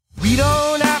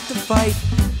fight.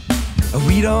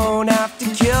 We don't have to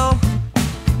kill.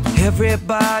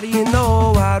 Everybody in the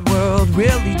whole wide world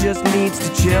really just needs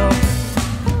to chill.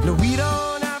 No, we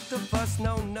don't have to fuss,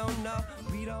 no,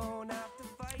 we don't have to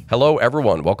fight. Hello,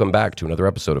 everyone. Welcome back to another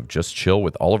episode of Just Chill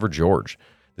with Oliver George.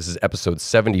 This is episode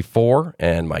 74,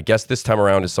 and my guest this time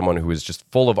around is someone who is just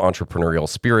full of entrepreneurial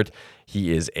spirit.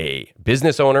 He is a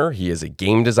business owner, he is a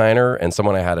game designer, and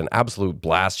someone I had an absolute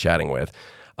blast chatting with.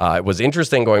 It was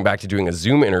interesting going back to doing a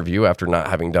Zoom interview after not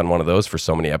having done one of those for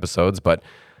so many episodes, but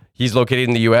he's located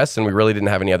in the U.S., and we really didn't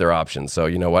have any other options. So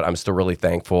you know what? I'm still really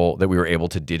thankful that we were able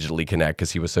to digitally connect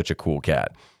because he was such a cool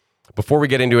cat. Before we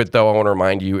get into it, though, I want to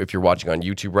remind you, if you're watching on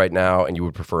YouTube right now and you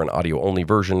would prefer an audio-only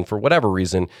version for whatever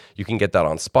reason, you can get that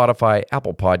on Spotify,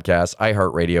 Apple Podcasts,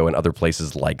 iHeartRadio, and other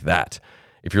places like that.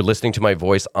 If you're listening to my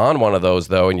voice on one of those,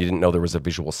 though, and you didn't know there was a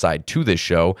visual side to this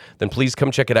show, then please come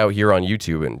check it out here on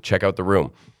YouTube and check out the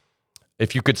room.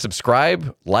 If you could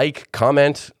subscribe, like,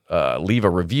 comment, leave a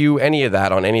review, any of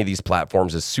that on any of these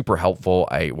platforms is super helpful.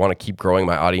 I want to keep growing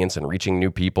my audience and reaching new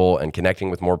people and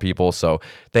connecting with more people. So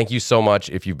thank you so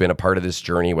much if you've been a part of this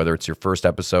journey, whether it's your first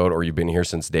episode or you've been here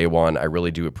since day one. I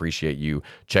really do appreciate you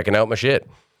checking out my shit.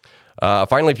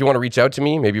 Finally, if you want to reach out to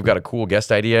me, maybe you've got a cool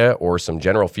guest idea or some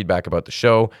general feedback about the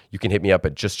show, you can hit me up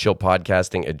at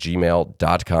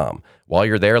justchillpodcasting@gmail.com. While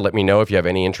you're there, let me know if you have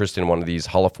any interest in one of these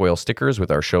holofoil stickers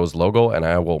with our show's logo, and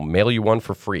I will mail you one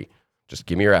for free. Just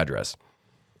give me your address.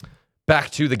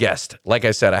 Back to the guest. Like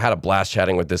I said, I had a blast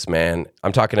chatting with this man.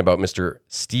 I'm talking about Mr.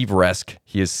 Steve Resk.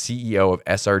 He is CEO of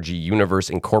SRG Universe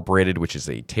Incorporated, which is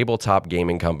a tabletop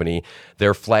gaming company.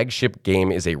 Their flagship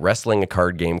game is a wrestling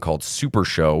card game called Super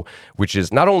Show, which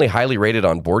is not only highly rated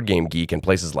on Board Game Geek and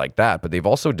places like that, but they've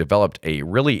also developed a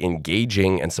really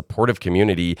engaging and supportive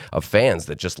community of fans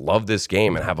that just love this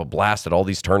game and have a blast at all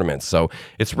these tournaments. So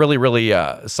it's really, really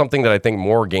something that I think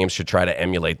more games should try to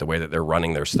emulate the way that they're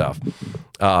running their stuff.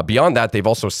 Beyond that, they've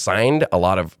also signed a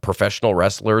lot of professional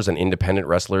wrestlers and independent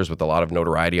wrestlers with a lot of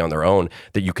notoriety on their own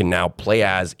that you can now play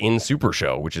as in Super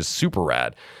Show, which is super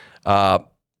rad.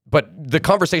 But the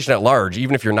conversation at large,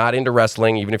 even if you're not into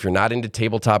wrestling, even if you're not into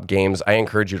tabletop games, I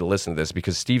encourage you to listen to this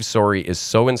because Steve's story is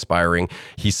so inspiring.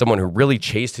 He's someone who really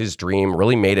chased his dream,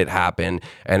 really made it happen,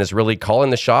 and is really calling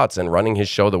the shots and running his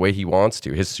show the way he wants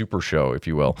to, his Super Show, if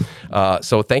you will.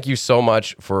 So thank you so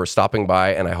much for stopping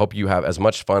by, and I hope you have as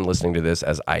much fun listening to this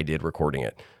as I did recording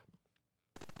it.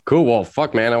 Cool. Well,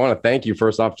 fuck, man. I want to thank you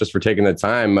first off just for taking the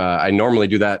time. I normally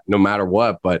do that no matter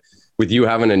what, but with you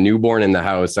having a newborn in the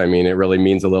house, I mean, it really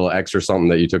means a little extra something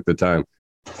that you took the time.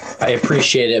 I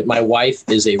appreciate it. My wife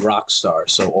is a rock star,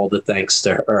 so all the thanks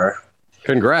to her.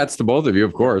 Congrats to both of you,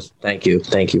 of course. Thank you.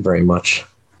 Thank you very much.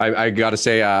 I got to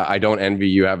say, I don't envy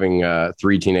you having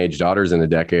 3 teenage daughters in a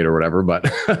decade or whatever,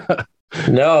 but...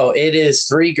 No, it is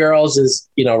 3 girls is,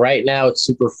 right now it's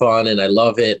super fun and I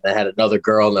love it. I had another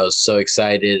girl and I was so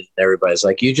excited. Everybody's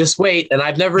like, you just wait. And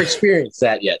I've never experienced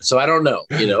that yet. So I don't know,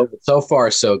 but so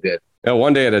far so good. Yeah,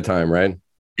 one day at a time, right?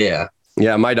 Yeah.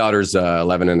 Yeah, my daughter's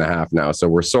 11 and a half now. So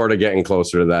we're sort of getting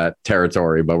closer to that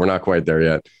territory, but we're not quite there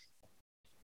yet.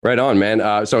 Right on,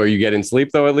 man. So are you getting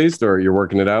sleep though, at least, or you're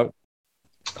working it out?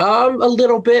 A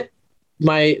little bit.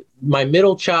 My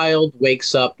middle child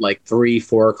wakes up like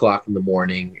 3-4 o'clock in the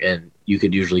morning, and you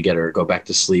could usually get her to go back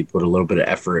to sleep with a little bit of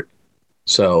effort.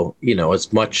 So,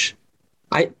 it's much.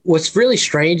 What's really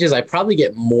strange is I probably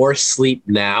get more sleep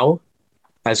now,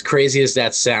 as crazy as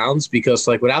that sounds, because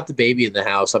like without the baby in the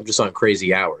house, I'm just on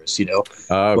crazy hours,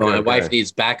 Well, my wife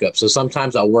needs backup. So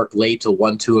sometimes I'll work late till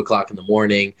 1-2 o'clock in the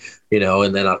morning,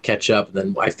 and then I'll catch up. And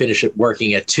then I finish it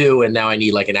working at 2. And now I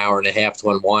need like an hour and a half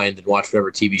to unwind and watch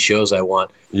whatever TV shows I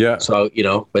want. Yeah. So,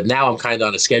 but now I'm kind of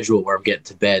on a schedule where I'm getting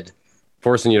to bed.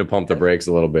 Forcing you to pump the brakes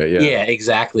a little bit. Yeah. Yeah,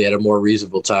 exactly. At a more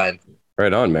reasonable time.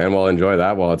 Right on, man. Well, enjoy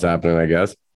that while it's happening, I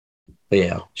guess.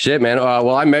 Yeah. Shit, man.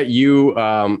 Well, I met you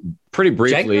pretty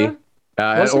briefly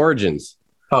at Origins.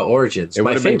 Oh, Origins. It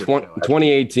would have been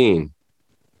 2018.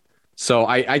 So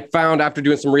I found after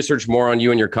doing some research more on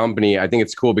you and your company, I think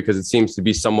it's cool because it seems to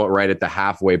be somewhat right at the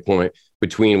halfway point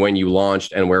between when you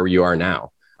launched and where you are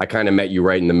now. I kind of met you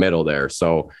right in the middle there.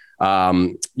 So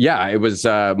it was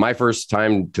my first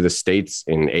time to the States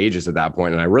in ages at that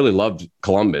point, and I really loved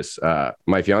Columbus.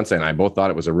 My fiance and I both thought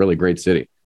it was a really great city.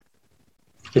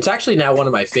 It's actually now one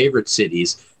of my favorite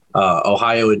cities.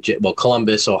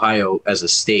 Columbus, Ohio, as a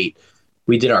state.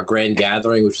 We did our grand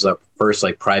gathering, which was our first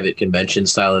private convention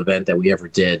style event that we ever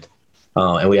did.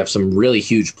 And we have some really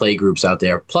huge play groups out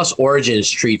there. Plus, Origins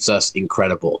treats us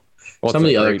incredible. Well, some of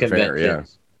the other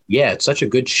conventions. Yeah, it's such a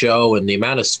good show, and the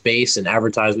amount of space and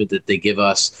advertisement that they give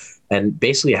us, and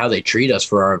basically how they treat us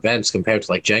for our events compared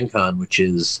to Gen Con, which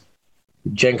is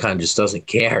Gen Con just doesn't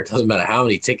care. It doesn't matter how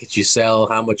many tickets you sell,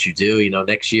 how much you do.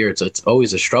 Next year it's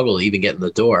always a struggle to even get in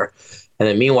the door. And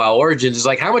then meanwhile, Origins is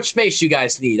like, how much space you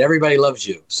guys need? Everybody loves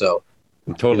you. So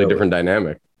Totally different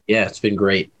dynamic. yeah, it's been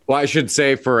great. Well, I should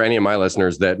say for any of my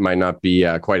listeners that might not be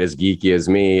quite as geeky as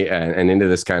me and into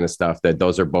this kind of stuff, that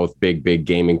those are both big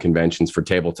gaming conventions for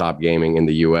tabletop gaming in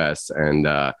the US. And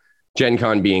Gen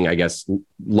Con being, I guess,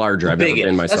 larger. I've never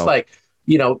been myself. That's like,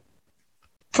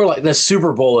 for like the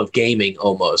Super Bowl of gaming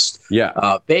almost.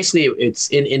 Yeah. Basically, it's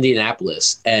in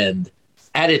Indianapolis. And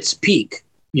at its peak,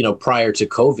 prior to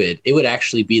COVID, it would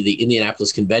actually be the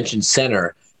Indianapolis Convention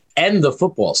Center and the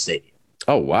football stadium.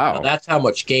 Oh, wow. That's how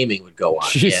much gaming would go on.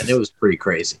 Jesus. Yeah, and it was pretty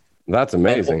crazy. That's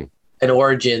amazing. And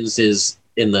Origins is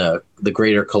in the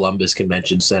Greater Columbus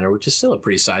Convention Center, which is still a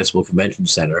pretty sizable convention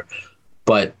center.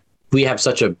 But we have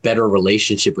such a better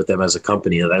relationship with them as a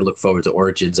company that I look forward to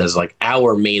Origins as like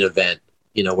our main event,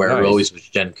 where Nice. it always was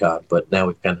Gen Con, but now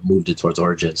we've kind of moved it towards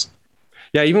Origins.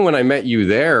 Yeah, even when I met you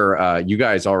there, you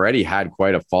guys already had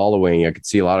quite a following. I could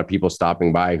see a lot of people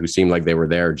stopping by who seemed like they were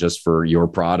there just for your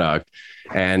product.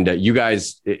 And you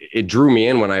guys, it drew me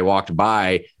in when I walked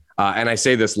by. And I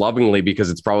say this lovingly because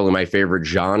it's probably my favorite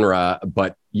genre,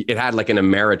 but it had like an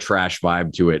Ameritrash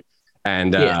vibe to it.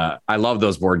 And I love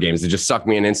those board games. It just sucked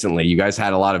me in instantly. You guys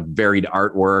had a lot of varied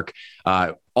artwork,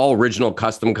 all original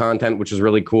custom content, which is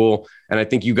really cool. And I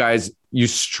think you guys,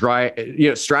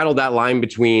 straddled that line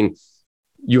between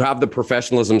you have the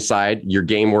professionalism side, your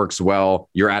game works well,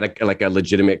 you're at a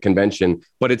legitimate convention,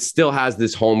 but it still has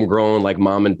this homegrown, like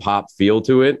mom and pop feel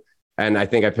to it. And I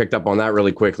think I picked up on that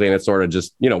really quickly, and it sort of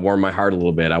just, warmed my heart a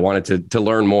little bit. I wanted to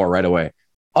learn more right away.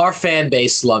 Our fan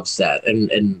base loves that,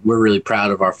 and we're really proud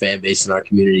of our fan base and our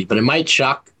community, but it might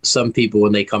shock some people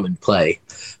when they come and play,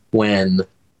 when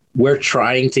we're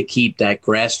trying to keep that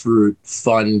grassroots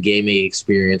fun gaming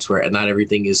experience where not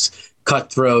everything is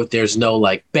cutthroat. There's no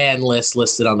like ban list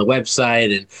listed on the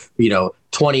website and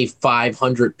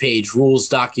 2,500 page rules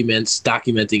documents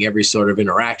documenting every sort of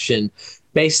interaction.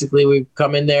 Basically, we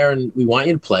come in there and we want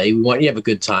you to play. We want you to have a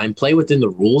good time, play within the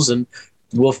rules, and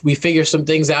we figure some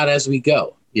things out as we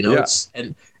go.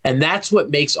 And that's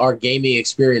what makes our gaming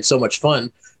experience so much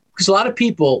fun, because a lot of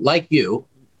people like you're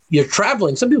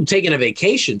traveling. Some people taking a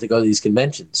vacation to go to these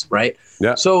conventions, right?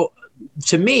 Yeah. So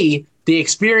to me, the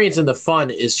experience and the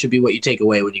fun should be what you take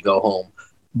away when you go home,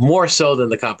 more so than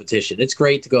the competition. It's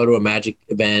great to go to a Magic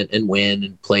event and win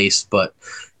and place, but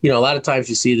a lot of times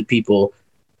you see the people,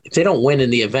 if they don't win in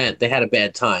the event, they had a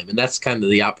bad time, and that's kind of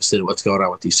the opposite of what's going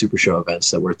on with these Super Show events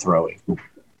that we're throwing.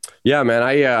 Yeah, man,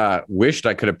 I wished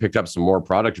I could have picked up some more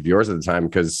product of yours at the time,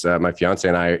 because my fiance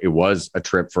and I, it was a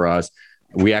trip for us.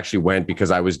 We actually went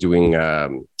because I was doing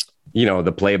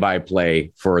the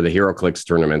play-by-play for the HeroClix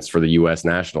tournaments for the U.S.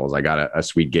 Nationals. I got a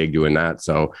sweet gig doing that.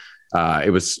 So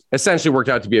it was essentially worked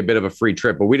out to be a bit of a free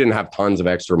trip, but we didn't have tons of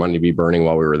extra money to be burning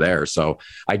while we were there. So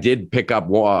I did pick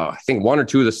up, I think, one or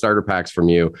two of the starter packs from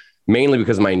you, mainly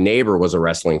because my neighbor was a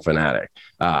wrestling fanatic.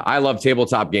 I love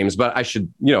tabletop games, but I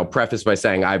should, preface by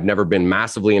saying I've never been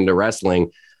massively into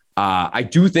wrestling. I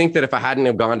do think that if I hadn't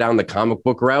have gone down the comic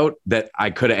book route, that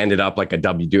I could have ended up like a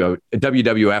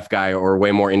WWF guy or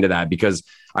way more into that, because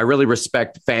I really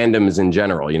respect fandoms in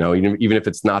general. Even if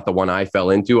it's not the one I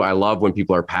fell into, I love when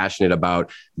people are passionate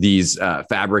about these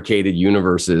fabricated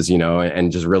universes,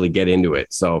 and just really get into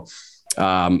it. So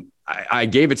I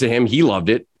gave it to him. He loved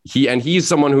it. He's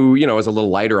someone who, is a little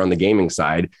lighter on the gaming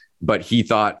side, but he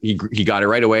thought he got it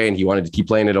right away, and he wanted to keep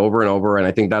playing it over and over. And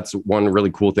I think that's one really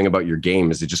cool thing about your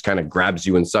game, is it just kind of grabs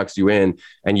you and sucks you in,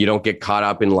 and you don't get caught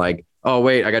up in like, oh,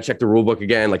 wait, I got to check the rule book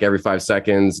again, like every 5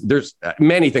 seconds. There's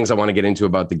many things I want to get into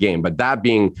about the game, but that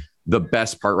being the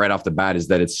best part right off the bat is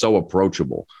that it's so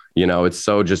approachable. It's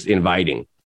so just inviting.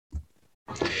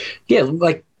 Yeah.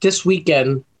 Like this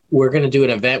weekend, we're going to do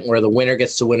an event where the winner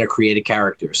gets to win a created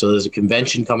character. So there's a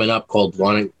convention coming up called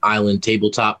Long Island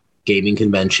Tabletop Gaming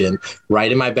Convention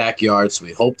right in my backyard. So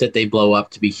we hope that they blow up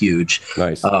to be huge.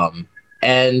 Nice.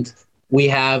 And we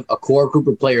have a core group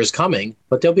of players coming,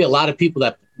 but there'll be a lot of people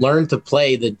that learn to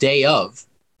play the day of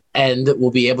and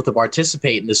will be able to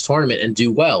participate in this tournament and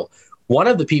do well. One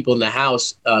of the people in the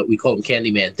house, we call him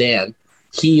Candyman Dan.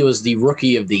 He was the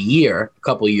rookie of the year a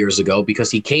couple of years ago because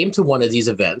he came to one of these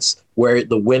events where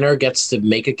the winner gets to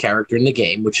make a character in the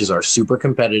game, which is our super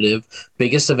competitive,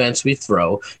 biggest events we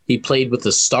throw. He played with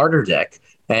the starter deck,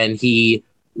 and he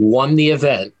won the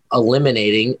event,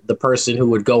 eliminating the person who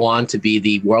would go on to be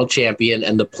the world champion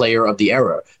and the player of the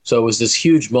era. So it was this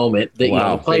huge moment that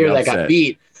the player that got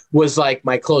beat was like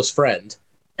my close friend.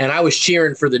 And I was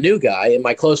cheering for the new guy, and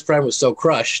my close friend was so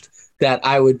crushed that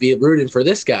I would be rooting for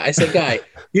this guy. I said, guy,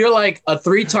 you're like a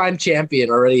 3-time champion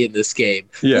already in this game.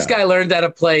 Yeah. This guy learned how to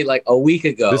play like a week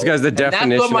ago. This guy's the definition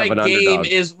that's what of an my game underdog.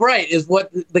 is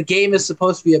what the game is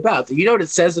supposed to be about. You know what it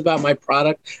says about my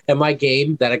product and my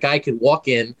game? That a guy could walk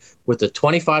in with a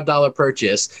 $25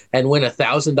 purchase and win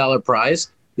 $1,000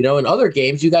 prize. You know, in other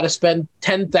games, you got to spend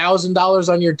 $10,000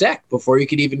 on your deck before you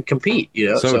could even compete.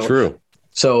 You know, So true.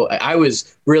 So I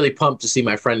was really pumped to see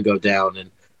my friend go down,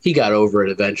 and he got over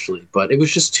it eventually. But it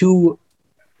was just too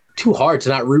hard to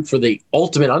not root for the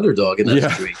ultimate underdog in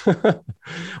that situation.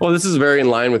 Well, this is very in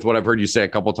line with what I've heard you say a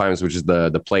couple of times, which is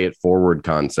the play it forward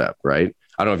concept, right?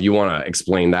 I don't know if you want to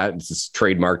explain that. It's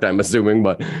trademarked, I'm assuming,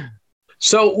 but.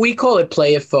 So we call it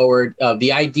play it forward.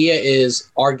 The idea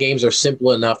is our games are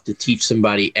simple enough to teach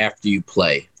somebody after you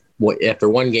play. After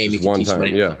one game, you can teach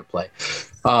somebody how to play.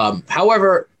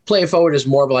 However, play it forward is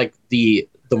more of like the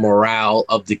morale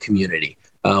of the community.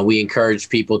 We encourage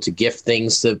people to gift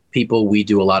things to people. We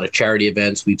do a lot of charity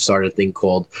events. We've started a thing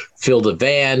called Fill the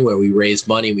Van, where we raise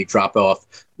money. We drop off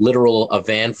a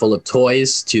van full of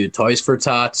toys to Toys for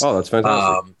Tots. Oh, that's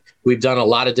fantastic. We've done a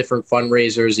lot of different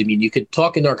fundraisers. I mean, you could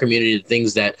talk in our community to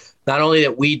things that not only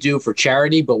that we do for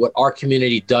charity, but what our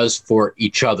community does for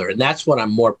each other. And that's what I'm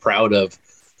more proud of,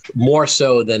 more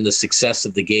so than the success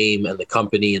of the game and the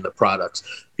company and the products,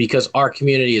 because our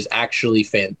community is actually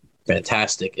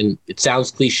fantastic. And it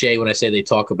sounds cliche when I say they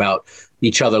talk about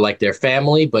each other like their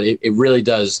family, but it really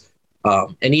does.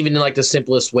 And even in like the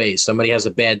simplest ways, somebody has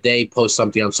a bad day, post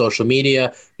something on social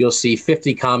media, you'll see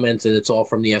 50 comments, and it's all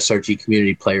from the SRG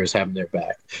community players having their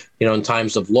back. You know, in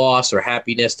times of loss or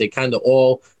happiness, they kind of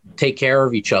all take care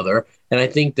of each other. And I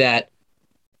think that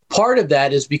part of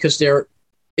that is because they're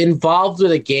involved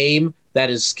with a game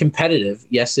that is competitive.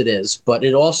 Yes, it is. But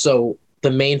it also, the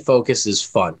main focus is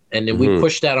fun. And then we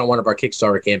pushed that on one of our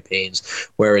Kickstarter campaigns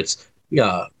where it's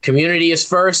community is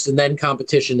first and then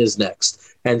competition is next.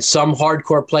 And some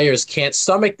hardcore players can't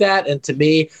stomach that. And to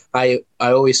me, I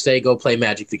always say, go play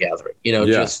Magic the Gathering. You know,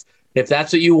 just if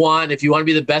that's what you want, if you want to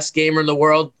be the best gamer in the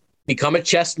world, become a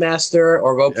chess master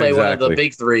or go play one of the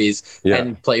big threes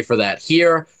and play for that.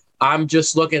 Here, I'm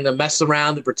just looking to mess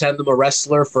around and pretend I'm a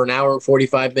wrestler for an hour and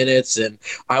 45 minutes. And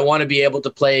I want to be able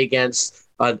to play against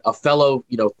a fellow,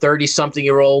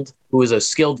 30-something-year-old who is a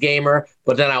skilled gamer,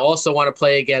 but then I also want to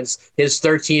play against his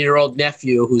 13-year-old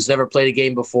nephew who's never played a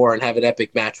game before and have an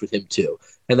epic match with him too.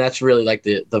 And that's really like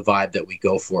the vibe that we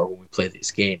go for when we play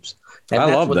these games. And I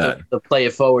that's love what that. The play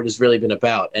it forward has really been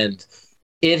about. And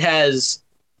it has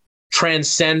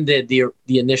transcended the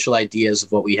initial ideas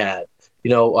of what we had.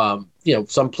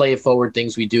 Some play it forward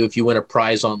things we do. If you win a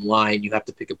prize online, you have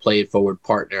to pick a play it forward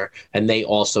partner, and they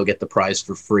also get the prize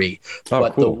for free.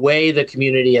 But cool. The way the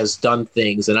community has done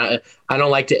things, and I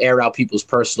don't like to air out people's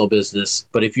personal business,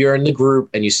 but if you're in the group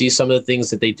and you see some of the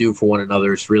things that they do for one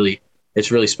another, it's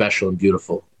really special and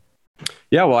beautiful.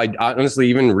 Yeah, well, I honestly,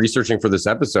 even researching for this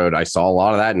episode, I saw a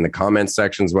lot of that in the comments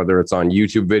sections, whether it's on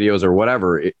YouTube videos or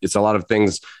whatever. It's a lot of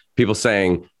things, people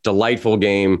saying, delightful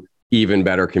game, even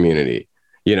better community.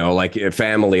 Like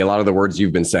family, a lot of the words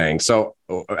you've been saying. So,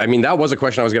 I mean, that was a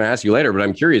question I was going to ask you later, but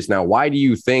I'm curious now, why do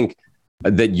you think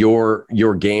that your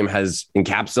game has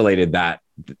encapsulated that,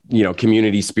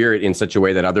 community spirit in such a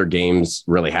way that other games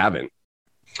really haven't?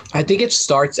 I think it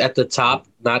starts at the top,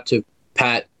 not to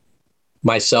pat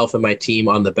myself and my team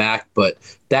on the back, but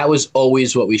that was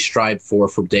always what we strived for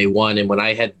from day one. And when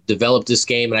I had developed this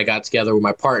game and I got together with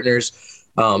my partners,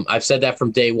 I've said that from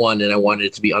day one, and I wanted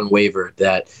it to be unwavered,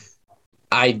 that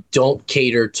I don't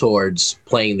cater towards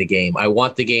playing the game. I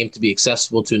want the game to be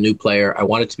accessible to a new player. I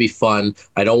want it to be fun.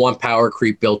 I don't want power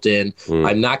creep built in.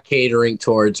 I'm not catering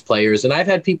towards players. And I've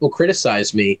had people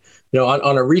criticize me,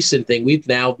 on a recent thing. We've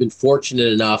now been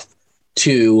fortunate enough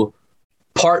to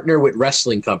partner with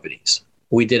wrestling companies.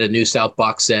 We did a New South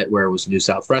box set where it was New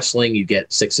South Wrestling. You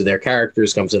get 6 of their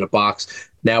characters, comes in a box.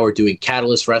 Now we're doing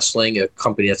Catalyst Wrestling, a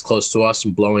company that's close to us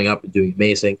and blowing up and doing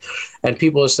amazing. And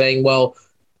people are saying, well,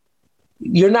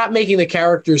 you're not making the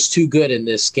characters too good in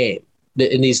this game,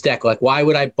 in these decks. Like, why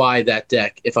would I buy that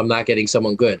deck if I'm not getting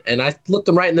someone good? And I look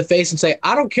them right in the face and say,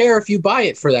 I don't care if you buy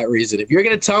it for that reason. If you're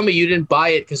going to tell me you didn't buy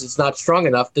it because it's not strong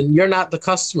enough, then you're not the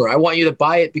customer. I want you to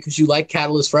buy it because you like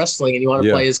Catalyst Wrestling and you want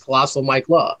to play as Colossal Mike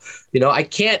Law. I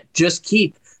can't just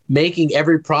keep making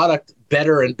every product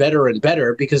better and better and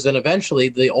better, because then eventually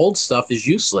the old stuff is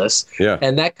useless. Yeah.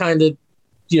 And that kind of,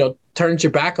 turns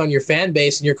your back on your fan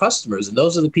base and your customers. And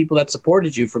those are the people that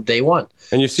supported you from day one.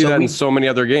 And you see that in so many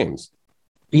other games.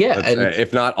 Yeah. And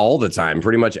if not all the time,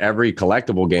 pretty much every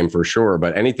collectible game for sure.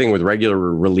 But anything with regular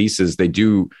releases, they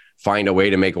do find a way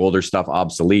to make older stuff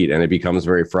obsolete, and it becomes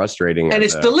very frustrating. And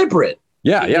it's deliberate.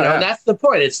 Yeah, yeah. And that's the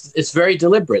point. It's very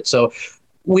deliberate. So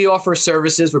we offer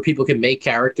services where people can make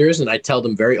characters, and I tell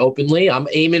them very openly, I'm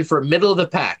aiming for middle of the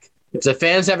pack. If the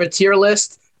fans have a tier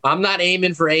list, I'm not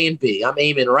aiming for A and B. I'm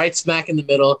aiming right smack in the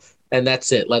middle, and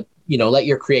that's it. Let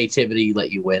your creativity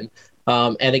let you win.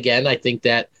 And again, I think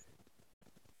that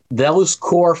those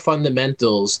core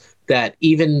fundamentals that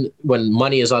even when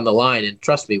money is on the line, and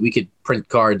trust me, we could print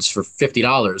cards for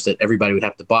 $50 that everybody would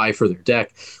have to buy for their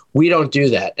deck. We don't do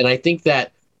that. And I think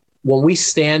that when we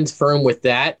stand firm with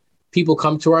that, people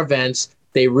come to our events,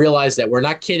 they realize that we're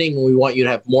not kidding when we want you to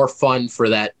have more fun for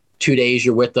that 2 days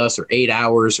you're with us, or 8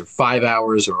 hours, or 5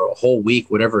 hours, or a whole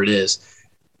week, whatever it is.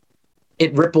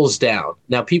 It ripples down.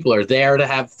 Now, people are there to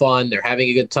have fun. They're having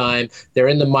a good time. They're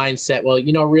in the mindset, well,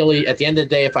 really, at the end of the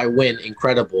day, if I win,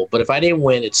 incredible. But if I didn't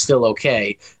win, it's still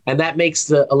okay. And that makes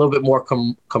a little bit more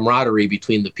camaraderie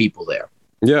between the people there.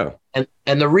 Yeah.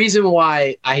 And the reason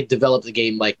why I developed a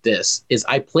game like this is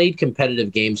I played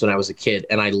competitive games when I was a kid,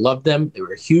 and I loved them. They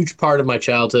were a huge part of my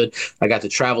childhood. I got to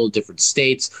travel to different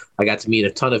states. I got to meet a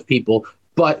ton of people.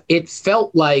 But it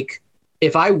felt like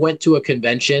if I went to a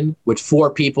convention with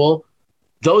 4 people,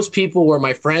 those people were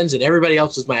my friends and everybody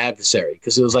else was my adversary,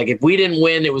 because it was like if we didn't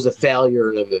win, it was a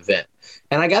failure of an event.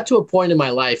 And I got to a point in my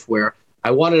life where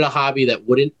I wanted a hobby that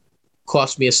wouldn't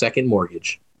cost me a second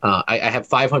mortgage. I have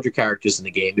 500 characters in the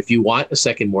game. If you want a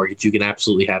second mortgage, you can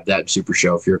absolutely have that in Super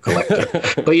Show if you're a collector,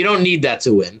 but you don't need that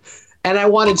to win. And I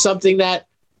wanted something that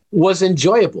was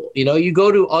enjoyable. You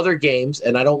go to other games,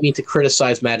 and I don't mean to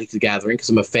criticize Magic the Gathering because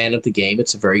I'm a fan of the game.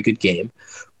 It's a very good game.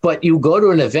 But you go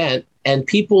to an event and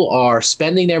people are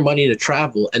spending their money to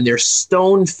travel, and they're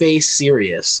stone-faced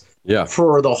serious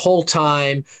for the whole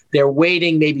time. They're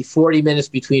waiting maybe 40 minutes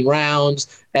between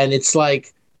rounds. And it's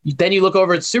like, then you look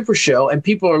over at Super Show and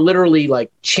people are literally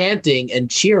like chanting and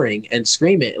cheering and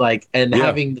screaming,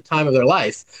 having the time of their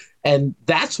life. And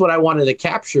that's what I wanted to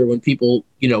capture when people,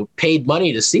 paid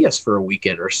money to see us for a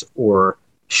weekend or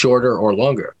shorter or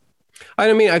longer.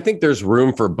 I mean, I think there's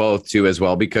room for both too, as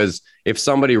well, because if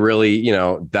somebody really,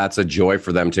 that's a joy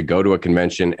for them to go to a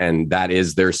convention and that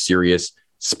is their serious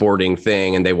sporting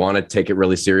thing and they want to take it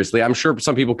really seriously, I'm sure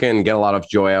some people can get a lot of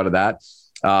joy out of that.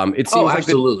 It seems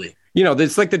absolutely.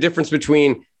 It's like the difference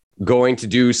between going to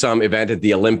do some event at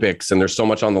the Olympics and there's so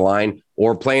much on the line,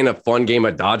 or playing a fun game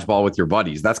of dodgeball with your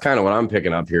buddies. That's kind of what I'm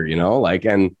picking up here,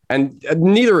 and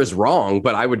neither is wrong,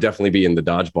 but I would definitely be in the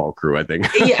dodgeball crew, I think.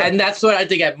 Yeah. And that's what I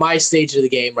think at my stage of the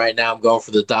game right now, I'm going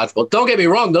for the dodgeball. Don't get me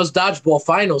wrong. Those dodgeball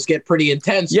finals get pretty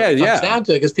intense. When it comes down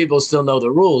to it, because people still know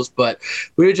the rules, but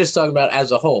we were just talking about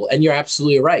as a whole, and you're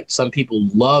absolutely right. Some people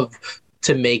love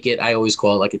to make it, I always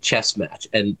call it like a chess match.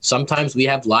 And sometimes we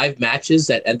have live matches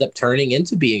that end up turning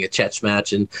into being a chess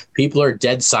match, and people are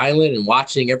dead silent and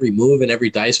watching every move and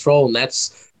every dice roll. And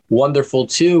that's wonderful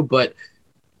too. But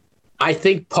I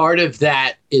think part of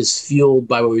that is fueled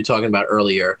by what we were talking about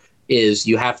earlier, is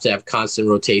you have to have constant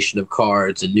rotation of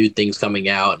cards and new things coming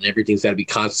out, and everything's got to be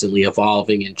constantly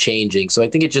evolving and changing. So I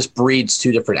think it just breeds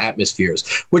 2 different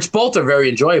atmospheres, which both are very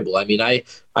enjoyable. I mean, I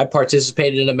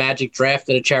participated in a Magic draft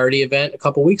at a charity event a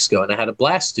couple weeks ago, and I had a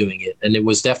blast doing it. And it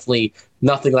was definitely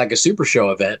nothing like a Super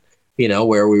Show event,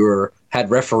 where we had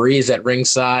referees at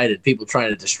ringside and people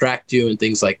trying to distract you and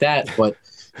things like that. But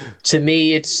to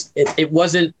me, it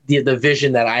wasn't the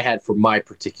vision that I had for my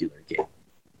particular game.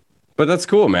 But that's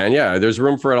cool, man. Yeah, there's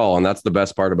room for it all. And that's the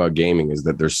best part about gaming, is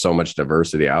that there's so much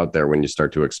diversity out there when you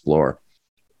start to explore.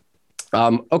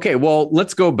 Okay, well,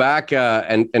 let's go back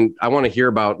and I want to hear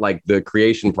about like the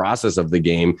creation process of the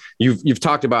game. You've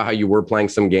talked about how you were playing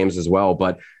some games as well,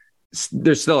 but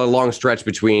there's still a long stretch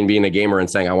between being a gamer and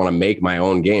saying, I want to make my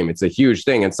own game. It's a huge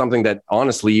thing. And something that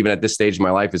honestly, even at this stage of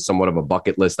my life, is somewhat of a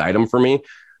bucket list item for me.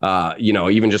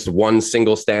 Even just one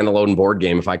single standalone board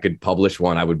game, if I could publish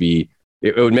one,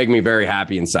 it would make me very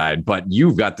happy inside. But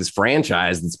you've got this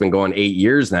franchise that's been going 8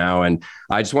 years now. And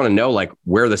I just want to know like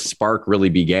where the spark really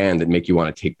began that make you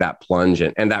want to take that plunge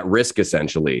and that risk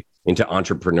essentially into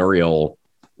entrepreneurial,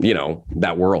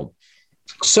 that world.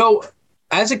 So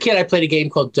as a kid, I played a game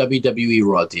called WWE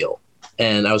Raw Deal,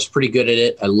 and I was pretty good at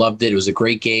it. I loved it. It was a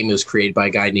great game. It was created by a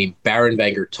guy named Baron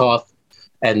Vanger Toth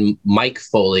and Mike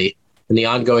Foley. And the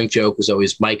ongoing joke was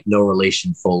always Mike, no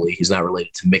relation Foley. He's not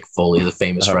related to Mick Foley, the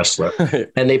famous wrestler.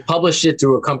 And they published it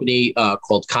through a company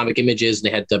called Comic Images, and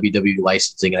they had WWE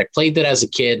licensing. And I played it as a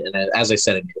kid. And as I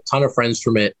said, I made a ton of friends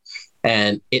from it.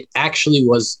 And it actually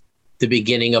was the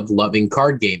beginning of loving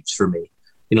card games for me.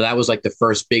 That was like the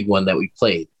first big one that we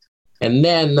played. And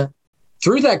then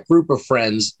through that group of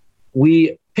friends,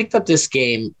 we picked up this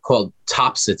game called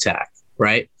Tops Attack,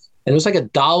 right? And it was like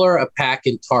 $1 a pack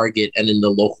in Target and in the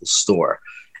local store.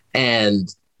 And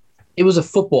it was a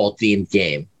football themed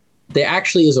game. There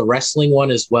actually is a wrestling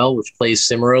one as well, which plays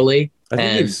similarly.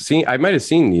 I think I might have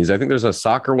seen these. I think there's a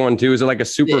soccer one too. Is it like a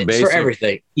super basic? For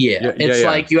everything. Yeah. It's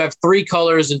like you have 3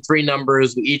 colors and 3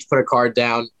 numbers. We each put a card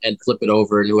down and flip it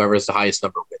over, and whoever has the highest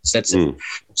number wins. That's it.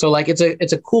 So like it's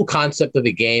a cool concept of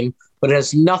a game, but it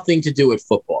has nothing to do with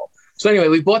football. So anyway,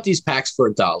 we bought these packs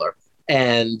for $1,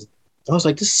 and I was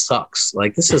like, this sucks.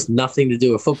 Like this has nothing to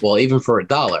do with football, even for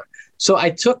 $1. So I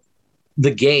took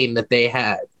the game that they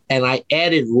had and I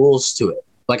added rules to it.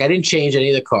 Like I didn't change any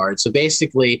of the cards. So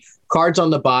basically, cards on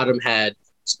the bottom had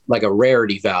like a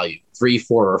rarity value, 3,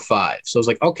 4, or 5. So I was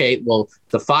like, okay, well,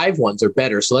 the 5 ones are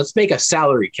better. So let's make a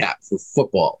salary cap for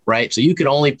football, right? So you could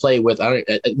only play with,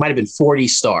 it might have been 40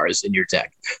 stars in your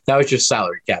deck. That was your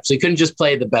salary cap. So you couldn't just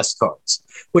play the best cards,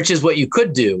 which is what you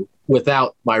could do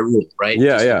without my rule, right?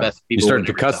 Yeah. You started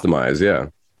to customize,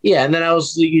 Yeah. And then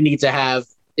you need to have,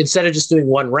 instead of just doing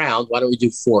 1 round, why don't we do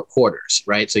 4 quarters,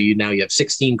 right? So now you have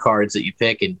 16 cards that you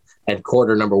pick, and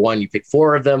quarter number 1, you pick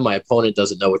 4 of them. My opponent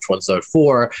doesn't know which ones are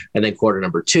 4. And then quarter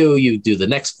number 2, you do the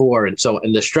next 4. And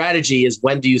the strategy is,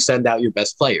 when do you send out your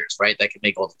best players, right? That can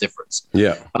make all the difference.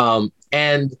 Yeah.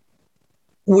 And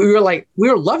we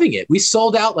were loving it. We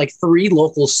sold out like 3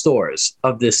 local stores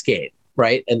of this game,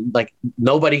 right? And like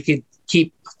nobody could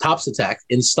keep Topps Attack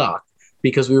in stock,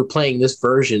 because we were playing this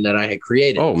version that I had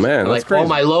created. Oh man, that's crazy. All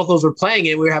my locals were playing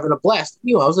it. We were having a blast.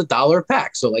 It was $1 a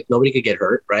pack, so like nobody could get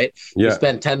hurt, right? Yeah. You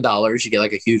spend $10, you get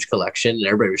like a huge collection, and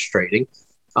everybody was trading.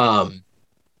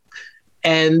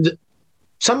 And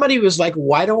somebody was like,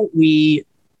 "Why don't we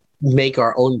make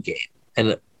our own game?"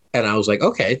 And I was like,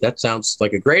 "Okay, that sounds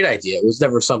like a great idea." It was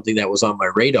never something that was on my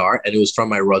radar, and it was from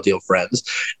my Raw Deal friends,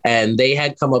 and they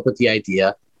had come up with the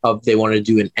idea of they wanted to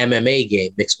do an MMA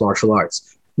game, mixed martial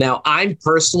arts. Now, I'm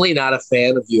personally not a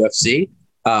fan of UFC.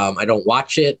 I don't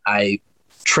watch it. I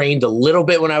trained a little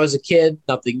bit when I was a kid,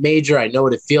 nothing major. I know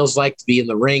what it feels like to be in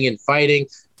the ring and fighting.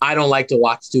 I don't like to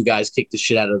watch 2 guys kick the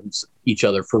shit out of each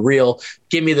other for real.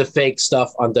 Give me the fake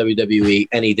stuff on WWE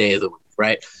any day of the week,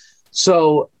 right?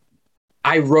 So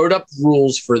I wrote up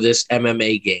rules for this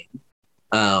MMA game,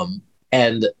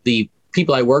 and the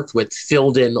people I worked with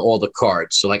filled in all the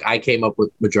cards. So like I came up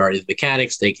with majority of the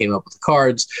mechanics, they came up with the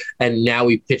cards, and now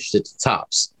we pitched it to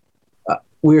Topps.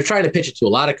 We were trying to pitch it to a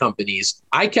lot of companies.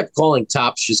 I kept calling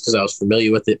Topps just because I was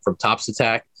familiar with it from Topps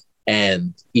Attack.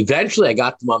 And eventually I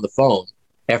got them on the phone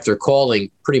after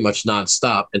calling pretty much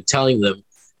nonstop and telling them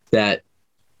that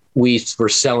we were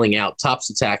selling out Topps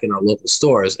Attack in our local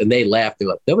stores, and they laughed. They're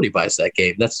like, nobody buys that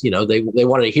game. That's, they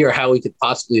wanted to hear how we could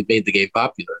possibly have made the game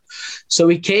popular. So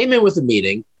we came in with a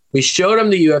meeting. We showed them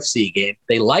the UFC game.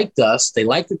 They liked us. They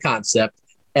liked the concept.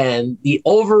 And the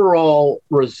overall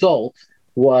result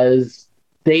was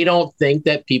they don't think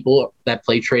that people that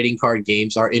play trading card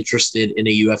games are interested in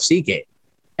a UFC game.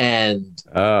 And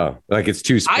like it's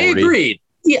too sporty. I agreed.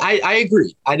 Yeah, I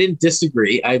agree. I didn't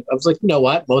disagree. I was like, you know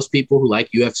what? Most people who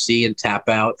like UFC and Tap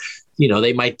Out,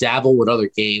 they might dabble with other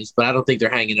games, but I don't think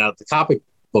they're hanging out at the comic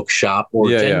book shop or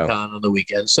Gen Con on the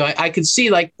weekend. So I could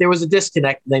see like there was a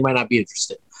disconnect and they might not be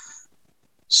interested.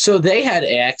 So they had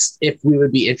asked if we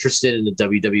would be interested in the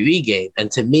WWE game. And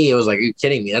to me, it was like, are you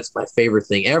kidding me? That's my favorite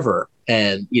thing ever.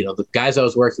 And, the guys I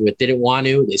was working with didn't want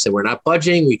to. They said, we're not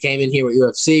budging. We came in here with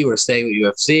UFC. We're staying with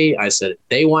UFC. I said, if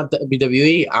they want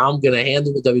WWE, I'm going to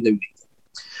handle the WWE.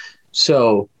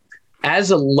 So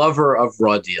as a lover of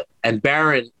Raw Deal, and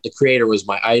Baron, the creator, was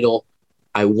my idol,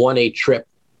 I won a trip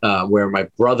where my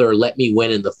brother let me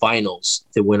win in the finals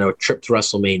to win a trip to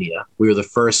WrestleMania. We were the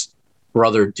first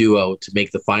brother duo to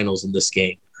make the finals in this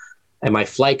game. And my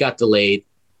flight got delayed,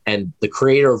 and the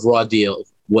creator of Raw Deal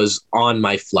was on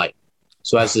my flight.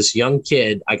 So as this young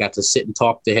kid, I got to sit and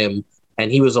talk to him,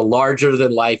 and he was a larger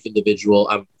than life individual.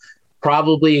 I'm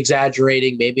probably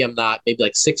exaggerating. Maybe I'm not. Maybe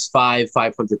like 6'5",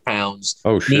 500 pounds.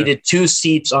 Oh, shit. Needed 2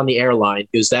 seats on the airline.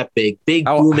 He was that big.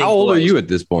 How old are you at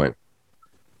this point?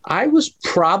 I was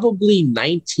probably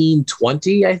 19,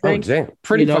 20, I think. Oh, damn.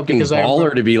 Pretty fucking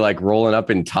baller to be like rolling up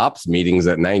in Topps meetings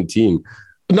at 19.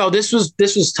 No, this was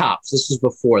Topps. This was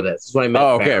before this. This is what I meant.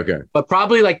 Oh, okay. But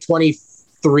probably like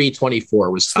 23, 24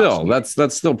 was still Topps.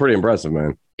 That's still pretty impressive,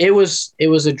 man. It was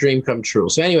a dream come true.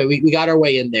 So anyway, we got our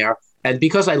way in there. And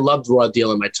because I loved Raw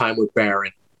Deal in my time with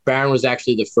Baron was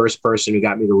actually the first person who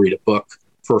got me to read a book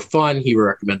for fun. He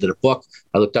recommended a book.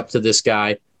 I looked up to this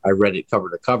guy. I read it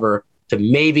cover to cover to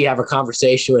maybe have a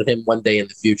conversation with him one day in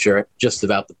the future just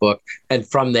about the book. And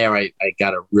from there, I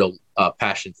got a real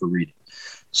passion for reading.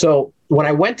 So when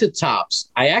I went to Topps,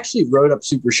 I actually wrote up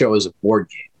Super Show as a board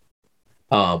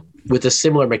game. with a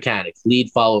similar mechanic,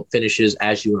 lead, follow-up, finishes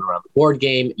as you went around the board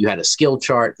game. You had a skill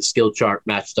chart. The skill chart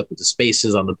matched up with the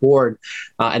spaces on the board.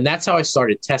 And that's how I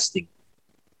started testing.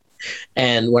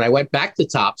 And when I went back to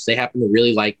Topps, they happened to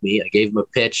really like me. I gave them a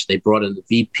pitch. They brought in the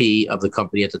VP of the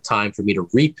company at the time for me to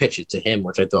re-pitch it to him,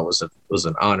 which I thought was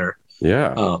an honor.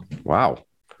 Yeah. Wow.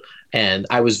 And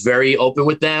I was very open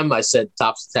with them. I said,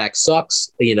 Topps Attack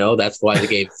sucks. That's why the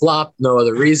game flopped. No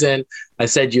other reason. I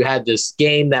said, you had this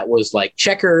game that was like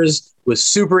checkers, was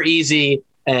super easy,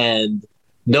 and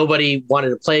nobody wanted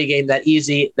to play a game that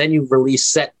easy. Then you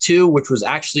released Set 2, which was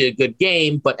actually a good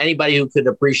game, but anybody who could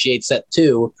appreciate Set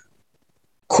 2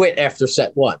 quit after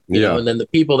Set 1. You know? And then the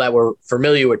people that were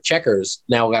familiar with checkers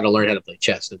now got to learn how to play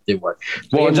chess. It didn't work.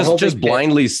 Well, just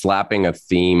blindly slapping a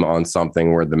theme on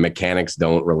something where the mechanics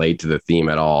don't relate to the theme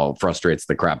at all frustrates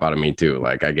the crap out of me too.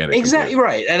 Like, I get it. Exactly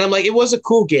right. And I'm like, it was a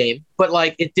cool game, but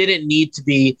like it didn't need to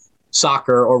be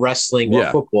soccer or wrestling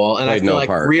or football. And I feel like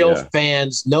real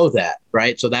fans know that,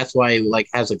 right? So that's why it like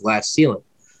has a glass ceiling.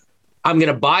 I'm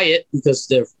going to buy it because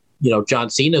John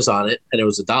Cena's on it and it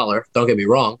was $1. Don't get me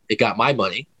wrong. It got my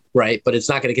money, right? But it's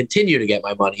not going to continue to get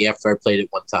my money after I played it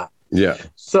one time. Yeah.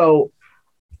 So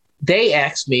they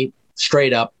asked me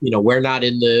straight up, we're not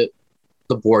in the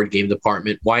board game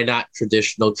department. Why not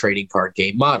traditional trading card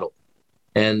game model?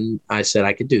 And I said,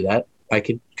 I could do that. I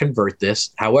could convert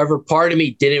this. However, part of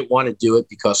me didn't want to do it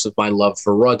because of my love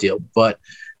for Raw Deal, but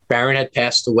Baron had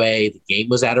passed away. The game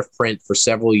was out of print for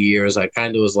several years. I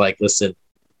kind of was like, listen,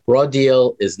 Raw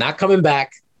Deal is not coming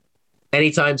back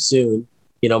anytime soon.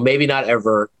 Maybe not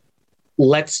ever.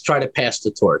 Let's try to pass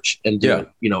the torch and do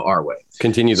it, our way.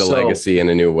 Continue the legacy in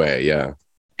a new way. Yeah.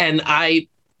 And I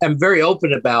am very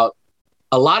open about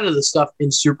a lot of the stuff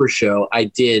in Super Show I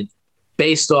did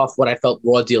based off what I felt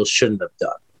Raw Deal shouldn't have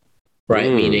done.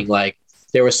 Right. Meaning like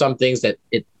there were some things that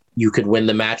you could win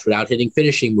the match without hitting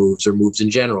finishing moves or moves in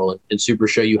general. In Super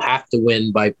Show, you have to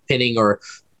win by pinning or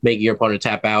making your opponent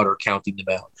tap out or counting them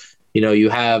out. You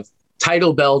have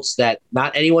title belts that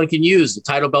not anyone can use. The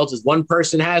title belt is one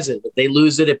person has it. If they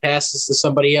lose it, it passes to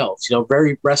somebody else.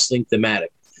 Very wrestling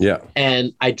thematic. Yeah.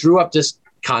 And I drew up this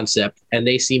concept and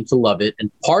they seemed to love it.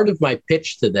 And part of my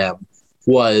pitch to them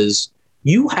was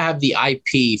you have the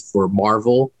IP for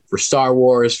Marvel, for Star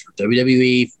Wars, for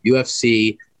WWE, for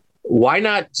UFC. Why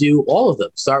not do all of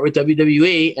them? Start with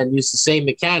WWE and use the same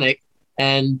mechanic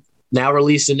and now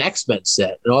release an X-Men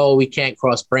set. And we can't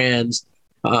cross brands.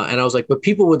 And I was like, but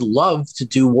people would love to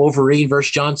do Wolverine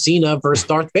versus John Cena versus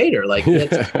Darth Vader. Like,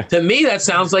 to me, that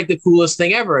sounds like the coolest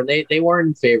thing ever. And they weren't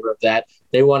in favor of that.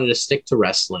 They wanted to stick to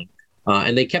wrestling.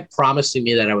 And they kept promising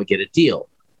me that I would get a deal.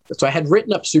 So I had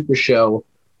written up Super Show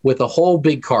with a whole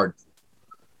big card.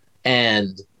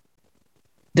 And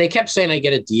they kept saying I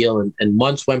get a deal, and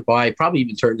months went by, probably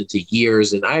even turned into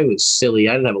years, and I was silly.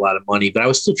 I didn't have a lot of money, but I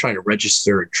was still trying to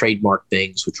register and trademark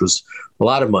things, which was a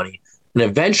lot of money. And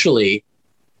eventually,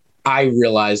 I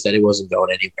realized that it wasn't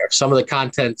going anywhere. Some of the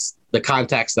contacts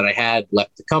that I had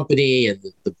left the company, and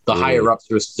the higher-ups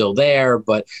were still there,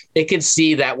 but they could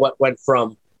see that what went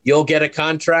from you'll get a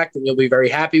contract and you'll be very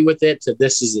happy with it to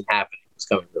this isn't happening. It's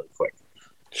coming really quick.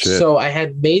 Shit. So I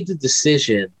had made the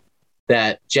decision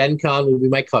that Gen Con would be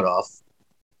my cutoff.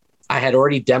 I had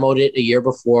already demoed it a year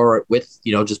before with,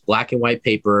 just black and white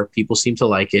paper. People seemed to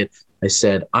like it. I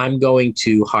said, I'm going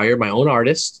to hire my own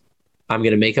artist. I'm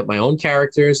going to make up my own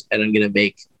characters and I'm going to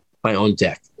make my own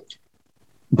deck.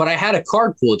 But I had a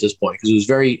card pool at this point because it was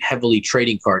very heavily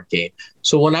trading card game.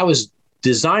 So when I was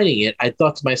designing it, I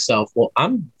thought to myself, well,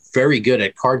 I'm very good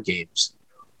at card games.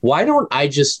 Why don't I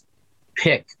just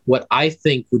pick what I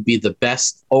think would be the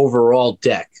best overall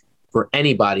deck for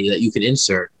anybody that you can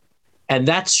insert? And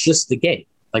that's just the game.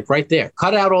 Like right there,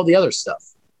 cut out all the other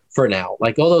stuff for now.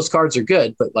 Like all those cards are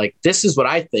good, but like this is what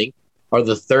I think are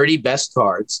the 30 best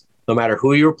cards, no matter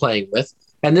who you're playing with.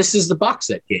 And this is the box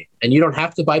set game. And you don't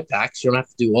have to buy packs. You don't have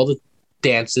to do all the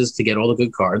dances to get all the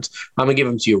good cards. I'm going to give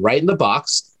them to you right in the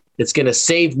box. It's going to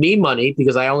save me money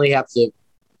because I only have to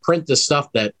print the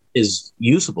stuff that is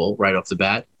usable right off the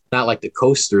bat, not like the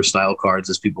coaster style cards,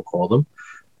 as people call them.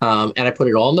 And I put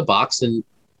it all in the box, and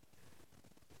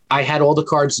I had all the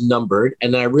cards numbered,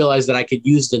 and then I realized that I could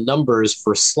use the numbers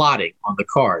for slotting on the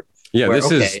card. Yeah,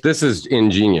 this is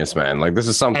ingenious, man. Like this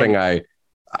is something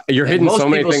you're hitting so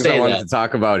many things I wanted to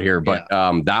talk about here, but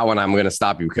that one I'm going to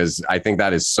stop you because I think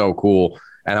that is so cool.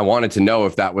 And I wanted to know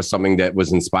if that was something that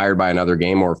was inspired by another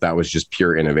game or if that was just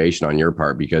pure innovation on your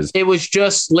part, because it was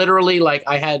just literally like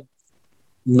I had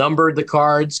numbered the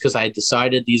cards because I had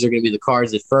decided these are going to be the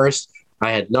cards at first.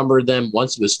 I had numbered them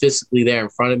once it was physically there in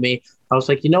front of me. I was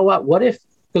like, you know what? What if,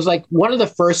 because like one of the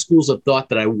first schools of thought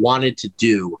that I wanted to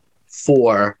do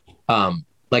for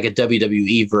like a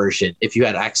WWE version, if you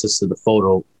had access to the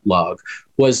photo log,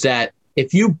 was that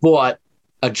if you bought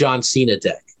a John Cena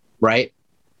deck, right,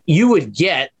 you would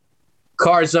get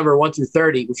cards number 1 through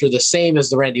 30, which are the same as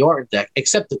the Randy Orton deck,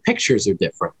 except the pictures are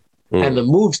different and the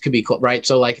moves could be right.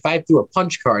 So like if I threw a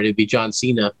punch card, it'd be John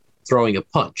Cena throwing a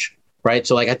punch, right?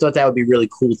 So like I thought that would be really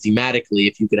cool thematically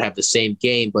if you could have the same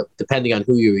game, but depending on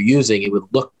who you were using, it would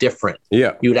look different.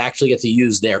 Yeah. You would actually get to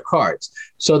use their cards.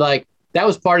 So like that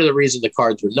was part of the reason the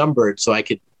cards were numbered, so I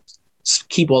could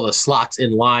keep all the slots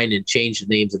in line and change the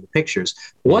names of the pictures.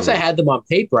 But once I had them on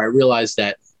paper, I realized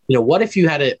that, what if you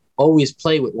had to always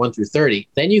play with 1 through 30?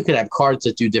 Then you could have cards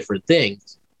that do different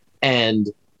things. And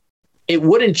it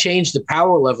wouldn't change the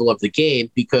power level of the game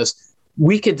because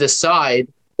we could decide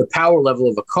the power level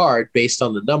of a card based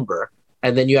on the number,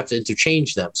 and then you have to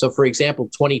interchange them. So, for example,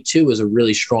 22 is a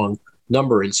really strong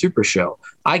number in Super Show.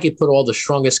 I could put all the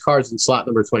strongest cards in slot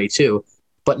number 22,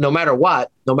 but no matter what,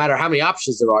 no matter how many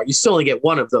options there are, you still only get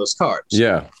one of those cards.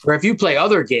 Yeah. Or if you play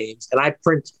other games and I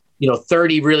print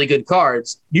 30 really good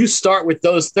cards, you start with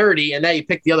those 30 and now you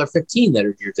pick the other 15 that are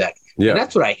in your deck. Yeah. And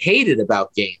that's what I hated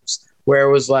about games, where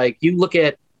it was like you look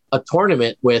at a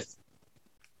tournament with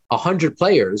 100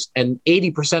 players and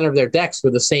 80% of their decks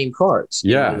were the same cards.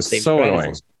 Yeah, the same so strategies.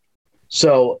 annoying.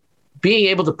 So being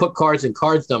able to put cards in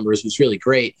cards numbers was really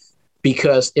great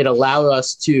because it allowed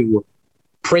us to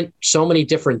print so many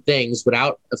different things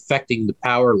without affecting the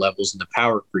power levels and the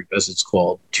power creep, as it's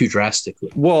called, too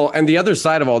drastically. Well, and the other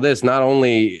side of all this, not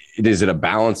only is it a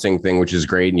balancing thing, which is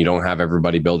great, and you don't have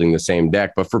everybody building the same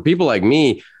deck, but for people like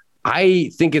me,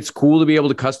 I think it's cool to be able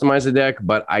to customize a deck,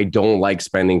 but I don't like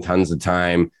spending tons of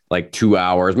time, like 2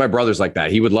 hours. My brother's like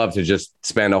that. He would love to just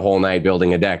spend a whole night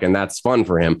building a deck, and that's fun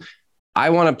for him. I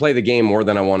want to play the game more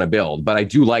than I want to build, but I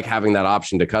do like having that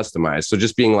option to customize. So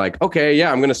just being like, okay,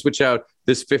 yeah, I'm going to switch out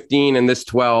this 15 and this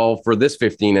 12 for this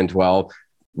 15 and 12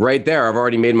 right there. I've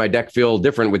already made my deck feel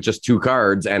different with just 2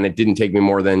 cards, and it didn't take me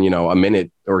more than, a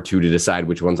minute or 2 to decide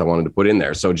which ones I wanted to put in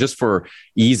there. So just for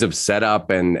ease of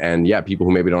setup and yeah, people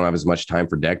who maybe don't have as much time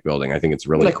for deck building, I think it's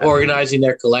really like organizing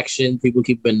their collection. People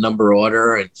keep in number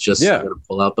order and just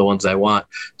pull out the ones I want.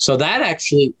 So that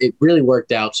actually, it really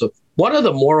worked out. So one of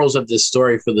the morals of this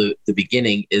story for the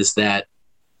beginning is that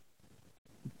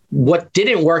what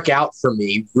didn't work out for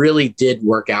me really did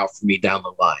work out for me down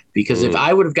the line. Because if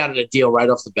I would have gotten a deal right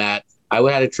off the bat, I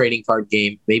would have had a trading card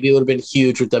game. Maybe it would have been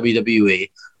huge with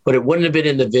WWE, but it wouldn't have been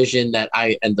in the vision that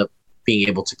I end up being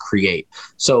able to create.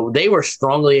 So they were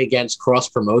strongly against cross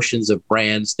promotions of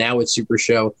brands. Now with Super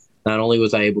Show, not only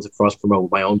was I able to cross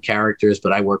promote my own characters,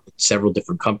 but I work with several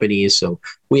different companies. So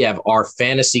we have our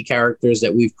fantasy characters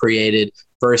that we've created,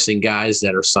 versing guys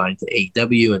that are signed to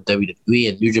AEW and WWE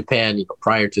and New Japan,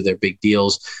 prior to their big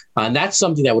deals. And that's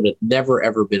something that would have never,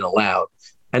 ever been allowed.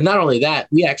 And not only that,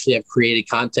 we actually have created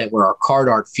content where our card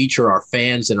art feature our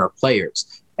fans and our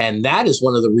players. And that is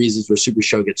one of the reasons where Super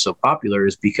Show gets so popular,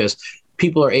 is because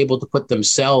people are able to put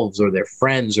themselves or their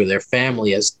friends or their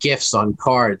family as gifts on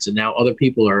cards. And now other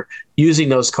people are using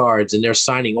those cards and they're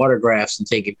signing autographs and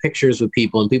taking pictures with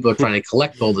people, and people are trying to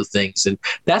collect all the things. And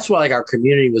that's why our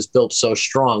community was built so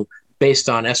strong based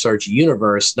on SRG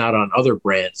Universe, not on other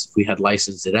brands if we had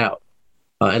licensed it out.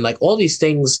 And all these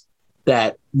things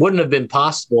that wouldn't have been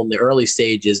possible in the early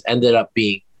stages ended up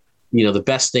being, the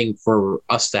best thing for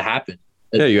us to happen.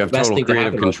 Yeah, you have total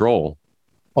creative control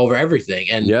over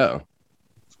everything. And yeah.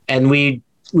 And we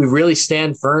really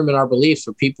stand firm in our beliefs.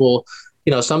 For people,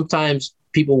 sometimes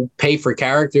people pay for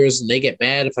characters and they get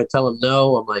mad if I tell them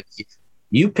no. I'm like,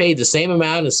 you paid the same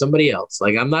amount as somebody else.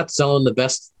 Like, I'm not selling the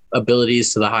best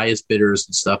abilities to the highest bidders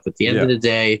and stuff. At the end of the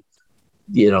day,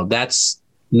 that's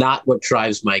not what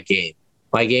drives my game.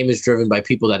 My game is driven by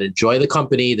people that enjoy the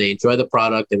company, they enjoy the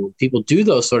product, and when people do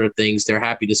those sort of things, they're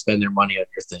happy to spend their money on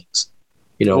your things.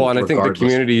 Well, and I think the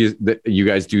community that you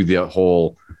guys do the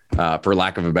whole, for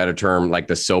lack of a better term, like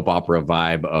the soap opera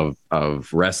vibe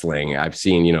of wrestling. I've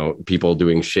seen, people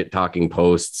doing shit talking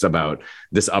posts about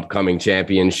this upcoming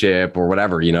championship or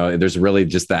whatever. There's really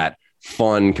just that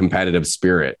fun competitive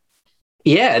spirit.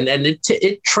 Yeah, and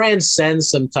it transcends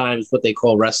sometimes what they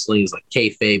call wrestling is like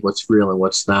kayfabe, what's real and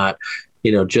what's not.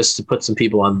 Just to put some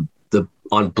people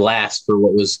on blast for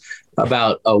what was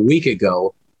about a week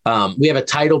ago. We have a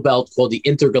title belt called the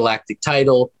Intergalactic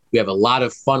title. We have a lot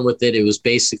of fun with it. It was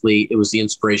the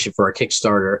inspiration for our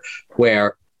Kickstarter,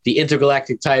 where the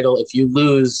Intergalactic title, if you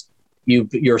lose,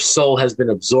 your soul has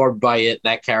been absorbed by it.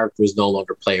 That character is no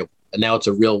longer playable. And now it's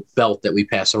a real belt that we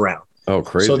pass around. Oh,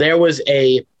 crazy. So there was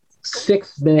a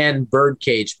 6-man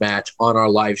birdcage match on our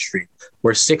live stream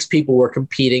where 6 people were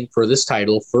competing for this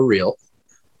title for real.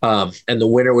 And the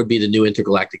winner would be the new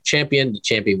intergalactic champion. The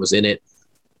champion was in it.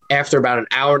 After about an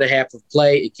hour and a half of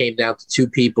play, it came down to two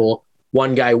people.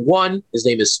 One guy won. His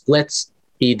name is Splits.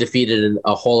 He defeated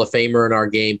a Hall of Famer in our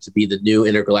game to be the new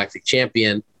intergalactic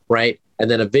champion, right? And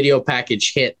then a video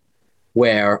package hit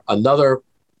where another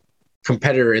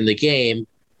competitor in the game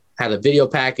had a video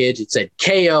package. It said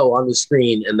KO on the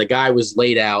screen, and the guy was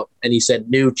laid out, and he said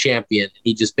new champion.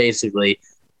 He just basically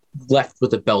left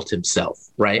with the belt himself,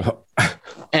 right?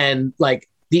 And like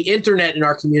the internet in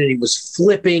our community was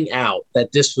flipping out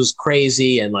that this was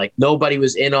crazy, and like nobody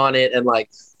was in on it. And like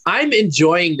I'm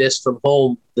enjoying this from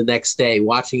home the next day,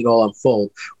 watching it all unfold,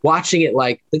 watching it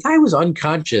like the guy was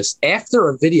unconscious after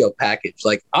a video package.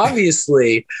 Like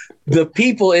obviously the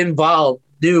people involved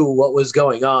knew what was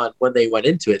going on when they went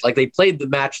into it. Like they played the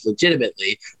match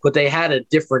legitimately, but they had a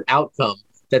different outcome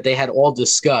that they had all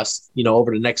discussed,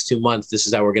 over the next 2 months. This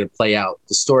is how we're going to play out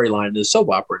the storyline of the soap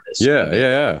opera in this.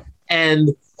 Yeah. And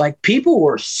like people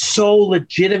were so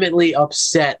legitimately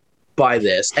upset by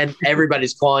this, and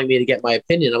everybody's calling me to get my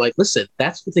opinion. I'm like, listen,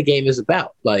 that's what the game is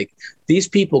about. Like these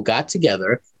people got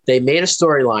together, they made a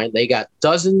storyline, they got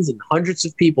dozens and hundreds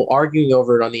of people arguing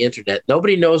over it on the internet.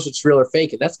 Nobody knows what's real or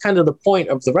fake, and that's kind of the point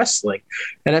of the wrestling.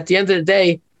 And at the end of the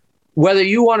day, whether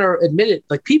you want to admit it,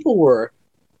 like people were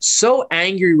so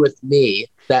angry with me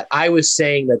that I was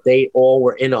saying that they all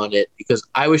were in on it because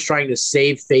I was trying to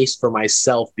save face for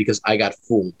myself because I got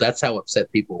fooled. That's how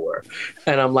upset people were.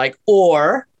 And I'm like,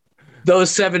 or those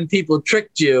 7 people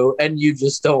tricked you and you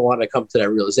just don't want to come to that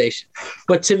realization.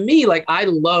 But to me, like, I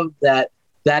love that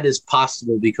is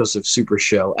possible because of Super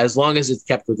Show, as long as it's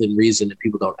kept within reason and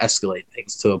people don't escalate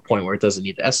things to a point where it doesn't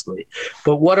need to escalate.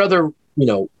 But what other,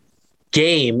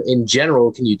 game in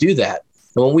general can you do that?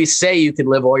 And when we say you can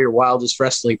live all your wildest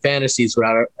wrestling fantasies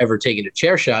without ever taking a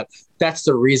chair shot, that's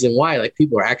the reason why. Like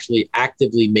people are actually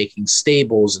actively making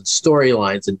stables and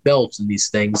storylines and belts and these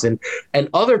things, and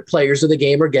other players of the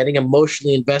game are getting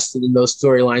emotionally invested in those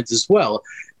storylines as well.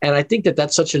 And I think that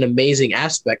that's such an amazing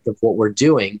aspect of what we're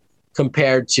doing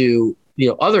compared to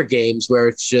other games where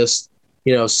it's just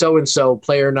so and so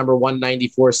player number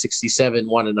 19467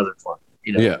 won another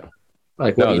tournament. Yeah.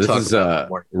 Like, no, this is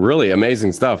really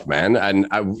amazing stuff, man. And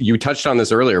you touched on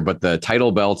this earlier, but the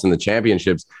title belts and the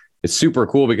championships, it's super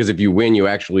cool because if you win, you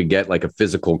actually get like a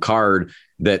physical card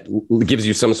that gives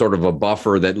you some sort of a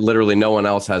buffer that literally no one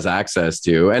else has access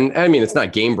to. And I mean, it's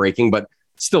not game breaking, but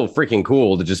still freaking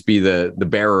cool to just be the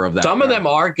bearer of that. Some of them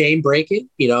are game breaking,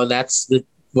 and that's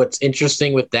what's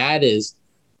interesting with that is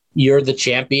you're the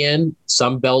champion.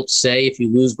 Some belts say if you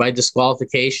lose by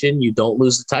disqualification, you don't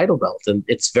lose the title belt. And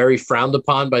it's very frowned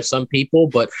upon by some people,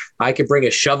 but I could bring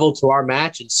a shovel to our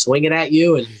match and swing it at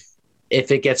you. And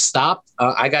if it gets stopped,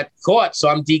 I got caught, so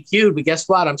I'm DQ'd, but guess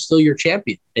what? I'm still your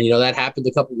champion. And, that happened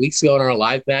a couple of weeks ago in our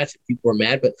live match. People were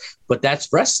mad, but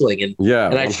that's wrestling. And,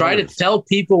 and I try to tell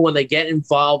people when they get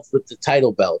involved with the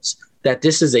title belts that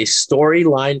this is a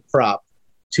storyline prop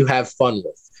to have fun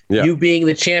with. Yeah. You being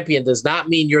the champion does not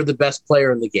mean you're the best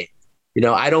player in the game.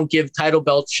 I don't give title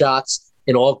belt shots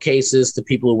in all cases to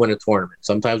people who win a tournament.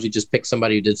 Sometimes we just pick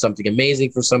somebody who did something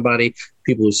amazing for somebody,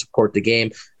 people who support the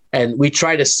game. And we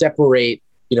try to separate,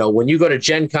 when you go to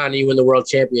Gen Con and you win the world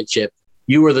championship,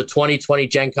 you were the 2020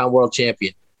 Gen Con world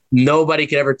champion. Nobody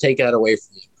can ever take that away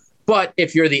from you. But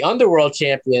if you're the underworld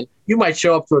champion, you might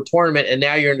show up to a tournament and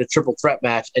now you're in a triple threat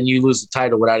match and you lose the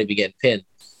title without even getting pinned,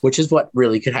 which is what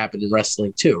really could happen in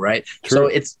wrestling too, right? True.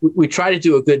 So we try to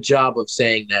do a good job of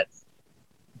saying that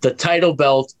the title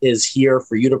belt is here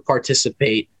for you to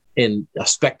participate in a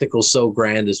spectacle so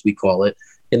grand, as we call it,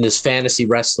 in this fantasy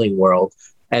wrestling world.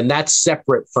 And that's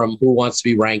separate from who wants to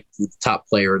be ranked the top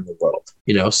player in the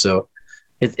world, So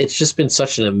it's just been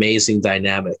such an amazing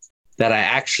dynamic that I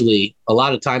actually, a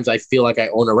lot of times I feel like I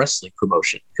own a wrestling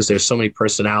promotion because there's so many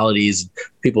personalities,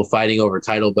 people fighting over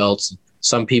title belts.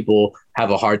 Some people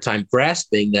have a hard time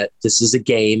grasping that this is a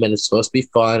game and it's supposed to be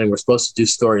fun and we're supposed to do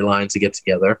storylines to get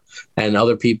together. And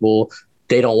other people,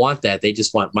 they don't want that. They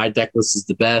just want my deck list is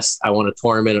the best. I want a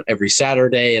tournament every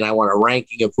Saturday and I want a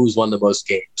ranking of who's won the most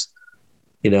games.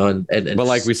 But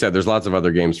like we said, there's lots of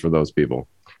other games for those people.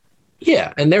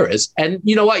 Yeah, and there is. And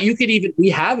you know what? We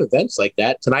have events like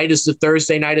that. Tonight is the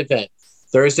Thursday night event.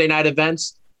 Thursday night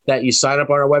events that you sign up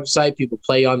on our website, people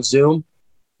play on Zoom.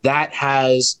 That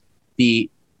has the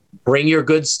bring your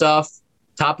good stuff,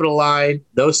 top of the line,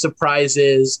 no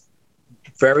surprises,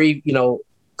 very,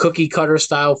 cookie cutter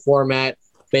style format,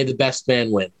 may the best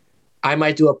man win. I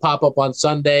might do a pop-up on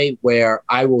Sunday where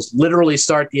I will literally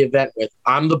start the event with,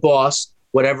 I'm the boss.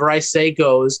 Whatever I say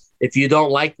goes. If you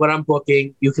don't like what I'm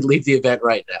booking, you can leave the event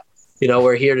right now.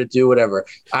 We're here to do whatever.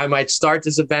 I might start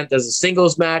this event as a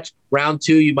singles match. Round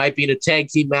 2, you might be in a tag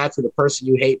team match with a person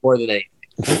you hate more than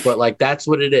anything. But like that's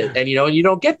what it is. And and you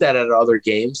don't get that at other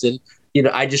games. And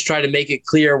I just try to make it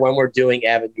clear when we're doing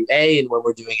Avenue A and when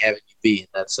we're doing Avenue B in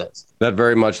that sense. That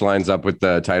very much lines up with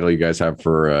the title you guys have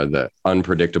for the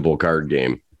unpredictable card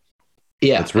game.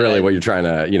 Yeah. That's really what you're trying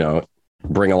to,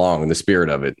 bring along in the spirit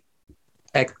of it.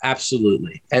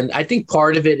 Absolutely. And I think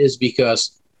part of it is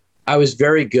because I was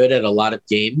very good at a lot of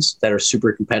games that are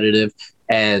super competitive.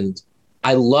 And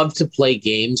I love to play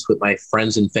games with my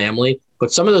friends and family.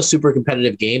 But some of those super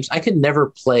competitive games, I could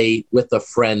never play with a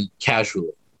friend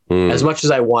casually. As much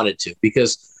as I wanted to,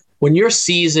 because when you're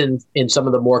seasoned in some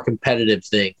of the more competitive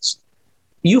things,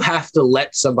 you have to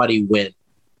let somebody win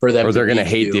for them. Or they're going to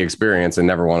hate the experience and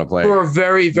never want to play for a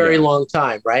very, very long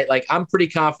time, right? Like I'm pretty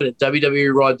confident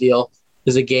WWE Raw Deal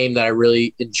is a game that I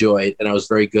really enjoyed and I was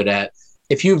very good at.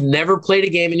 If you've never played a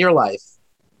game in your life,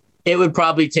 it would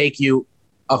probably take you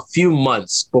a few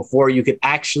months before you could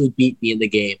actually beat me in the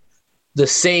game. The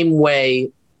same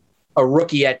way a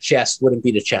rookie at chess wouldn't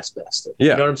beat a chess master.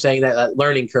 Yeah. You know what I'm saying? That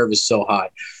learning curve is so high.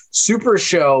 Super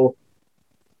Show,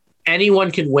 anyone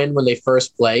can win when they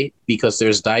first play because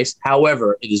there's dice.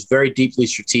 However, it is very deeply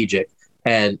strategic.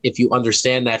 And if you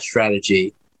understand that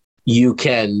strategy, you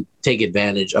can take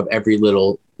advantage of every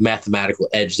little mathematical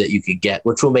edge that you could get,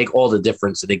 which will make all the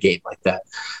difference in a game like that.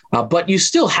 But you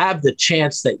still have the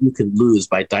chance that you can lose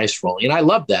by dice rolling. And I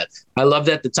love that. I love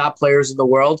that the top players in the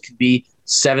world can be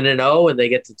 7-0 and they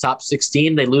get to top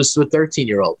 16, they lose to a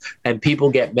 13-year-old and people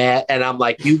get mad. And I'm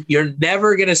like, you're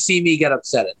never going to see me get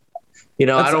upset at that.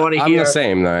 I don't want to hear. I'm the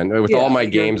same then. With all my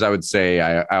games, I would say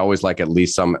I always like at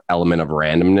least some element of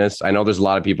randomness. I know there's a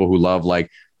lot of people who love like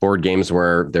board games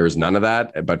where there's none of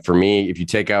that. But for me, if you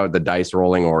take out the dice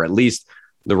rolling or at least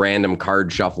the random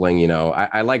card shuffling,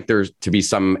 I like there to be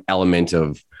some element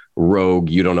of rogue.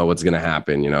 You don't know what's going to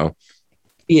happen,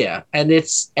 Yeah.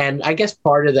 And I guess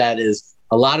part of that is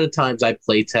a lot of times I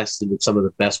play tested with some of the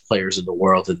best players in the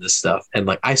world in this stuff. And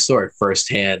like I saw it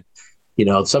firsthand,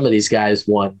 some of these guys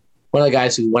won. One of the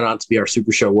guys who went on to be our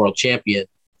Super Show world champion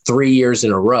 3 years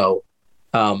in a row.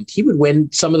 He would win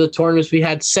some of the tournaments we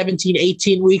had 17,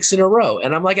 18 weeks in a row.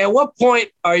 And I'm like, at what point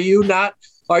are you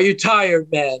tired,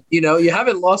 man? You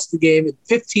haven't lost the game in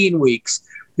 15 weeks.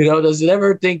 Does it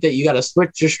ever think that you got to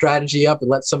switch your strategy up and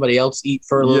let somebody else eat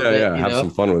for a little bit? Yeah, have some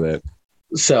fun with it.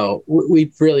 So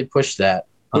we've really pushed that.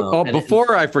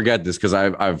 Before I forget this, because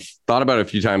I've thought about it a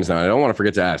few times now, I don't want to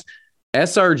forget to ask.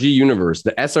 SRG Universe,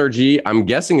 the SRG, I'm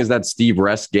guessing, is that Steve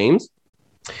Rest Games?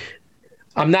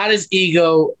 I'm not as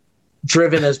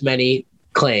ego-driven as many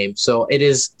claim. So it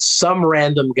is some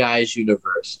random guy's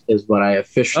universe is what I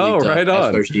officially done right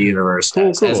on. SRG Universe.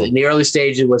 Cool. As in the early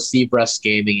stage, it was Steve Rest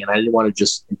Gaming, and I didn't want to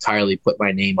just entirely put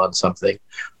my name on something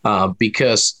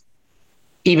because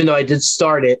even though I did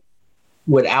start it,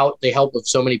 without the help of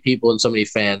so many people and so many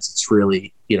fans, it's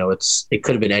really, it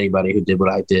could have been anybody who did what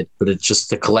I did, but it's just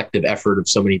the collective effort of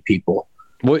so many people.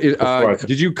 Well,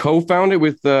 did you co-found it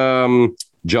with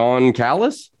John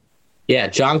Callis? Yeah,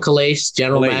 John Calais,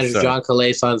 general manager John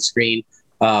Calais on screen,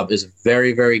 is a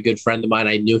very, very good friend of mine.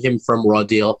 I knew him from Raw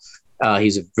Deal.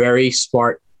 He's a very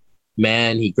smart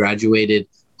man. He graduated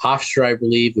Hofstra, I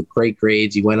believe, with great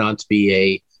grades. He went on to be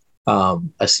a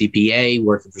CPA,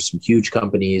 working for some huge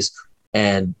companies.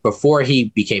 And before he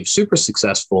became super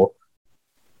successful,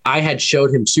 I had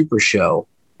showed him Super Show,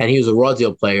 and he was a Raw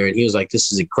Deal player, and he was like,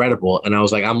 this is incredible. And I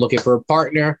was like, I'm looking for a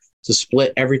partner to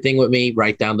split everything with me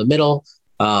right down the middle.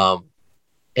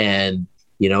 And,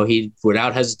 he,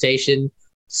 without hesitation,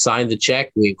 signed the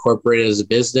check. We incorporated it as a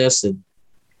business, and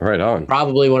right on.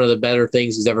 Probably one of the better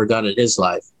things he's ever done in his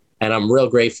life. And I'm real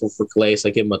grateful for Calais.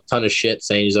 I give him a ton of shit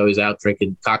saying he's always out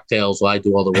drinking cocktails while I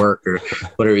do all the work or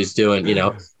whatever he's doing,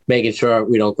 making sure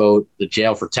we don't go to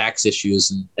jail for tax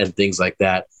issues and things like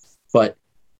that. But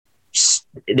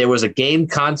there was a game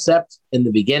concept in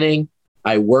the beginning.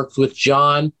 I worked with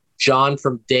John. John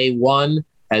from day one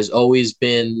has always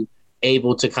been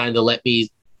able to kind of let me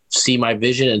see my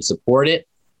vision and support it.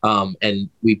 And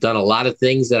we've done a lot of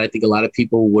things that I think a lot of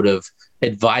people would have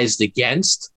advised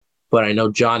against. But I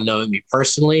know John, knowing me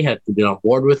personally, had been on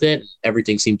board with it.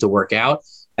 Everything seemed to work out.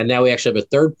 And now we actually have a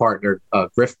third partner,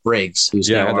 Griff Briggs, who's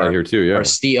now our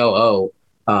COO.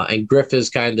 And Griff has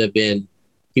kind of been,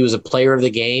 he was a player of the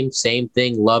game, same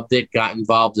thing, loved it, got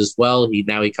involved as well. He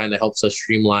kind of helps us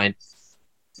streamline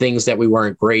things that we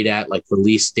weren't great at, like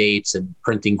release dates and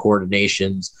printing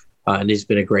coordinations. And he's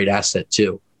been a great asset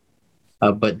too.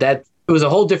 But it was a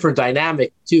whole different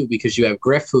dynamic too, because you have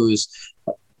Griff, who's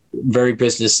very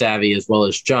business savvy, as well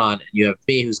as John. And you have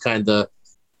me, who's kind of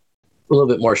little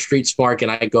bit more street smart,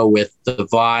 and I go with the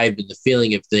vibe and the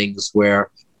feeling of things where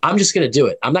I'm just going to do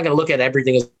it. I'm not going to look at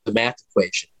everything as a math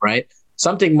equation, right?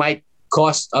 Something might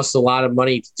cost us a lot of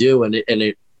money to do, and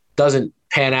it doesn't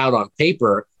pan out on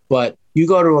paper, but you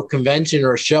go to a convention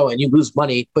or a show and you lose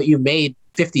money, but you made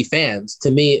 50 fans.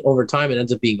 To me, over time, it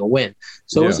ends up being a win.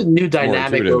 So it was a new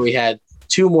dynamic where we had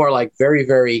two more like very,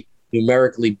 very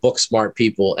numerically book smart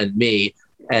people and me,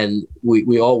 and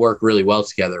we all work really well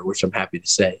together, which I'm happy to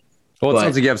say. Well, it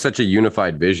sounds like you have such a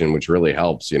unified vision, which really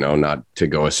helps, not to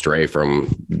go astray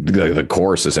from the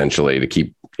course, essentially, to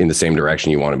keep in the same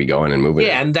direction you want to be going and moving.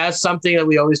 Yeah, and that's something that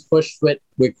we always push with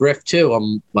Griff too.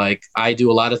 I'm like, I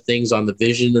do a lot of things on the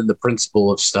vision and the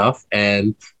principle of stuff,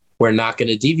 and we're not going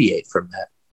to deviate from that.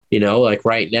 Like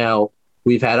right now,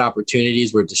 we've had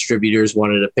opportunities where distributors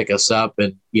wanted to pick us up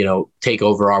and, take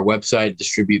over our website,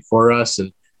 distribute for us.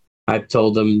 And I've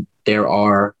told them there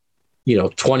are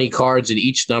 20 cards in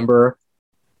each number.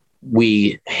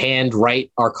 We hand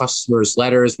write our customers'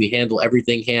 letters. We handle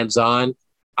everything hands-on.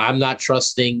 I'm not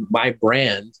trusting my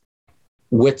brand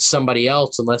with somebody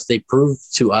else unless they prove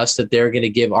to us that they're going to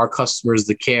give our customers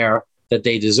the care that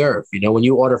they deserve. When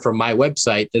you order from my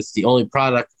website, that's the only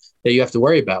product that you have to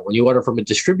worry about. When you order from a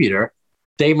distributor,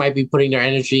 they might be putting their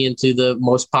energy into the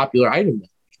most popular item.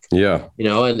 Yeah.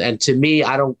 And to me,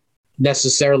 I don't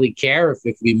necessarily care if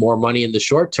it could be more money in the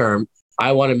short term.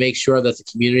 I want to make sure that the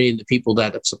community and the people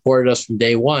that have supported us from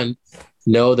day one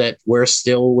know that we're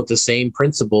still with the same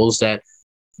principles, that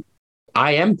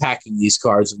I am packing these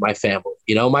cards with my family.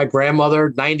 My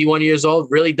grandmother, 91 years old,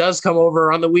 really does come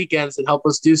over on the weekends and help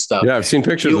us do stuff. Yeah, I've seen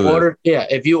pictures of it. Yeah,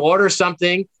 if you order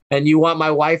something and you want my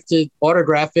wife to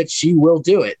autograph it, she will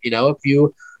do it. If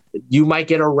you might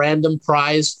get a random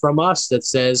prize from us that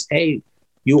says, hey,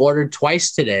 you ordered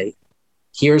twice today.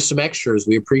 Here's some extras.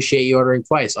 We appreciate you ordering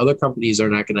twice. Other companies are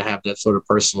not going to have that sort of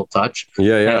personal touch.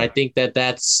 Yeah. And I think that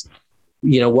that's,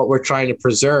 what we're trying to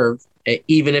preserve,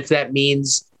 even if that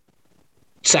means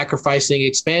sacrificing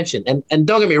expansion. And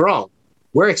don't get me wrong,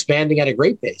 we're expanding at a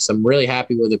great pace. I'm really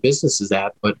happy where the business is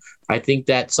at, but I think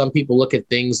that some people look at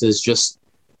things as just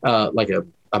like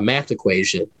a math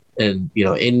equation, and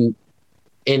in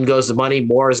goes the money,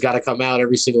 more has got to come out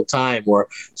every single time. Or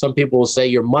some people will say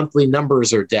your monthly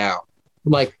numbers are down.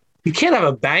 I'm like, you can't have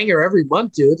a banger every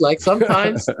month, dude. Like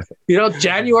sometimes,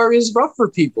 January is rough for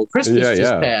people. Christmas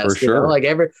just passed. For sure. Like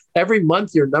every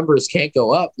month your numbers can't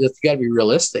go up. You got to be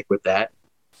realistic with that.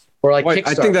 Or like Kickstarter.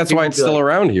 I think that's why it's still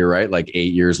around here, right? Like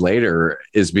 8 years later,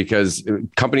 is because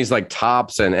companies like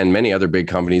Topps and many other big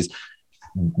companies,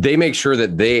 they make sure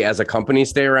that they as a company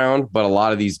stay around. But a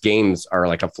lot of these games are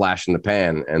like a flash in the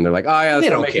pan, and they're like, oh yeah,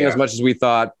 that's not making as much as we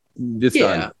thought. It's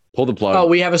done. Pull the plug. Oh,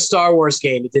 we have a Star Wars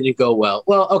game. It didn't go well.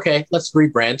 Well, okay, let's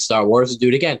rebrand Star Wars and do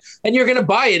it again. And you're going to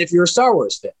buy it if you're a Star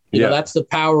Wars fan. That's the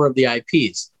power of the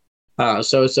IPs.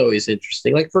 So it's always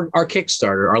interesting. Like for our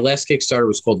Kickstarter, our last Kickstarter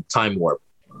was called Time Warp.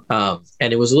 And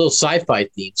it was a little sci-fi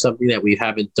theme, something that we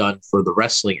haven't done for the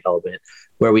wrestling element,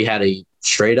 where we had a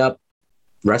straight up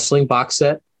wrestling box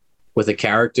set with a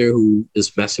character who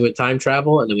is messing with time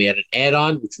travel. And then we had an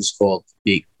add-on, which was called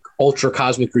the Ultra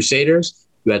Cosmic Crusaders.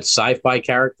 You had sci-fi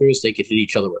characters. They could hit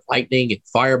each other with lightning and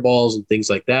fireballs and things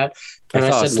like that. And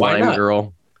I said, why not?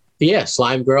 Girl. Yeah,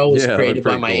 Slime Girl was created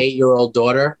by my 8-year-old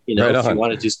daughter. She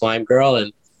wanted to do Slime Girl,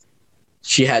 and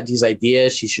she had these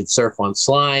ideas. She should surf on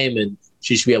slime, and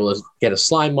she should be able to get a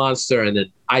slime monster. And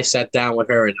then I sat down with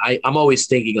her, and I'm always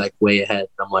thinking like way ahead.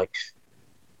 I'm like,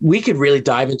 we could really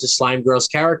dive into Slime Girl's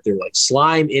character. Like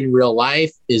slime in real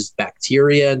life is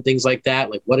bacteria and things like that.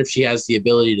 Like what if she has the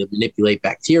ability to manipulate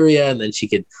bacteria, and then she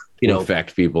could,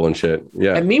 infect people and shit.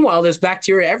 Yeah. And meanwhile, there's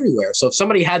bacteria everywhere. So if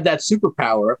somebody had that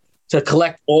superpower to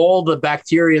collect all the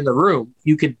bacteria in the room,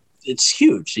 it's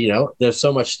huge. There's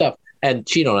so much stuff. And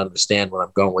she don't understand what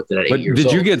I'm going with it at 8 years old.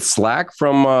 Did you get slack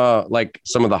from like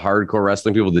some of the hardcore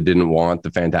wrestling people that didn't want the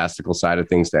fantastical side of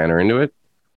things to enter into it?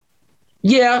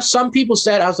 Yeah, some people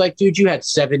said, I was like, dude, you had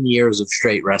 7 years of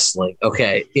straight wrestling.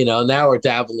 Okay, now we're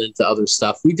dabbling into other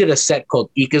stuff. We did a set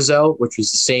called Ikazo, which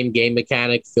was the same game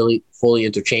mechanic, fully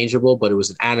interchangeable, but it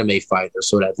was an anime fighter.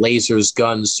 So it had lasers,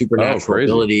 guns, supernatural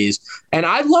abilities. And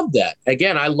I loved that.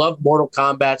 Again, I love Mortal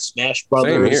Kombat, Smash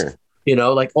Brothers. Same here.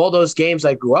 Like all those games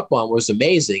I grew up on was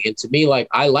amazing. And to me, like,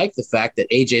 I like the fact that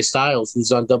AJ Styles,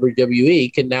 who's on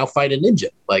WWE, can now fight a ninja.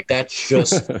 Like, that's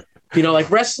just...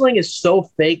 like wrestling is so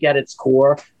fake at its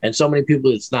core, and so many people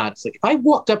it's not. It's like if I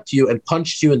walked up to you and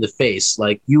punched you in the face,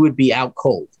 like you would be out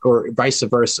cold, or vice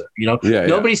versa.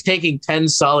 Nobody's taking 10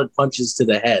 solid punches to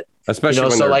the head, especially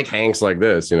when they're tanks like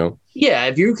this. Yeah,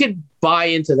 if you could buy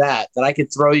into that I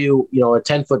could throw you, a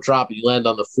 10-foot drop and you land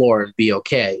on the floor and be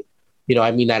okay.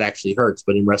 I mean, that actually hurts,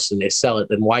 but in wrestling they sell it.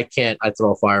 Then why can't I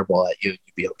throw a fireball at you and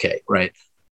you'd be okay, right?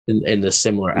 In the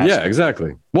similar aspect. Yeah,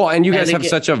 exactly. Well, and you guys have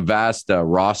such a vast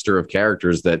roster of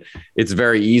characters that it's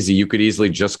very easy. You could easily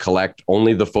just collect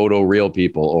only the photo real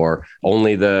people or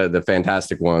only the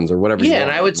fantastic ones or whatever. Yeah,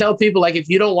 and I would tell people, like, if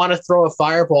you don't want to throw a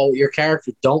fireball with your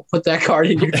character, don't put that card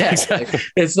in your deck. Exactly.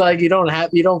 It's like you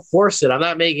don't force it. I'm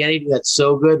not making anything that's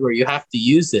so good where you have to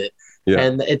use it. Yeah.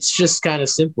 And it's just kind of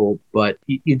simple, but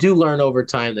you do learn over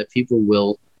time that people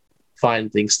will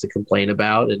find things to complain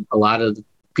about, and a lot of the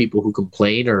people who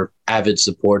complain are avid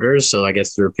supporters, so I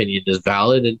guess their opinion is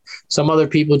valid, and some other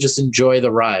people just enjoy the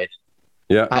ride.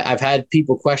 Yeah, I've had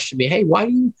people question me, hey, why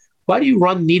do you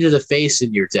run Knee to the Face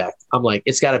in your deck? I'm like,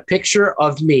 it's got a picture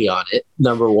of me on it,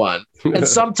 number one, and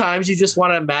sometimes you just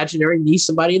want to imaginary knee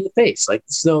somebody in the face. Like,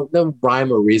 there's no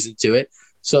rhyme or reason to it.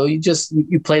 So you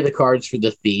play the cards for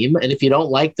the theme, and if you don't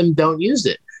like them, don't use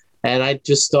it. And I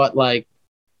just thought, like,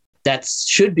 that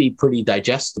should be pretty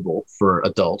digestible for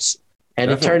adults. And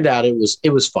Definitely. It turned out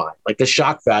it was fine. Like, the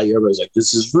shock value, everybody's like,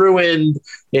 this is ruined,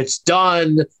 it's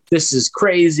done, this is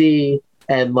crazy,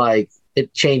 and like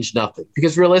it changed nothing.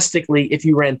 Because realistically, if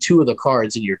you ran 2 of the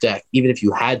cards in your deck, even if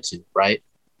you had to, right?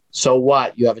 So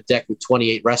what? You have a deck with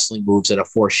 28 wrestling moves and a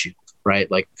force shield.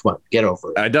 Right? Like, come on, get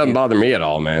over it. It doesn't bother me at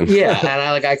all, man. Yeah,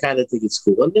 and I kind of think it's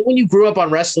cool. And then when you grew up on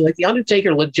wrestling, like, The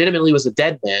Undertaker legitimately was a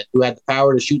dead man who had the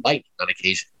power to shoot lightning on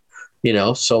occasion.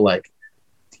 So like,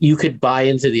 you could buy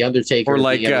into The Undertaker. Or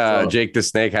like Jake the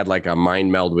Snake had like a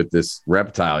mind meld with this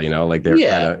reptile, like they're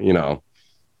kind of,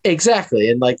 Exactly.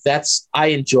 And like, I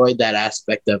enjoyed that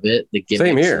aspect of it. The gimmicks.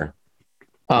 Same here.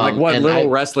 Like what little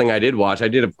wrestling I did watch, I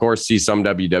did, of course, see some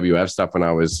WWF stuff when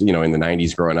I was, in the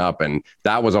 90s growing up. And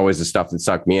that was always the stuff that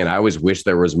sucked me in. I always wish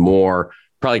there was more,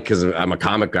 probably because I'm a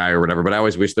comic guy or whatever, but I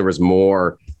always wish there was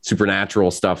more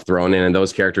supernatural stuff thrown in. And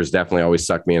those characters definitely always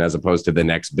sucked me in, as opposed to the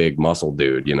next big muscle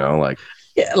dude, like.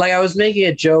 Yeah, like I was making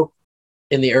a joke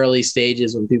in the early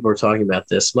stages when people were talking about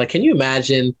this. Like, can you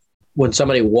imagine when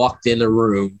somebody walked in a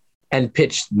room and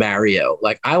pitched Mario?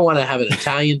 Like, I want to have an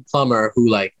Italian plumber who,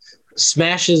 like,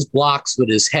 smashes blocks with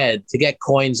his head to get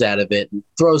coins out of it and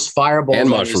throws fireballs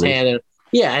and on his hand.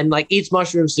 And like eats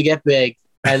mushrooms to get big,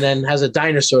 and then has a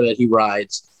dinosaur that he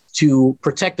rides to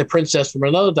protect the princess from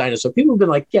another dinosaur. People have been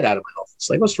like, get out of my office.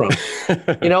 Like, what's wrong?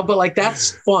 But like,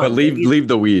 that's fun. But leave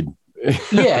the weed.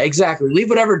 Yeah, exactly. Leave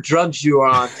whatever drugs you are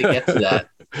on to get to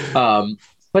that.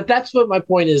 But that's what my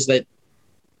point is, that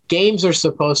games are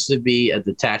supposed to be a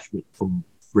detachment from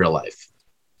real life.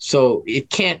 So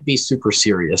it can't be super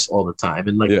serious all the time.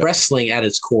 And like, wrestling at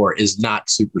its core is not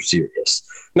super serious.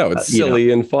 No, it's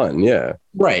silly and fun. Yeah.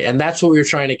 Right. And that's what we were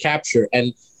trying to capture.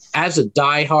 And as a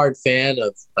diehard fan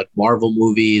of like Marvel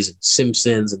movies and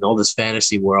Simpsons and all this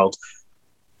fantasy world,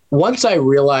 once I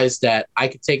realized that I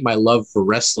could take my love for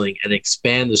wrestling and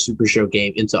expand the Super Show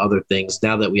game into other things,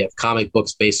 now that we have comic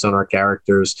books based on our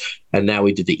characters, and now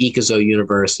we did the Ikazo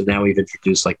universe, and now we've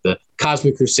introduced like the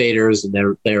Cosmic Crusaders, and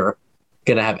they're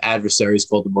going to have adversaries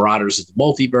called the Marauders of the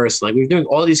Multiverse. Like, we're doing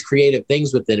all these creative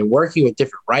things with it and working with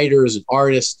different writers and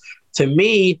artists. To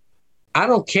me, I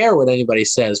don't care what anybody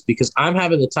says, because I'm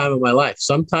having the time of my life.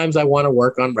 Sometimes I want to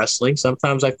work on wrestling.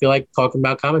 Sometimes I feel like talking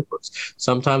about comic books.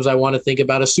 Sometimes I want to think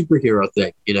about a superhero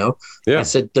thing, Yeah. I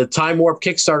said the Time Warp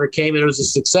Kickstarter came and it was a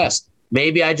success.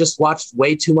 Maybe I just watched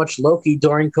way too much Loki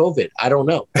during COVID. I don't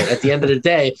know. But at the end of the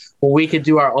day, when we could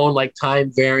do our own like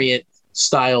time variant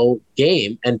style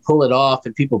game and pull it off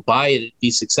and people buy it and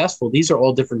be successful, these are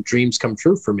all different dreams come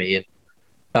true for me. And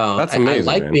that's amazing.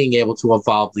 I like being able to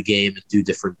evolve the game and do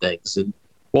different things. And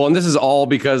this is all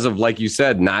because of, like you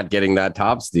said, not getting that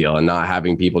Topps deal and not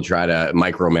having people try to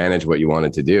micromanage what you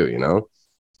wanted to do,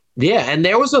 Yeah. And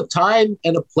there was a time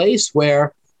and a place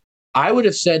where I would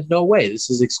have said, no way, this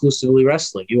is exclusively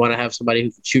wrestling. You want to have somebody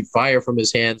who can shoot fire from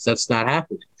his hands? That's not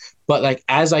happening. But like,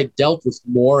 as I dealt with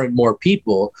more and more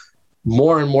people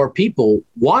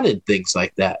wanted things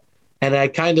like that. And I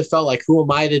kind of felt like, who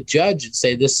am I to judge and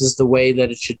say this is the way that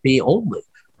it should be only,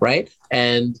 right?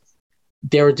 And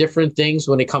there are different things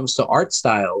when it comes to art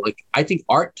style. Like, I think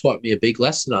art taught me a big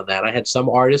lesson on that. I had some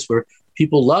artists where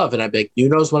people love, and I'd be like,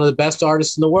 Nuno's one of the best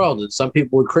artists in the world, and some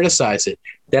people would criticize it.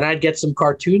 Then I'd get some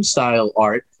cartoon style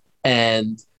art,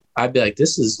 and I'd be like,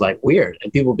 this is like weird.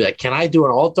 And people would be like, can I do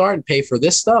an alt art and pay for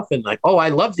this stuff? And like, oh, I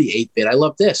love the 8-bit. I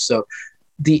love this. So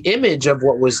the image of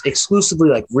what was exclusively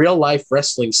like real life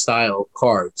wrestling style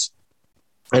cards,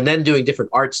 and then doing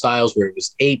different art styles where it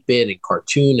was 8-bit and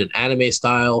cartoon and anime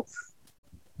style,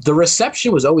 the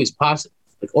reception was always positive,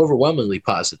 like overwhelmingly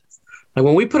positive. Like,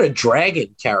 when we put a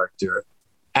dragon character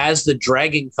as the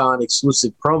Dragon Con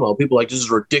exclusive promo, people were like, this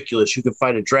is ridiculous. You can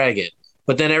fight a dragon.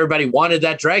 but then everybody wanted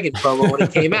that dragon promo when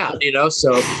it came out,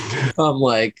 So I'm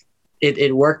like,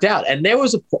 it worked out. And there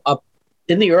was a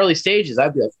in the early stages,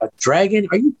 I'd be like, a dragon?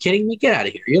 Are you kidding me? Get out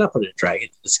of here! You're not putting a dragon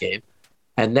in this game.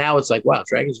 And now it's like, wow,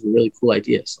 dragons are really cool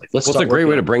ideas. Like, let's. Well, it's a great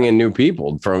way to bring in new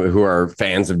people who are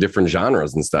fans of different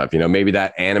genres and stuff. Maybe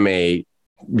that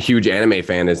huge anime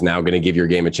fan is now going to give your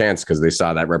game a chance because they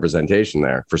saw that representation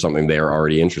there for something they are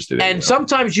already interested in. And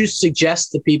sometimes you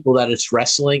suggest to people that it's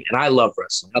wrestling, and I love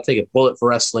wrestling. I'll take a bullet for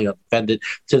wrestling. I'll defend it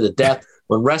to the death.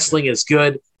 When wrestling is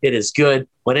good, it is good.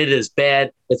 When it is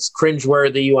bad, it's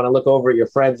cringeworthy. You want to look over at your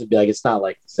friends and be like, it's not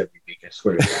like this every week, I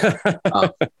swear to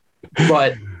God.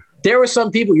 But there were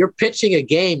some people, you're pitching a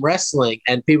game, wrestling,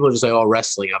 and people are just like, oh,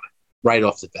 wrestling, I'm right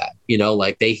off the bat.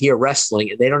 Like they hear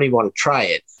wrestling and they don't even want to try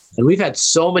it. And we've had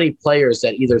so many players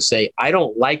that either say, I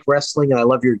don't like wrestling and I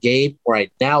love your game, or I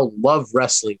now love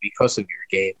wrestling because of your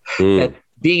game. And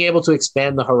being able to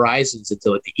expand the horizons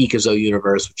into like the Ikazo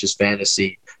universe, which is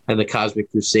fantasy, and the Cosmic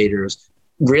Crusaders,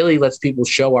 really lets people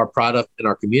show our product and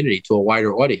our community to a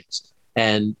wider audience.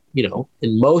 And,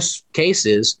 in most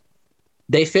cases,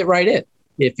 they fit right in.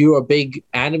 If you're a big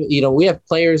anime, we have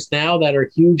players now that are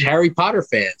huge Harry Potter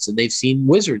fans, and they've seen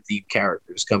wizard-themed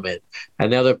characters come in, and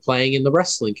now they're playing in the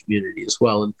wrestling community as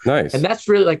well. And nice. And that's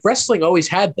really, like, wrestling always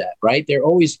had that, right? There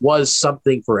always was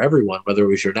something for everyone, whether it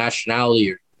was your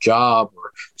nationality or job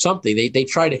or something. They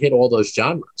try to hit all those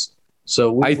genres.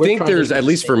 So I think there's, at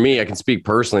least for me, I can speak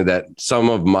personally, that some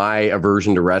of my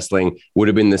aversion to wrestling would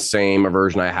have been the same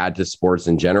aversion I had to sports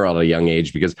in general at a young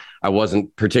age, because I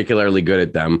wasn't particularly good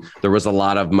at them. There was a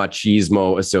lot of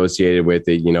machismo associated with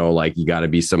it, like you got to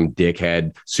be some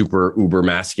dickhead, super uber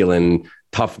masculine,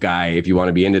 tough guy if you want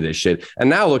to be into this shit. And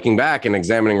now looking back and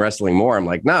examining wrestling more, I'm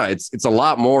like, no, it's a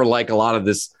lot more like a lot of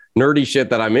this nerdy shit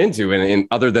that I'm into, and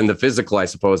other than the physical, I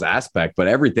suppose, aspect, but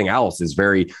everything else is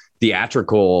very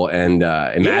theatrical and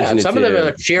imaginative. Yeah, some of them are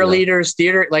like cheerleaders,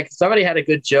 theater. Like somebody had a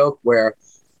good joke where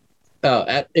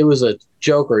it was a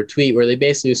joke or a tweet where they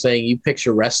basically were saying you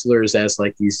picture wrestlers as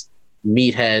like these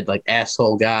meathead, like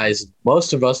asshole guys.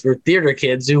 Most of us were theater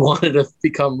kids who wanted to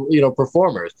become,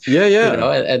 performers.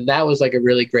 Yeah. And that was like a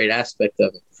really great aspect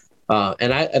of it.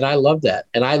 And I love that.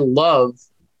 And I love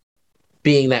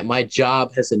being that my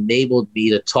job has enabled me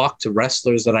to talk to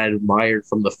wrestlers that I admired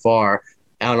from afar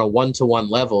on a one-to-one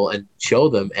level and show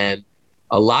them. And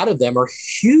a lot of them are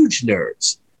huge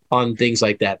nerds on things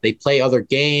like that. They play other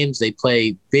games, they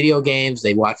play video games,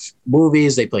 they watch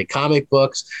movies, they play comic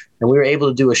books. And we were able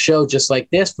to do a show just like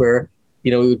this where,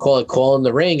 we would call it Call in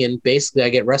the Ring. And basically I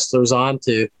get wrestlers on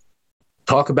to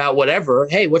talk about whatever.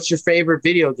 Hey, what's your favorite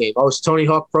video game? Oh, it's Tony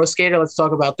Hawk Pro Skater. Let's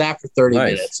talk about that for 30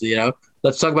 minutes,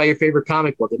 Let's talk about your favorite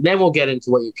comic book, and then we'll get into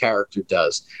what your character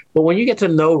does. But when you get to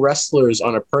know wrestlers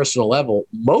on a personal level,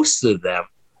 most of them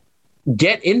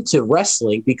get into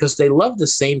wrestling because they love the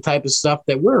same type of stuff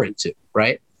that we're into,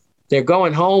 right? They're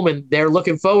going home and they're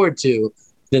looking forward to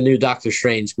the new Doctor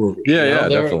Strange movie. Yeah,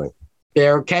 definitely.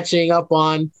 They're catching up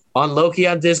on Loki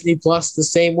on Disney Plus the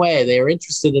same way. They're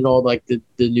interested in all like the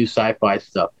new sci-fi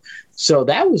stuff. So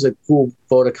that was a cool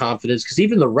vote of confidence because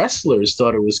even the wrestlers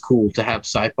thought it was cool to have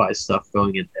sci-fi stuff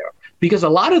going in there. Because a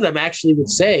lot of them actually would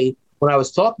say, when I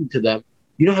was talking to them,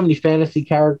 you know how many fantasy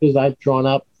characters I've drawn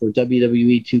up for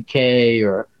WWE 2K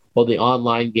or all the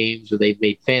online games where they've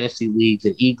made fantasy leagues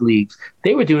and leagues.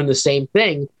 They were doing the same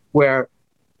thing where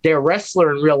their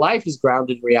wrestler in real life is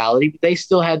grounded in reality, but they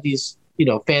still had these,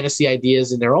 fantasy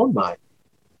ideas in their own mind.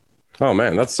 Oh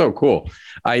man, that's so cool.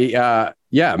 I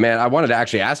wanted to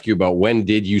actually ask you about when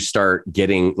did you start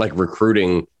getting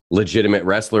recruiting legitimate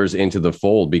wrestlers into the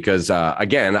fold? Because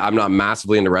again, I'm not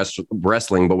massively into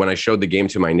wrestling, but when I showed the game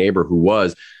to my neighbor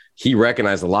he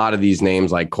recognized a lot of these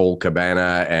names like Colt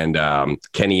Cabana and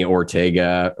Kenny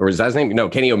Ortega, or is that his name? No,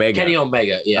 Kenny Omega. Kenny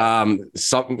Omega, yeah.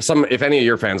 Some. If any of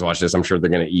your fans watch this, I'm sure they're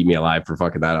going to eat me alive for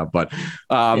fucking that up. But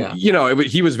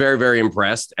he was very, very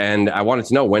impressed, and I wanted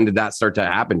to know, when did that start to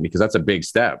happen? Because that's a big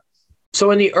step.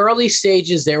 So in the early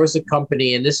stages, there was a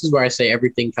company, and this is where I say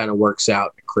everything kind of works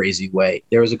out in a crazy way.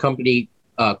 There was a company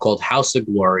called House of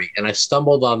Glory, and I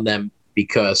stumbled on them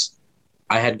because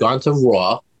I had gone to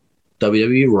Raw,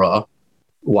 WWE Raw, a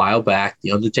while back.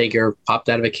 The Undertaker popped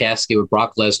out of a casket with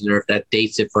Brock Lesnar. If that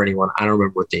dates it for anyone, I don't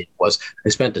remember what date it was. I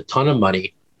spent a ton of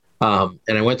money, and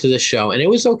I went to the show, and it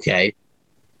was okay.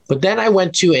 But then I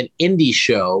went to an indie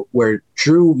show where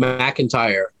Drew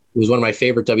McIntyre was one of my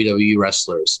favorite WWE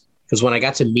wrestlers, because when I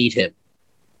got to meet him,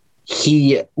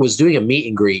 he was doing a meet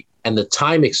and greet, and the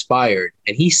time expired,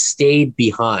 and he stayed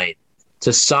behind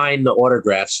to sign the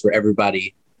autographs for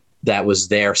everybody that was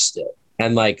there still.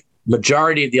 And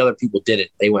majority of the other people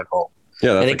didn't. They went home.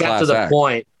 Yeah, that's and it got to the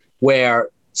point where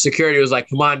security was like,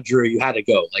 "Come on, Drew, you had to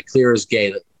go." Like clear as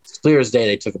day,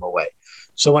 they took him away.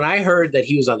 So when I heard that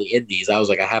he was on the Indies, I was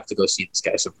like, I have to go see this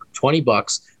guy. So for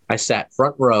 $20, I sat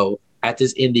front row at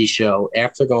this indie show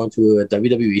after going to a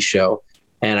WWE show,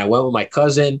 and I went with my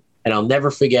cousin. And I'll never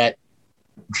forget,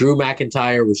 Drew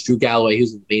McIntyre was Drew Galloway. He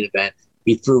was in the main event.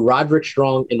 He threw Roderick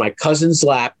Strong in my cousin's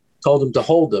lap, told him to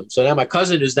hold him. So now my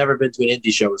cousin, who's never been to an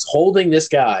indie show, is holding this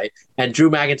guy, and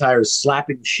Drew McIntyre is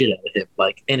slapping the shit out of him,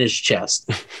 like in his chest.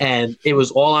 And it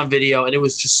was all on video, and it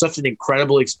was just such an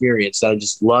incredible experience that I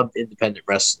just loved independent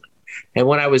wrestling. And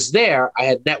when I was there, I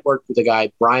had networked with a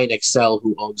guy, Brian Excel,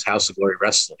 who owns House of Glory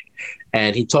Wrestling.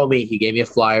 And he gave me a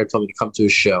flyer, told me to come to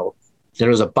his show. There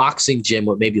was a boxing gym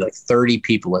with maybe like 30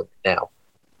 people in it now.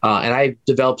 And I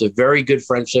developed a very good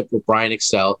friendship with Brian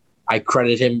Excel. I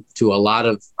credit him to a lot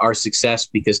of our success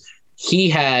because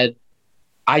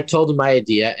I told him my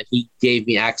idea and he gave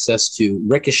me access to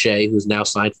Ricochet, who's now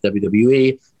signed to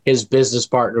WWE. His business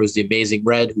partner was the Amazing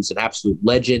Red, who's an absolute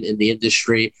legend in the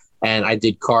industry. And I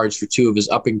did cards for two of his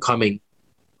up-and-coming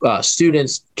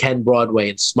students, Ken Broadway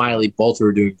and Smiley. Both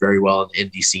are doing very well in the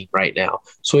indie scene right now.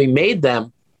 So he made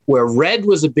them where Red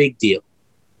was a big deal.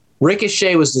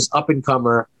 Ricochet was this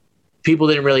up-and-comer. People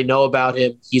didn't really know about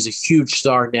him. He's a huge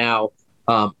star now.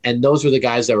 And those were the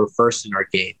guys that were first in our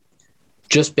game,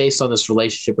 just based on this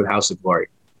relationship with House of Glory.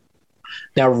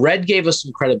 Now, Red gave us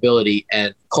some credibility,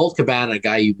 and Colt Cabana, a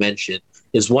guy you mentioned,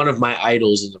 is one of my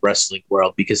idols in the wrestling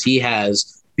world because he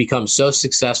has become so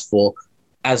successful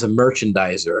as a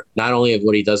merchandiser, not only of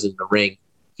what he does in the ring,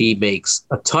 he makes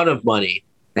a ton of money.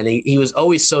 And he was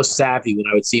always so savvy when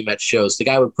I would see him at shows. The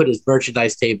guy would put his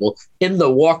merchandise table in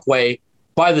the walkway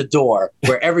by the door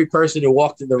where every person who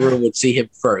walked in the room would see him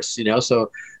first,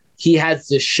 So he had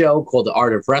this show called The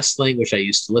Art of Wrestling, which I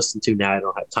used to listen to. Now I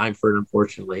don't have time for it,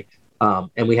 unfortunately.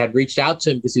 And we had reached out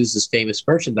to him because he was this famous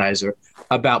merchandiser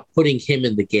about putting him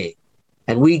in the game.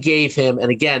 And we gave him, and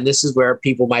again, this is where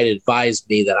people might advise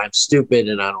me that I'm stupid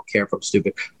and I don't care if I'm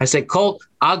stupid. I said, Colt,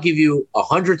 I'll give you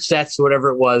 100 sets, whatever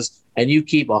it was, and you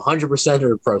keep 100% of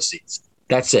the proceeds.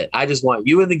 That's it. I just want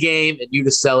you in the game and you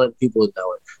to sell it and people to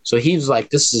know it. So he was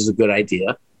like, this is a good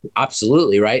idea.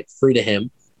 Absolutely, right? Free to him.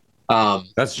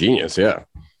 That's genius, yeah.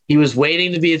 He was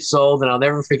waiting to be sold, and I'll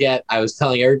never forget, I was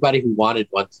telling everybody who wanted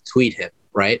one to tweet him,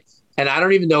 right? And I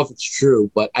don't even know if it's true,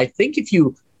 but I think if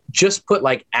you just put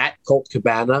like at Colt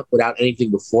Cabana without anything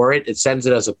before it, it sends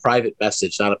it as a private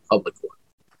message, not a public one.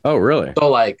 Oh, really? So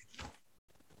like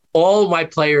all my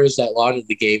players that wanted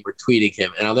the game were tweeting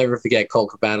him, and I'll never forget Colt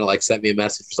Cabana like sent me a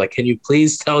message like, can you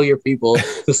please tell your people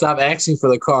to stop asking for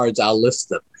the cards? I'll list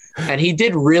them. And he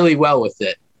did really well with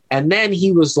it. And then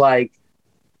he was like,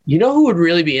 you know who would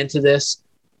really be into this?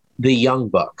 The Young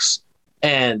Bucks.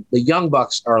 And the Young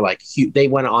Bucks are like huge. They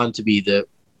went on to be the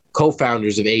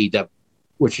co-founders of AEW,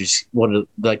 which is one of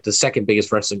like the second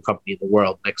biggest wrestling company in the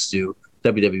world next to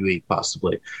WWE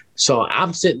possibly. So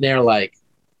I'm sitting there like,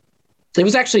 it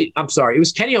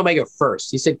was Kenny Omega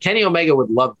first. He said Kenny Omega would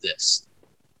love this.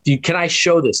 Can I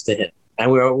show this to him?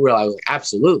 And I was like,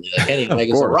 absolutely. Like, Kenny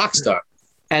Omega's a rock star.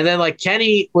 And then like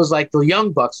Kenny was like, the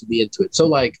Young Bucks would be into it. So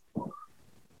like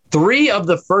 3 of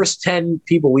the first 10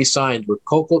 people we signed were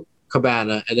Colt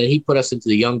Cabana, and then he put us into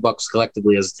the Young Bucks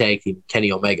collectively as a tag team,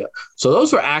 Kenny Omega. So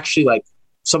those were actually like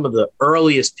some of the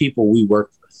earliest people we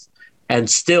worked with, and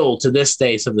still to this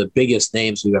day, some of the biggest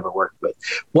names we've ever worked with.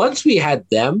 Once we had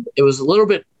them, it was a little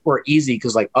bit more easy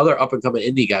because like other up and coming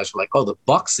indie guys were like, oh, the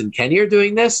Bucks and Kenny are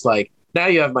doing this. Like now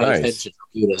you have my attention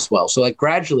to do it as well. So like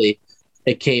gradually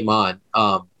it came on,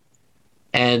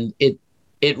 and it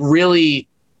really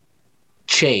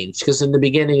changed because in the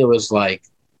beginning it was like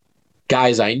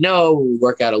guys I know, we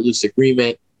work out a loose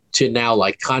agreement, to now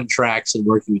like contracts and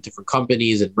working with different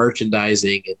companies and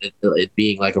merchandising and it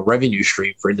being like a revenue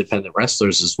stream for independent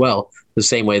wrestlers as well. The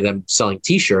same way them selling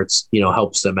T-shirts,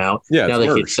 helps them out. Yeah, now they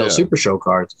can sell Super Show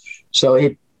cards. So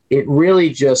it really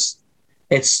just,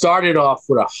 it started off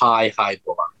with a high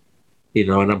bar,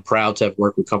 and I'm proud to have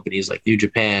worked with companies like New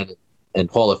Japan and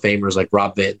Hall of Famers like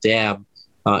Rob Van Dam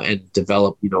and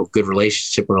develop, good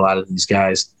relationship with a lot of these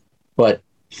guys. But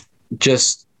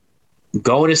just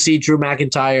going to see Drew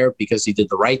McIntyre because he did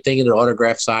the right thing in an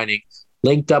autograph signing,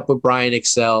 linked up with Brian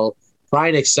Excel.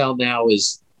 Brian Excel now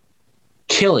is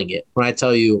killing it. When I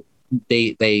tell you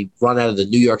they run out of the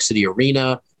New York City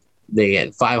arena, they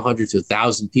had 500 to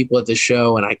 1,000 people at the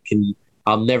show, and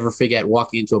I'll never forget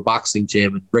walking into a boxing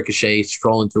gym and Ricochet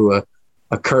strolling through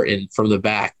a curtain from the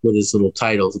back with his little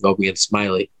title to go against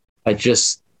Smiley.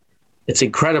 It's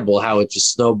incredible how it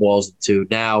just snowballs into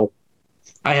now.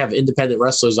 I have independent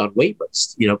wrestlers on wait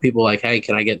list. People like, hey,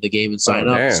 can I get in the game and sign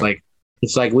up? Man. It's like,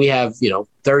 It's like we have,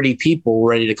 30 people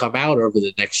ready to come out over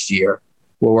the next year.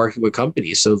 We're working with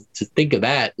companies. So to think of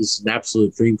that is an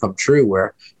absolute dream come true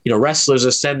where, wrestlers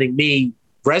are sending me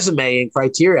resume and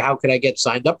criteria. How could I get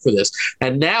signed up for this?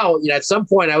 And now, at some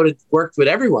point I would have worked with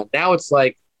everyone. Now it's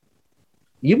like,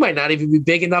 you might not even be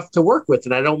big enough to work with.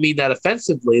 And I don't mean that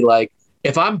offensively. Like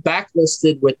if I'm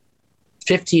backlisted with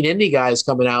 15 indie guys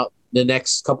coming out the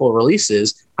next couple of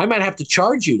releases, I might have to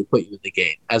charge you to put you in the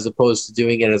game as opposed to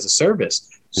doing it as a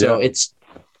service. So it's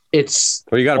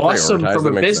you got to awesome prioritize.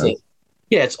 from a business. Sense.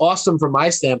 Yeah, it's awesome from my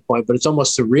standpoint, but it's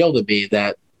almost surreal to me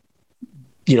that,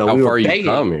 How we far were you begging.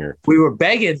 come here. We were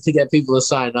begging to get people to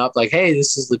sign up. Like, hey,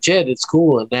 this is legit. It's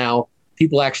cool. And now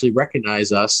people actually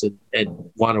recognize us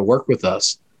and want to work with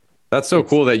us. That's so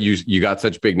cool that you got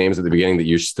such big names at the beginning that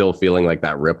you're still feeling like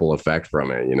that ripple effect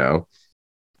from it,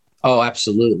 Oh,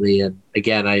 absolutely. And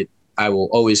again, I will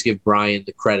always give Brian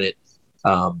the credit.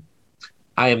 I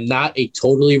am not a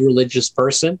totally religious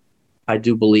person. I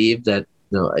do believe that,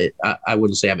 I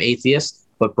wouldn't say I'm atheist,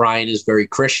 but Brian is very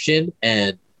Christian.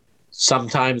 And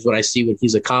sometimes when I see what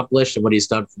he's accomplished and what he's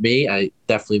done for me, I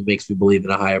definitely makes me believe in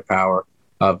a higher power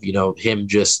of, him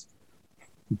just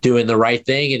doing the right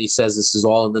thing. And he says, this is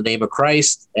all in the name of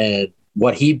Christ and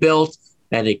what he built.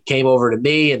 And it came over to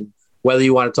me. And whether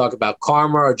you want to talk about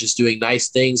karma or just doing nice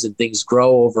things and things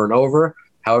grow over and over,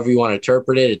 however you want to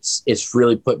interpret it, it's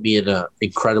really put me in an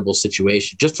incredible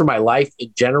situation just for my life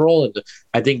in general. And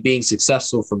I think being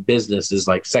successful from business is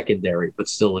like secondary, but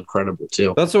still incredible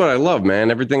too. That's what I love, man.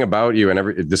 Everything about you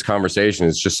and this conversation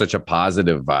is just such a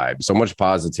positive vibe, so much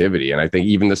positivity. And I think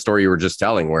even the story you were just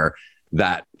telling where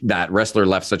that wrestler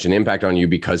left such an impact on you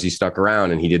because he stuck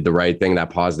around and he did the right thing, that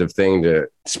positive thing to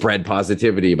spread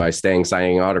positivity by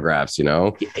signing autographs, I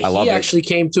love it. He actually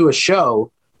came to a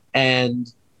show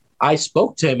and I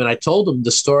spoke to him and I told him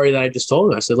the story that I just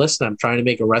told him. I said, listen, I'm trying to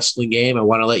make a wrestling game. I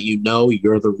want to let you know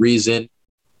you're the reason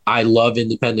I love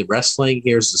independent wrestling.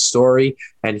 Here's the story.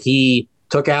 And he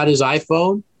took out his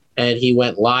iPhone and he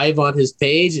went live on his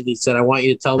page and he said, I want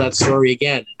you to tell that story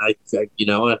again. And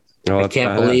I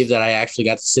can't believe that I actually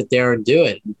got to sit there and do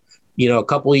it. And, a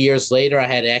couple of years later, I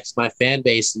had to ask my fan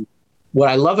base. And what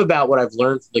I love about what I've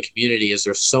learned from the community is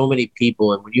there's so many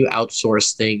people. And when you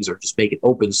outsource things or just make it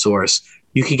open source,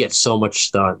 you can get so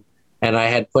much done. And I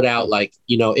had put out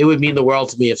it would mean the world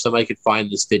to me if somebody could find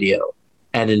this video.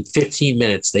 And in 15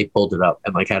 minutes, they pulled it up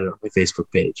and had it on my Facebook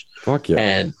page. Fuck yeah.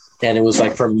 And it was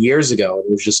from years ago.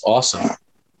 It was just awesome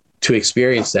to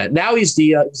experience that. Now he's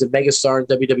he's a megastar in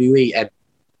WWE. And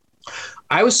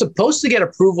I was supposed to get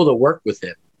approval to work with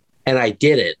him, and I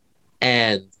didn't.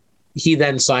 And he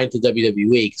then signed to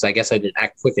WWE because I guess I didn't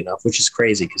act quick enough, which is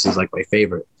crazy because he's my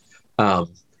favorite.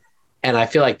 And I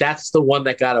feel like that's the one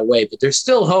that got away. But there's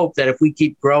still hope that if we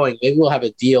keep growing, maybe we'll have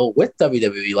a deal with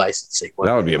WWE licensing.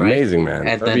 That would be amazing, man.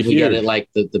 And That'd then we get it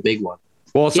the big one.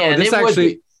 Well, so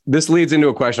this leads into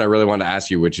a question I really wanted to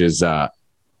ask you, which is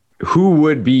who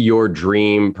would be your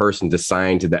dream person to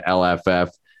sign to the LFF,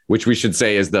 which we should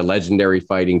say is the Legendary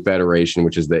Fighting Federation,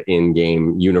 which is the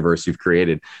in-game universe you've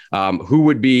created. Who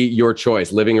would be your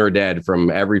choice, living or dead, from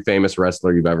every famous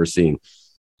wrestler you've ever seen?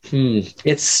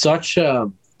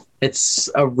 It's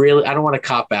a really, I don't want to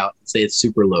cop out and say it's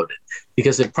super loaded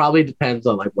because it probably depends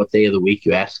on what day of the week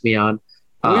you ask me on.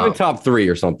 Even top three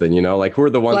or something, who are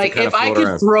the ones that kind of float around? If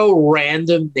I could throw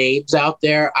random names out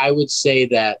there, I would say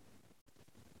that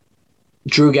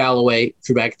Drew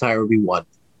McIntyre would be one.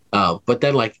 But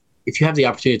then if you have the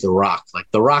opportunity to Rock,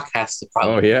 The Rock has to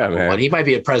probably be one. He might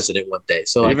be a president one day.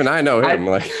 So even I know him.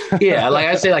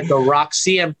 I'd say The Rock.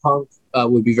 CM Punk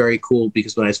would be very cool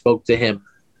because when I spoke to him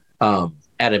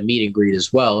at a meet and greet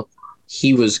as well,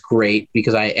 he was great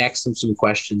because I asked him some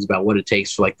questions about what it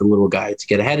takes for the little guy to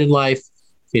get ahead in life,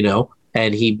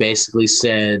 and he basically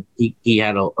said he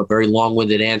had a very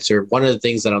long-winded answer. One of the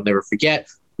things that I'll never forget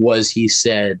was he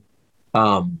said,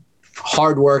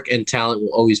 hard work and talent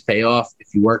will always pay off.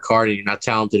 If you work hard and you're not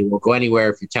talented, it won't go anywhere.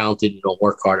 If you're talented and you don't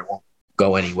work hard, it won't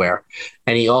go anywhere.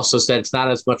 And he also said it's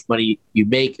not as much money you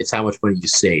make, it's how much money you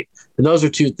save. And those are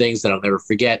two things that I'll never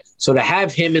forget. So to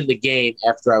have him in the game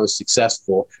after I was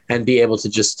successful and be able to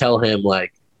just tell him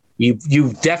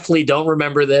you definitely don't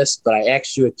remember this, but I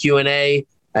asked you a Q&A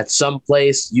at some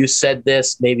place. You said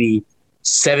this maybe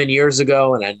 7 years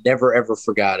ago and I never ever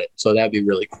forgot it. So that'd be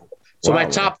really cool. So my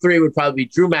top three would probably be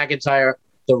Drew McIntyre,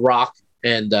 The Rock,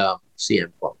 and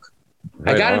CM Punk.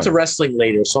 I got into wrestling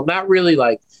later, so I'm not really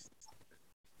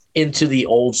into the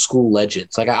old school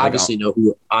legends. I obviously know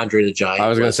who Andre the Giant. I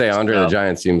was going to say Andre the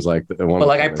Giant seems like the one.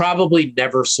 But I probably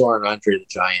never saw an Andre the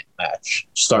Giant match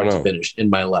start to finish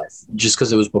in my life, just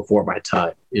because it was before my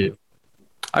time.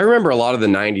 I remember a lot of the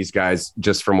 90s guys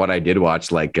just from what I did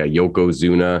watch, like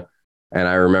Yokozuna. And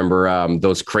I remember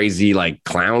those crazy like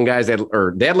clown guys they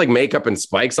had like makeup and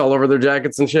spikes all over their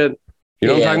jackets and shit. You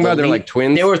know what I'm talking about? They're like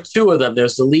twins. There were two of them.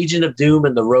 There's the Legion of Doom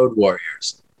and the Road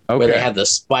Warriors. Okay. Where they had the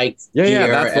spiked gear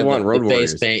that's the one. Road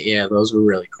Warriors. Face paint. Yeah, those were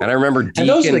really cool. And I remember Deke and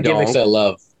those are the gimmicks I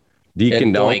love. Deke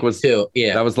and Doink was too.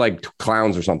 Yeah, that was like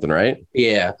clowns or something, right?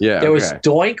 Yeah. There was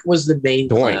Doink was the main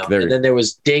clown, and then there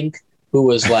was Dink, who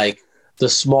was like the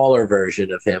smaller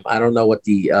version of him. I don't know what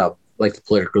the like the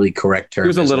politically correct term. He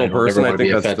was a little person. I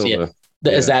think that's still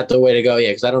Is that the way to go? Yeah,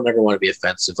 because I don't ever want to be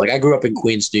offensive. Like I grew up in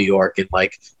Queens, New York, and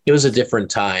like it was a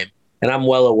different time, and I'm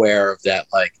well aware of that.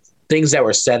 Like things that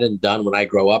were said and done when I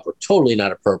grow up are totally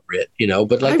not appropriate, you know.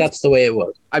 But like that's the way it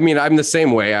was. I mean, I'm the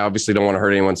same way. I obviously don't want to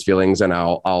hurt anyone's feelings, and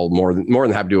I'll more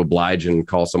than happy to oblige and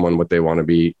call someone what they want to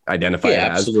be identified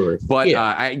as. Absolutely. But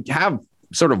I have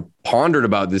sort of pondered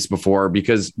about this before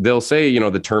because they'll say, you know,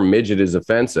 the term midget is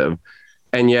offensive.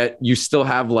 And yet you still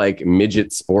have like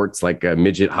midget sports, like a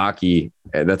midget hockey.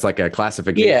 That's like a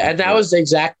classification. Yeah. And that was the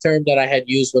exact term that I had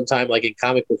used one time, like in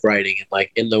comic book writing. And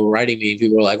like in the writing meeting,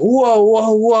 people were like, whoa,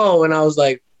 whoa, whoa. And I was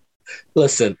like,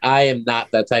 listen, I am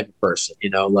not that type of person, you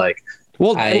know, like,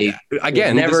 well, I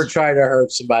never try to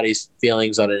hurt somebody's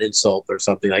feelings on an insult or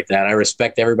something like that. I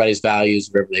respect everybody's values,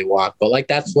 whatever they want. But like,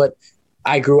 that's what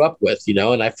I grew up with, you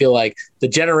know, and I feel like the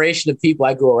generation of people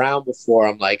I grew around before,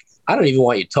 I'm like, I don't even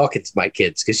want you talking to my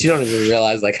kids because you don't even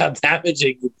realize like how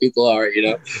damaging people are, you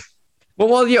know?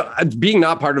 Well, yeah, being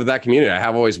not part of that community, I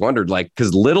have always wondered, like,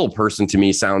 because little person to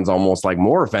me sounds almost like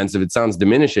more offensive. It sounds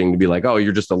diminishing to be like, oh,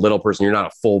 you're just a little person. You're not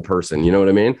a full person. You know what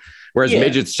I mean? Whereas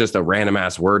midget's just a random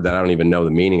ass word that I don't even know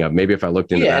the meaning of. Maybe if I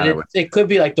looked into that. It could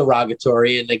be like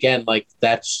derogatory. And again, like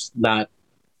that's not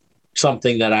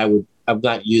something that I'm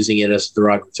not using it as a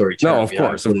derogatory term. No, of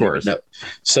course.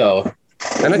 So,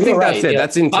 and I think that's it.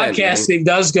 That's intent. Podcasting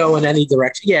does go in any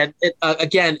direction. Yeah.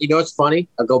 Again, you know, it's funny.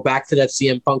 I'll go back to that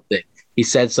CM Punk thing. He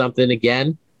said something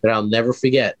again that I'll never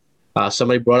forget.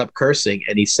 Somebody brought up cursing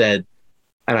and he said,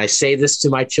 and I say this to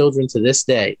my children to this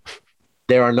day,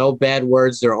 there are no bad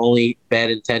words. There are only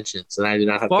bad intentions. And I do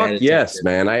not have bad intentions. Yes,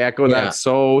 man. I echo that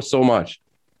so much.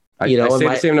 I say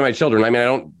the same to my children. I mean, I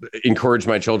don't encourage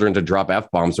my children to drop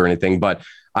F-bombs or anything, but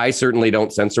I certainly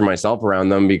don't censor myself around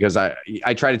them because I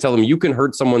try to tell them you can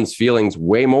hurt someone's feelings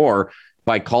way more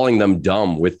by calling them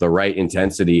dumb with the right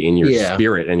intensity in your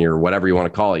spirit and your whatever you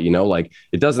want to call it. You know, like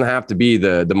it doesn't have to be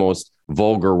the most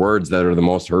vulgar words that are the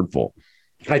most hurtful.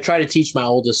 I try to teach my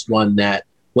oldest one that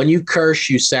when you curse,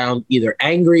 you sound either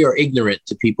angry or ignorant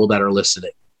to people that are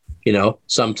listening. You know,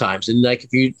 sometimes. And like,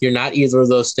 if you're not either of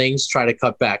those things, try to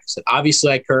cut back. So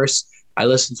obviously I curse. I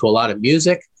listen to a lot of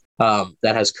music that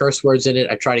has curse words in it.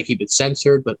 I try to keep it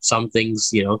censored, but some things,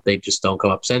 you know, they just don't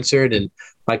come up censored. And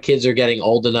my kids are getting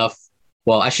old enough.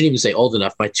 Well, I shouldn't even say old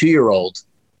enough. My 2-year-old,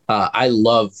 I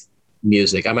love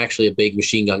music. I'm actually a big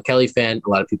Machine Gun Kelly fan. A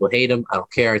lot of people hate him. I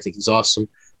don't care. I think he's awesome.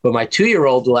 But my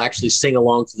 2-year-old will actually sing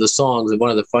along to the songs. And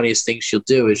one of the funniest things she'll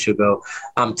do is she'll go,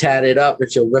 I'm tatted up.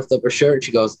 And she'll lift up her shirt. And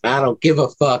she goes, I don't give a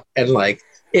fuck. And like,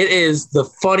 it is the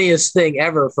funniest thing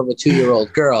ever from a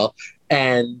 2-year-old girl.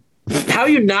 And how are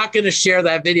you not going to share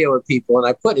that video with people? And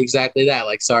I put exactly that,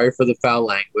 like, sorry for the foul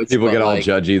language. People get all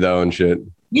judgy though and shit.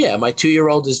 Yeah. My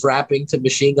 2-year-old is rapping to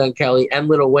Machine Gun Kelly and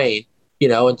Lil Wayne, you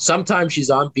know, and sometimes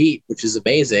she's on beat, which is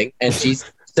amazing. And she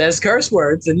says curse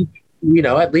words and, you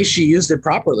know, at least she used it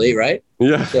properly, right?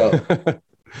 Yeah. So,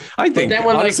 I think then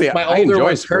when, honestly, like, my I older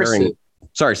enjoy swearing.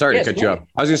 Sorry to cut you up.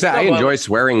 I was going to say, I enjoy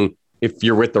swearing if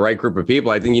you're with the right group of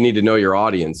people. I think you need to know your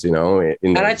audience, you know.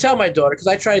 And I tell my daughter, because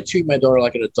I try to treat my daughter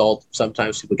like an adult.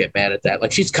 Sometimes people get mad at that.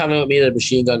 Like she's coming with me to the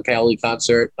Machine Gun Kelly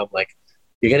concert. I'm like,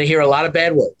 you're going to hear a lot of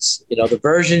bad words. You know, the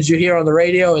versions you hear on the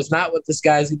radio is not what this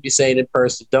guy's going to be saying in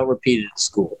person. Don't repeat it in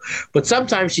school. But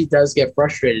sometimes she does get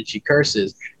frustrated. She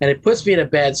curses. And it puts me in a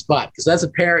bad spot because as a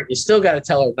parent, you still got to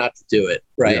tell her not to do it.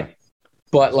 Right. Yeah.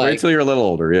 But like, wait till you're a little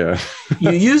older. Yeah.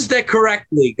 You used it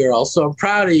correctly, girl. So I'm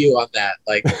proud of you on that.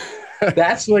 Like,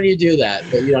 that's when you do that.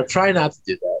 But, you know, try not to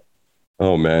do that.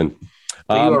 Oh, man.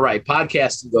 But you were right.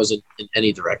 Podcasting goes in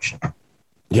any direction.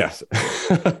 Yes.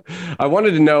 I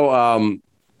wanted to know,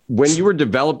 when you were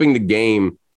developing the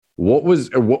game, what was,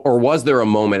 or was there a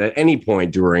moment at any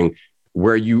point during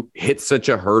where you hit such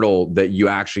a hurdle that you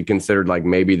actually considered like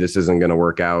maybe this isn't going to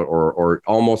work out or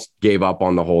almost gave up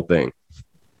on the whole thing?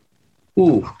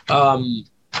 No,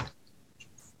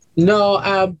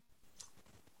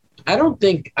 I don't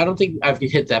think I've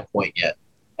hit that point yet.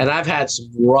 And I've had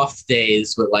some rough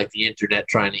days with like the internet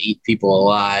trying to eat people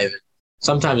alive.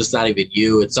 Sometimes it's not even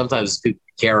you. It's sometimes it's people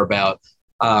you care about.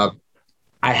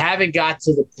 I haven't got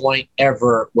to the point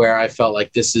ever where I felt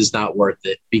like this is not worth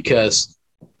it, because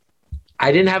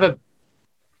I didn't have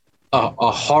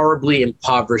a horribly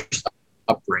impoverished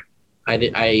upbringing.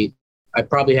 I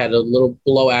probably had a little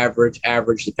below average,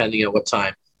 depending on what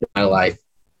time in my life.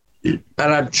 And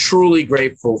I'm truly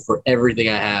grateful for everything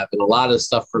I have. And a lot of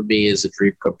stuff for me is a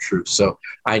dream come true. So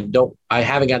I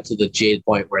haven't gotten to the jade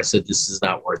point where I said this is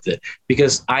not worth it,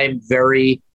 because I'm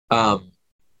very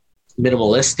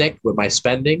minimalistic with my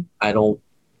spending. I don't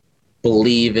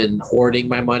believe in hoarding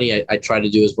my money. I try to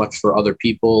do as much for other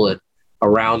people and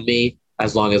around me,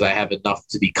 as long as I have enough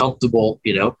to be comfortable,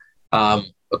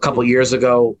 A couple years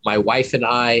ago, my wife and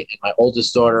I and my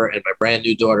oldest daughter and my brand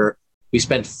new daughter, we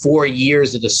spent 4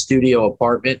 years in a studio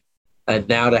apartment, and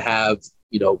now to have,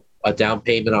 a down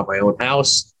payment on my own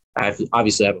house.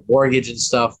 Obviously have a mortgage and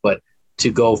stuff, but to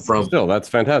go from Still, that's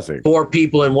fantastic. 4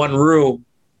 people in one room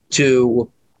to,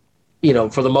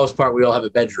 for the most part, we all have a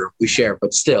bedroom we share,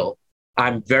 but still,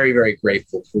 I'm very, very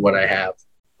grateful for what I have.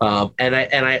 And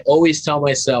I always tell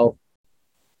myself,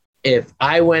 if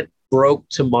I went broke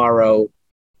tomorrow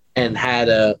and had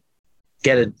to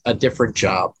get a different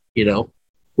job,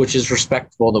 which is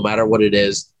respectable no matter what it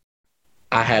is,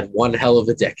 I had one hell of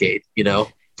a decade,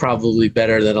 probably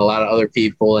better than a lot of other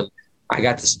people. And I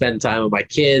got to spend time with my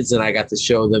kids, and I got to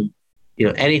show them,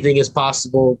 anything is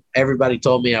possible. Everybody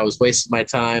told me I was wasting my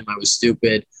time, I was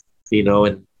stupid,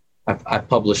 and I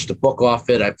published a book off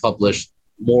it. I published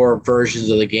more versions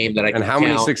of the game that I can And how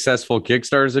many successful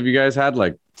Kickstarters have you guys had?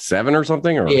 Like 7 or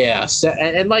something? Or? Yeah.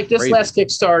 And like this Crazy. Last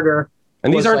Kickstarter.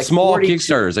 And these aren't like small 42.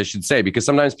 Kickstarters, I should say, because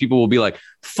sometimes people will be like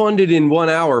funded in 1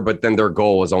 hour, but then their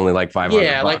goal was only like 500.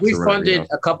 Yeah, like we funded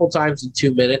a couple times in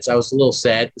 2 minutes. I was a little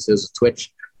sad because it was a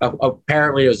Twitch.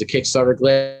 Apparently, it was a Kickstarter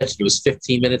glitch. It was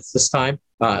 15 minutes this time.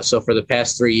 So for the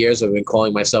past 3 years, I've been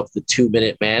calling myself the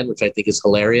 2-minute man, which I think is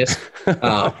hilarious.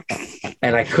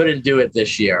 And I couldn't do it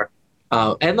this year.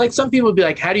 And like some people would be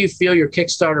like, how do you feel your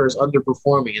Kickstarter is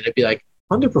underperforming? And it'd be like,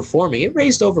 underperforming? It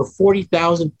raised over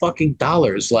 $40,000 fucking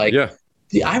dollars. Like, yeah.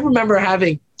 I remember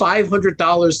having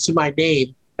 $500 to my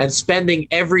name and spending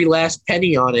every last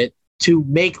penny on it to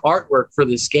make artwork for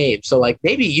this game. So like,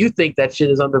 maybe you think that shit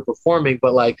is underperforming,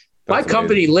 but like my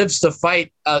company lives to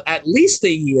fight at least a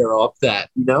year off that,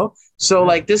 So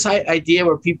like this idea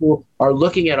where people are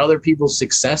looking at other people's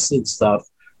success and stuff,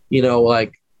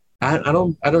 like I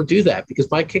don't do that,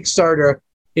 because my Kickstarter,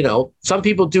 some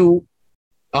people do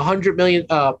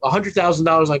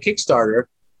 $100,000 on Kickstarter,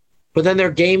 but then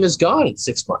their game is gone in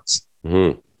 6 months.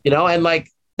 Mm-hmm. And like,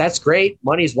 that's great.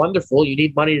 Money's wonderful. You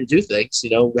need money to do things.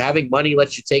 Having money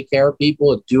lets you take care of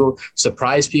people and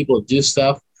surprise people and do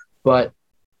stuff. But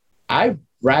I'd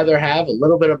rather have a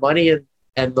little bit of money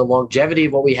and the longevity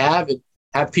of what we have, and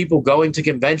have people going to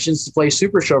conventions to play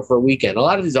Super Show for a weekend. A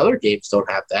lot of these other games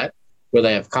don't have that, where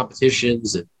they have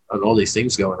competitions and all these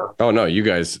things going on. Oh, no, you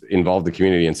guys involve the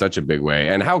community in such a big way.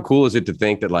 And how cool is it to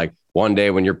think that like one day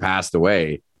when you're passed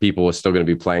away, people are still going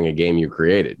to be playing a game you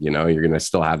created. You're going to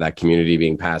still have that community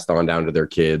being passed on down to their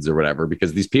kids or whatever,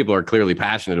 because these people are clearly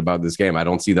passionate about this game. I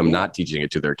don't see them not teaching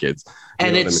it to their kids.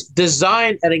 And it's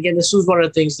designed. And again, this was one of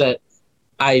the things that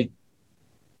I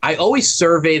always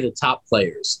survey the top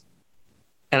players,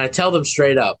 and I tell them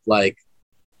straight up, like,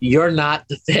 you're not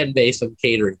the fan base I'm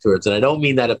catering towards. And I don't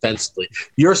mean that offensively.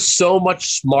 You're so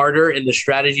much smarter in the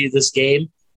strategy of this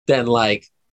game than like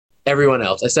everyone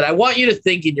else. I said, I want you to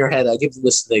think in your head. I'll give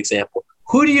this as an example.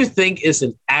 Who do you think is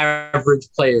an average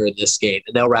player in this game?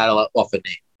 And they'll rattle off a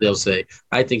name. They'll say,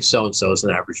 I think so-and-so is an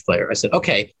average player. I said,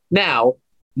 okay, now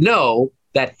know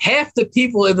that half the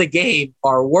people in the game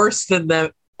are worse than them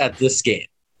at this game.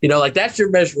 Like that's your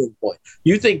measuring point.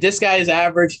 You think this guy is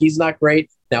average, he's not great.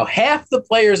 Now, half the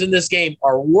players in this game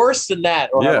are worse than that,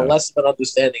 or have a less of an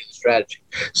understanding of the strategy.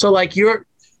 So like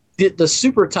the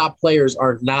super top players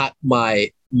are not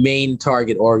my main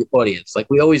target audience. Like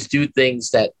we always do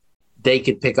things that they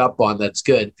can pick up on. That's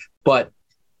good. But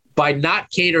by not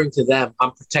catering to them,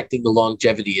 I'm protecting the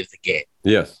longevity of the game.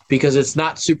 Yes. Because it's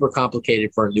not super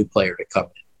complicated for a new player to come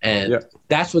in. And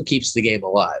that's what keeps the game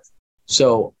alive.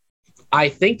 So I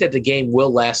think that the game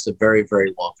will last a very,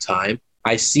 very long time.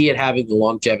 I see it having the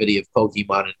longevity of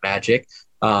Pokemon and Magic.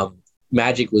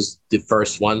 Magic was the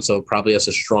first one, so it probably has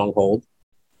a stronghold.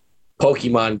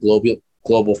 Pokemon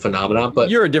global phenomenon, but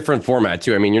you're a different format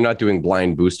too. I mean, you're not doing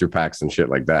blind booster packs and shit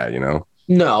like that,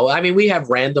 No, I mean, we have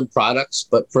random products,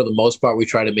 but for the most part, we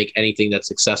try to make anything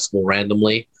that's accessible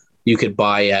randomly. You could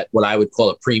buy at what I would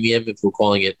call a premium, if we're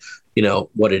calling it,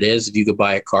 what it is. If you could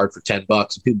buy a card for $10,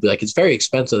 people be like, it's very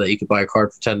expensive that you could buy a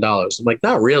card for $10. I'm like,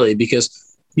 not really,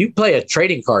 because you play a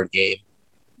trading card game,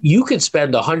 you could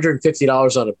spend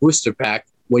 $150 on a booster pack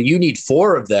when you need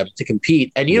 4 of them to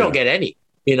compete and you don't get any,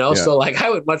 Yeah. So like I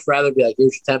would much rather be like,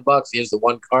 here's your $10, here's the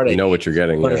one card. You know what you're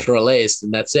getting. Punisher laced,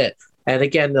 and that's it. And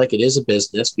again, like, it is a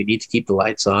business. We need to keep the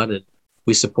lights on, and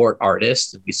we support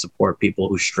artists, and we support people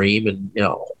who stream, and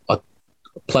a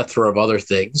plethora of other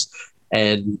things.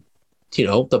 And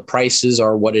the prices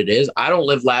are what it is. I don't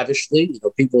live lavishly.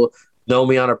 People know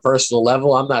me on a personal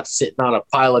level. I'm not sitting on a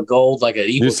pile of gold like an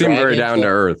evil. You seem very down to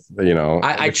earth.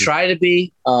 I try to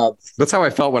be. That's how I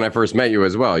felt when I first met you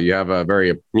as well. You have a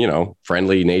very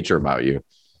friendly nature about you.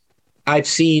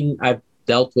 I've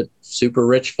dealt with super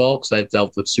rich folks. I've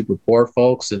dealt with super poor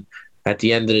folks. And at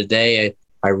the end of the day,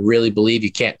 I really believe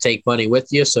you can't take money with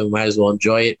you. So you might as well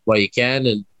enjoy it while you can.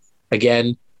 And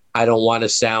again, I don't want to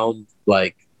sound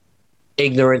like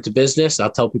ignorant to business.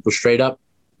 I'll tell people straight up,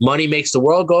 money makes the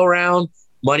world go around.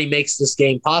 Money makes this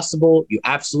game possible. You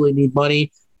absolutely need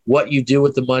money. What you do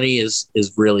with the money is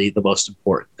really the most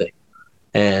important thing.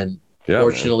 And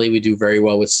fortunately, we do very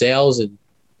well with sales, and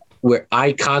where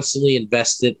I constantly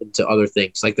invested into other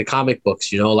things like the comic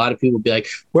books. A lot of people be like,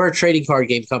 we're a trading card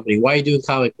game company. Why are you doing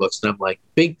comic books? And I'm like,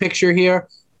 big picture here.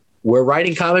 We're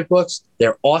writing comic books.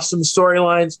 They're awesome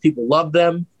storylines. People love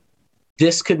them.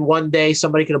 This could one day,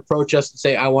 somebody could approach us and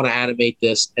say, I want to animate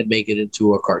this and make it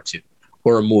into a cartoon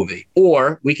or a movie.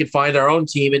 Or we could find our own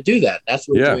team and do that. That's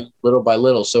what we're doing little by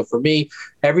little. So for me,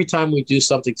 every time we do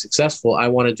something successful, I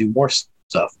want to do more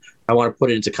stuff. I want to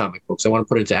put it into comic books. I want to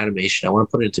put it into animation. I want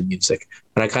to put it into music.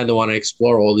 And I kind of want to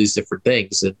explore all these different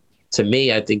things. And to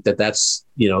me, I think that's,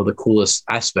 the coolest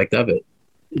aspect of it.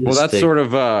 Well, that's sort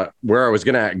of where I was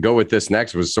going to go with this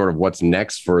next, was sort of what's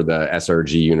next for the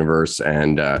SRG universe.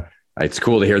 And it's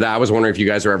cool to hear that. I was wondering if you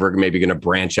guys are ever maybe going to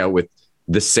branch out with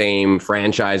the same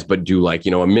franchise, but do like,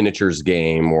 a miniatures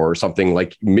game or something.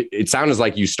 Like, it sounded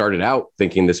like you started out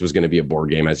thinking this was going to be a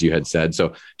board game, as you had said. So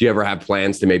do you ever have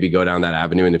plans to maybe go down that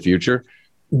avenue in the future?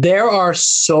 There are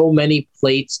so many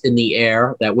plates in the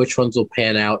air that which ones will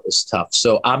pan out is tough.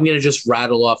 So I'm going to just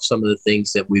rattle off some of the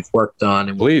things that we've worked on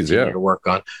and we'll continue to work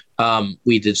on.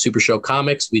 We did Super Show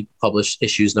Comics. We published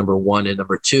issues number 1 and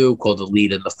number 2 called The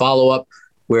Lead and the Follow-Up.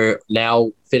 We're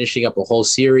now finishing up a whole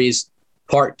series.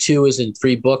 Part 2 is in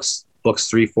 3 books, books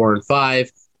 3, 4, and 5.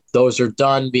 Those are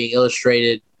done being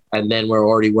illustrated. And then we're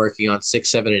already working on 6,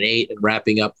 7, and 8 and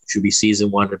wrapping up, which will be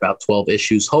season 1 in about 12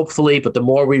 issues, hopefully. But the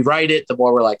more we write it, the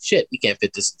more we're like, shit, we can't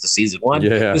fit this into season 1.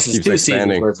 Yeah, this is 2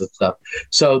 seasons worth of stuff.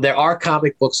 So there are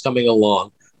comic books coming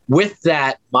along. With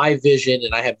that, my vision,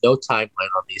 and I have no timeline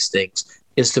on these things,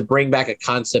 is to bring back a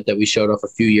concept that we showed off a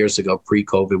few years ago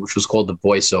pre-COVID, which was called the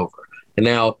voiceover. And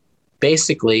now,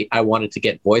 basically, I wanted to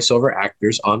get voiceover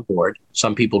actors on board.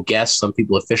 Some people guessed, some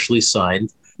people officially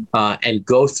signed, and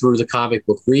go through the comic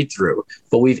book read-through.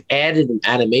 But we've added an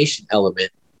animation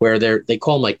element where they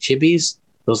call them like chibis,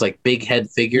 those like big head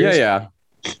figures. Yeah.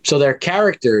 So they're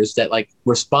characters that like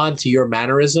respond to your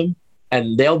mannerism,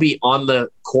 and they'll be on the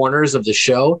corners of the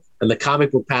show, and the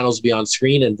comic book panels will be on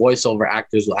screen, and voiceover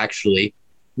actors will actually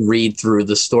read through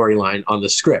the storyline on the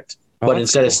script. But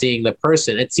instead of seeing the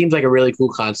person, it seems like a really cool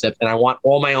concept. And I want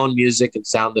all my own music and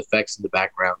sound effects in the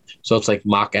background. So it's like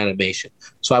mock animation.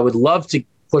 So I would love to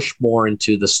push more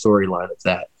into the storyline of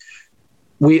that.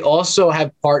 We also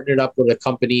have partnered up with a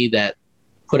company that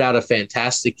put out a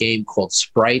fantastic game called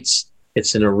Sprites.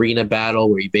 It's an arena battle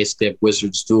where you basically have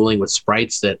wizards dueling with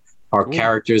sprites that are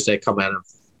characters that come out of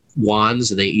wands,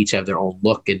 and they each have their own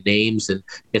look and names. And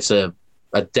it's a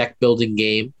deck building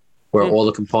game where all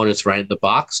the components are right in the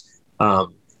box.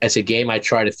 As a game I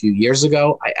tried a few years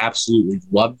ago, I absolutely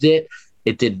loved it.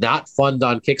 It did not fund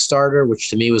on Kickstarter,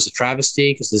 which to me was a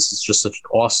travesty because this is just such an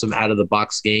awesome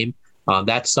out-of-the-box game.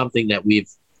 That's something that we've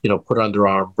put under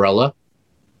our umbrella.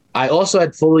 I also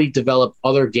had fully developed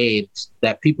other games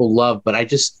that people love, but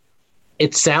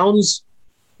it sounds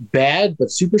bad,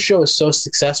 but Super Show is so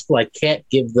successful, I can't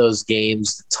give those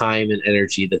games the time and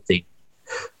energy that they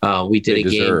we did a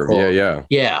game called...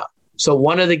 Yeah. So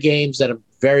one of the games that I'm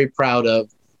very proud of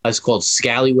is called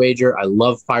Scallywager. I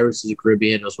love Pirates of the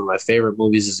Caribbean. It was one of my favorite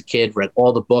movies as a kid. Read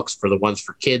all the books, for the ones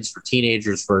for kids, for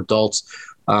teenagers, for adults.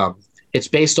 It's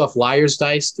based off Liar's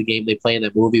Dice, the game they play in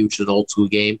that movie, which is an old school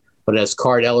game, but it has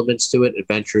card elements to it,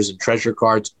 adventures and treasure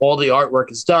cards. All the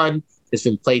artwork is done. It's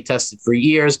been play tested for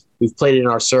years. We've played it in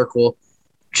our circle.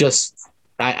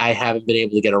 I haven't been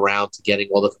able to get around to getting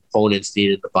all the components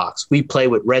needed in the box. We play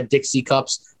with red Dixie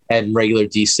cups and regular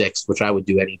D6, which I would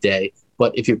do any day.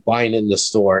 But if you're buying in the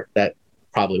store, that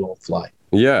probably won't fly.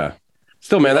 Yeah.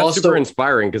 Still, man, that's super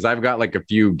inspiring because I've got like a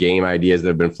few game ideas that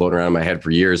have been floating around in my head for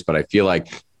years, but I feel like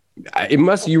you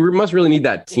must really need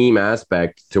that team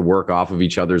aspect to work off of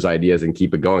each other's ideas and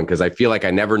keep it going. Because I feel like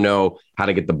I never know how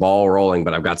to get the ball rolling,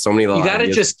 but I've got so many little You got to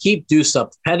ideas. just do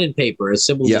something. Pen and paper, as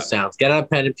simple as it sounds. Get out a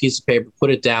pen and piece of paper, put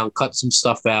it down, cut some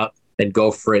stuff out, and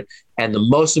go for it. And the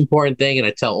most important thing, and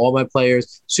I tell all my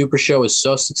players, Super Show is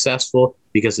so successful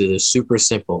because it is super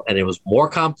simple. And it was more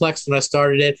complex when I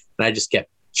started it, and I just kept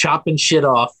chopping shit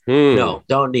off. No,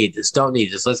 don't need this. Don't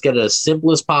need this. Let's get it as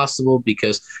simple as possible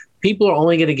because people are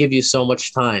only going to give you so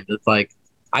much time. It's like,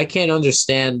 I can't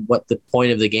understand what the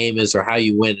point of the game is or how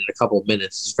you win in a couple of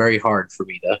minutes. It's very hard for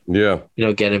me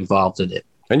to, get involved in it.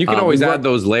 And you can always add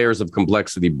those layers of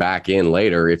complexity back in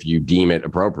later if you deem it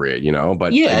appropriate,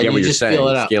 but yeah, I get what you're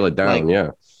saying. Scale it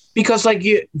down. Because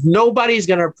nobody's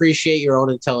going to appreciate your own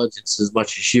intelligence as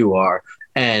much as you are.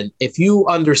 And if you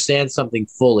understand something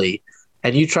fully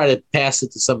and you try to pass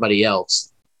it to somebody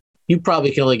else, you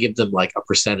probably can only give them like a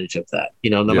percentage of that.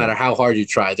 No matter how hard you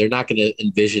try, they're not going to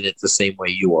envision it the same way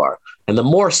you are. And the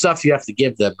more stuff you have to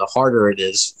give them, the harder it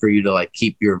is for you to like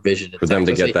keep your vision. For them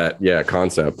to get that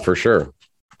concept, for sure.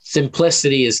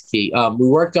 Simplicity is key. We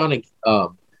worked on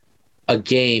a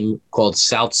game called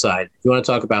Southside. If you want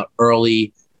to talk about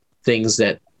early things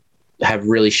that have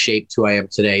really shaped who I am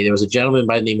today, there was a gentleman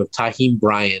by the name of Tahim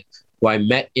Bryant who I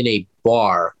met in a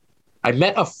bar. I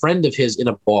met a friend of his in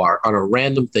a bar on a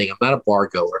random thing. I'm not a bar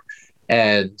goer.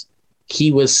 And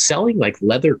he was selling like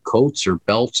leather coats or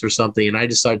belts or something. And I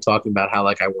just started talking about how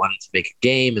like I wanted to make a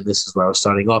game and this is where I was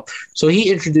starting off. So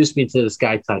he introduced me to this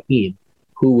guy, Tahim,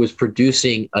 who was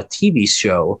producing a TV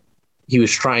show he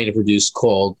was trying to produce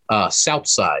called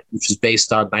Southside, which is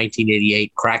based on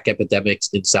 1988 crack epidemics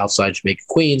in Southside Jamaica,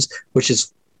 Queens, which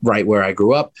is right where I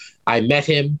grew up. I met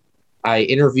him. I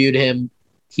interviewed him.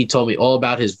 He told me all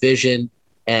about his vision,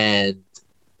 and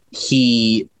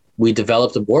we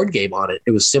developed a board game on it.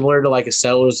 It was similar to like a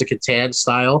Settlers of Catan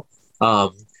style,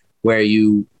 where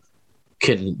you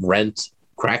can rent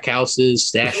crack houses,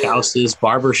 stash houses,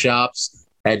 barber shops,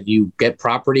 and you get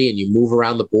property and you move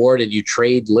around the board and you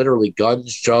trade literally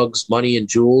guns, drugs, money, and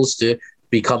jewels to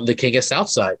become the king of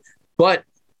Southside. But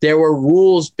there were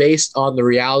rules based on the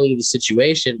reality of the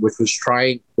situation, which was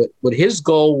what his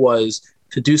goal was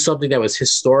to do something that was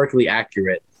historically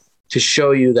accurate, to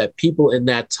show you that people in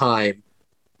that time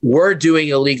were doing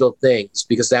illegal things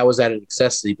because that was at a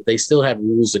necessity, but they still had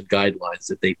rules and guidelines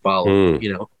that they followed,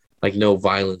 like no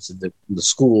violence in the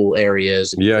school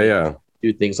areas. And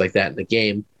do things like that in the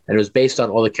game. And it was based on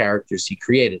all the characters he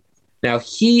created. Now,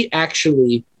 he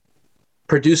actually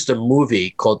produced a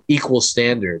movie called Equal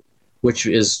Standard, which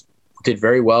did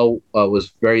very well,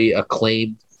 was very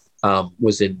acclaimed,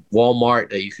 was in Walmart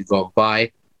that you could go and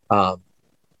buy.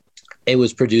 It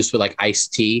was produced with like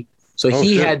Ice-T. So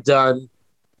he had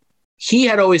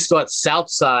always thought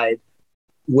Southside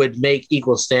would make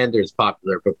Equal Standards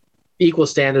popular, but Equal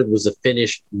Standard was a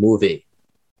finished movie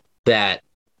that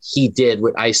he did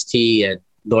with Ice-T and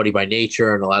Naughty by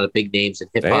Nature and a lot of big names in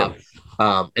hip hop.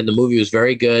 And the movie was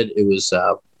very good. It was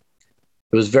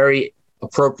very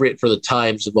appropriate for the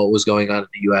times of what was going on in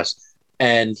the US.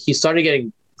 And he started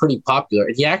getting pretty popular.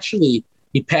 And he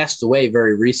passed away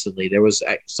very recently. There was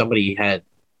somebody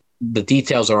the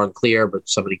details are unclear, but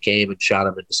somebody came and shot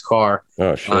him in his car.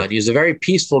 Oh, sure. And he was a very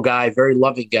peaceful guy, very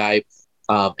loving guy.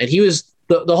 And he was,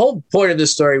 the whole point of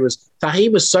this story was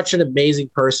Tahim was such an amazing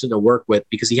person to work with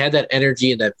because he had that energy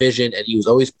and that vision, and he was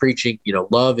always preaching,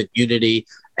 love and unity.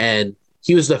 And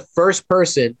he was the first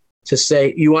person to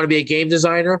say, "You want to be a game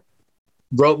designer?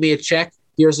 Wrote me a check.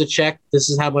 Here's a check. This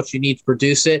is how much you need to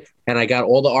produce it." And I got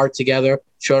all the art together,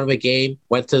 showed him a game,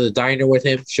 went to the diner with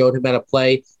him, showed him how to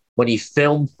play. When he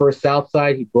filmed for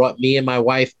Southside, he brought me and my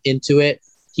wife into it.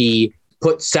 He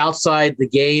put Southside, the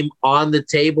game, on the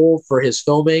table for his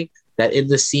filming. That in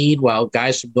the scene, while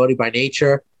guys from Naughty by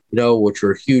Nature, which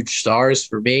were huge stars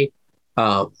for me,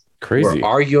 were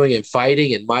arguing and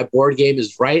fighting, and my board game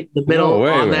is right in the middle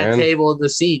that table in the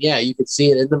scene. Yeah, you can see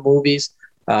it in the movies.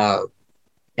 But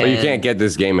you can't get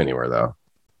this game anywhere, though.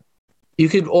 You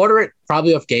could order it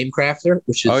probably off Game Crafter,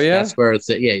 which is that's where it's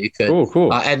at. Yeah, you could.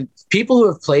 Cool. And people who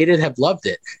have played it have loved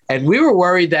it. And we were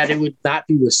worried that it would not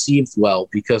be received well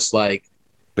because, like,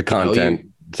 the content,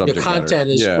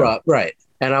 is right.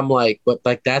 And I'm like, but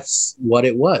like that's what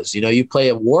it was. You play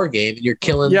a war game and you're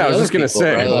killing. Yeah, I was just gonna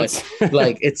say, right?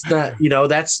 like it's not.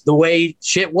 That's the way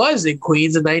shit was in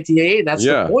Queens in 1988. That's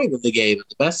the point of the game and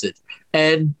the message.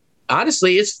 And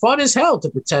honestly, it's fun as hell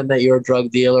to pretend that you're a drug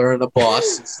dealer and a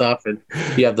boss and stuff. And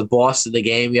you have the boss in the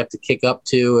game you have to kick up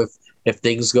to if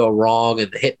things go wrong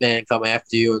and the hitman come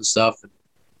after you and stuff. And,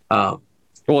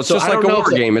 well, Well, it's So just I like don't a know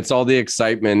war if game. It's all the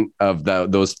excitement of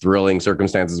those thrilling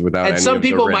circumstances without and any some of the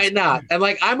people risk. might not. And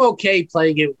like, I'm okay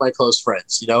playing it with my close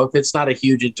friends. You know, if it's not a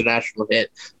huge international hit,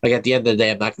 like at the end of the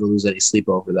day, I'm not going to lose any sleep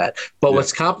over that. But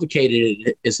what's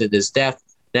complicated is in his death.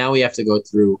 Now we have to go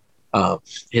through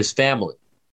his family,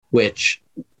 which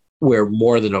we're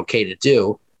more than okay to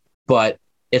do, but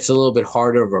it's a little bit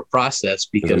harder of a process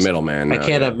because middleman. I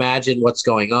can't imagine what's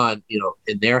going on, you know,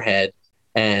 in their head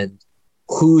and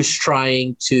who's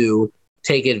trying to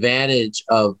take advantage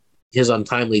of his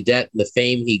untimely death and the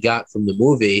fame he got from the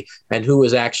movie, and who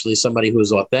was actually somebody who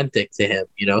was authentic to him,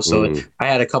 you know? So I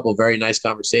had a couple of very nice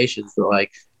conversations that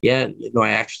like, yeah, you know,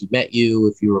 I actually met you.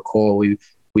 If you recall, we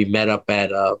met up at,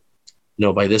 you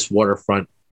know, by this waterfront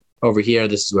over here.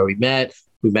 This is where we met.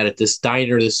 We met at this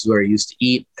diner. This is where I used to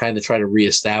eat, kind of try to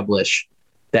reestablish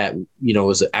that, you know,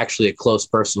 was actually a close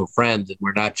personal friend. And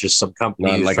we're not just some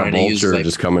company who's like trying a vulture to use like,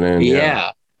 just coming in.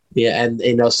 Yeah. And,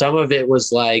 you know, some of it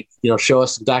was like, you know, show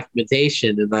us some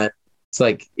documentation. And that it's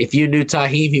like, if you knew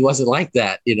Taheem, he wasn't like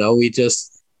that. You know,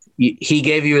 he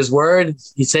gave you his word.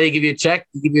 He said he'd give you a check,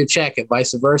 he'd give you a check, and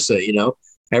vice versa. You know,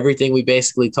 everything we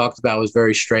basically talked about was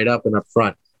very straight up and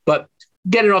upfront. But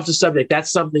getting off the subject,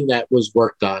 that's something that was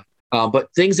worked on.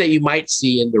 But things that you might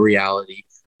see in the reality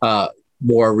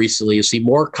more recently, you see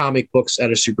more comic books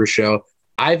at a super show.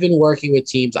 I've been working with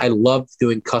teams. I love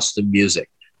doing custom music.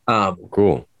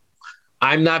 Cool.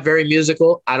 I'm not very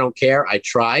musical. I don't care. I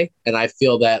try. And I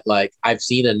feel that like I've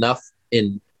seen enough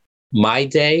in my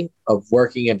day of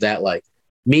working of that, like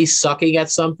me sucking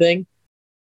at something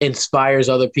inspires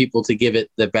other people to give it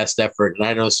the best effort. And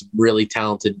I know some really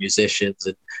talented musicians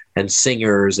and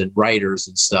singers and writers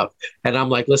and stuff. And I'm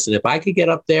like, listen, if I could get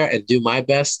up there and do my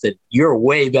best, then you're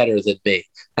way better than me.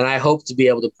 And I hope to be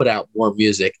able to put out more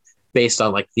music based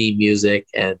on like theme music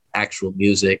and actual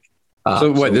music.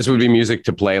 So this would be music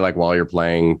to play like while you're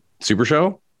playing Super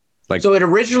Show? Like, so it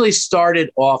originally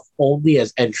started off only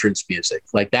as entrance music.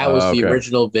 Like that was the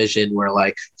original vision where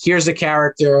like, here's a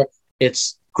character.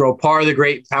 It's Gropar the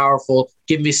Great and Powerful.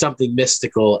 Give me something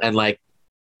mystical. And like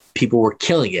people were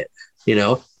killing it. You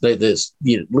know,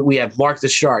 we have Mark the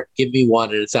Shark. Give me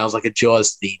one. And it sounds like a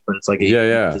Jaws theme, but it's like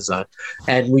a design.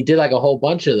 And we did like a whole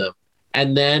bunch of them.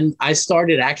 And then I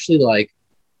started actually like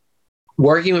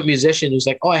working with musicians who's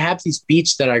like, oh, I have these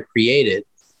beats that I created.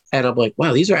 And I'm like,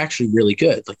 wow, these are actually really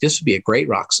good. Like this would be a great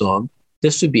rock song.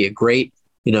 This would be a great,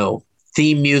 you know,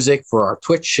 theme music for our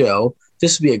Twitch show.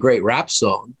 This would be a great rap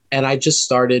song. And I just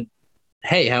started,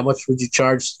 hey, how much would you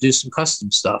charge to do some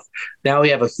custom stuff? Now we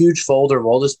have a huge folder of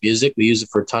all this music. We use it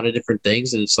for a ton of different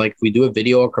things. And it's like, if we do a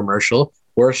video or commercial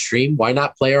or a stream, why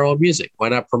not play our own music? Why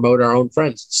not promote our own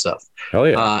friends and stuff? Hell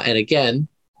yeah. And again,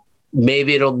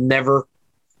 maybe it'll never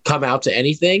come out to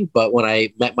anything. But when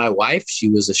I met my wife, she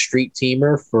was a street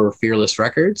teamer for Fearless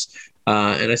Records.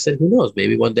 And I said, who knows?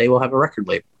 Maybe one day we'll have a record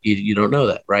label. You don't know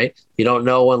that, right? You don't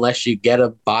know unless you get a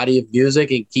body of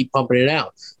music and keep pumping it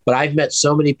out. But I've met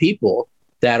so many people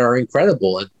that are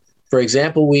incredible. And for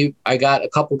example, I got a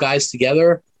couple guys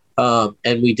together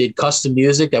and we did custom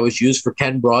music that was used for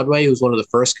Ken Broadway, who was one of the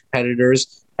first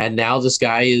competitors. And now this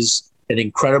guy is an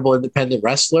incredible independent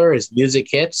wrestler. His music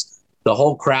hits. The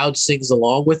whole crowd sings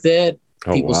along with it.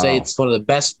 People say it's one of the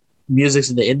best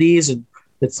musics in the indies. And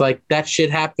it's like that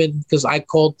shit happened because I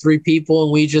called 3 people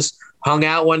and we just hung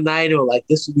out one night and were like,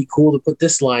 this would be cool to put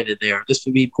this line in there. This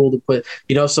would be cool to put,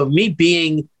 you know, so me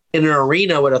being in an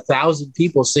arena with 1,000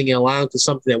 people singing along to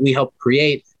something that we helped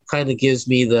create kind of gives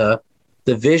me the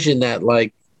vision that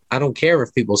like, I don't care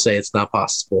if people say it's not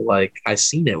possible. Like I've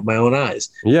seen it with my own eyes.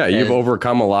 Yeah. You've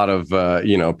overcome a lot of,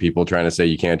 you know, people trying to say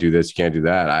you can't do this, you can't do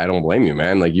that. I don't blame you,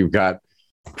 man. Like you've got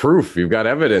proof, you've got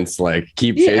evidence, like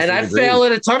keep chasing and I fail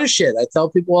at a ton of shit. I tell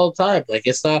people all the time, like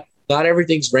it's not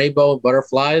everything's rainbow and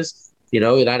butterflies. You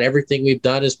know, not everything we've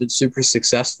done has been super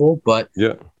successful, but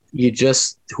you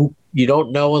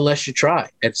don't know unless you try.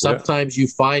 And sometimes you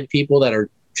find people that are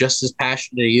just as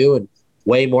passionate as you and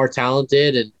way more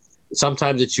talented. And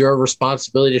sometimes it's your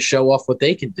responsibility to show off what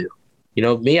they can do. You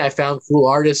know, me, I found cool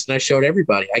artists and I showed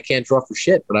everybody. I can't draw for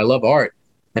shit, but I love art.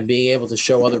 And being able to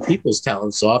show other people's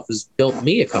talents off has built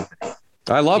me a company.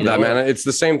 I love that, man. It's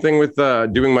the same thing with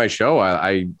doing my show.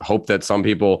 I hope that some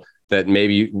people that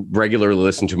maybe regularly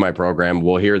listen to my program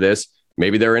will hear this.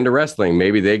 Maybe they're into wrestling.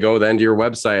 Maybe they go then to your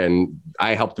website and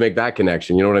I helped make that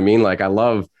connection. You know what I mean? Like I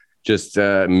love just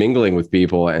mingling with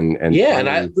people and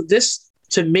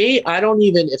to me, I don't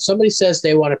even, if somebody says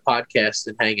they want a podcast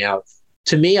and hang out,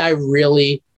 to me, I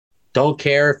really don't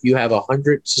care if you have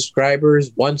 100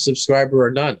 subscribers, 1 subscriber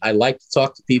or none. I like to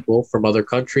talk to people from other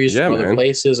countries, from other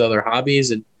places, other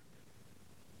hobbies. And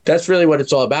that's really what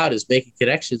it's all about, is making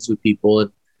connections with people.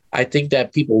 And I think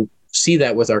that people see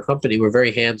that with our company. We're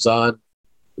very hands-on.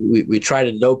 We try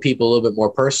to know people a little bit more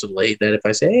personally. That if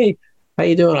I say, "Hey, how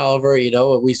you doing, Oliver?"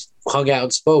 We hung out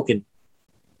and spoke, and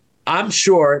I'm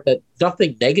sure that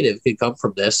nothing negative can come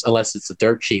from this unless it's a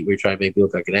dirt sheet where you try to make me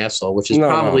look like an asshole, which is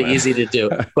probably easy to do.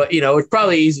 But it's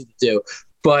probably easy to do.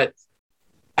 But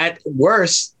at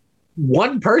worst,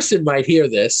 one person might hear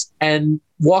this and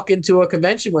walk into a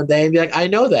convention one day and be like, "I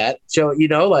know that." So,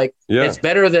 it's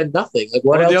better than nothing. Like,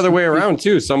 what else? The other way around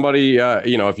too. Somebody,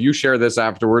 if you share this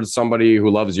afterwards, somebody who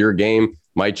loves your game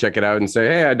might check it out and say,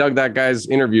 "Hey, I dug that guy's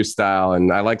interview style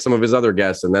and I like some of his other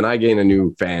guests." And then I gain a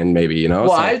new fan, maybe, Well,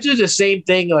 so. I do the same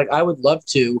thing. Like, I would love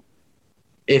to,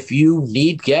 if you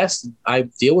need guests, I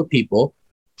deal with people.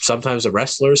 Sometimes they're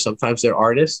wrestlers, sometimes they're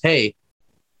artists. Hey,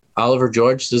 Oliver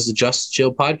George does the Just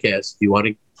Chill podcast. Do you want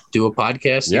to do a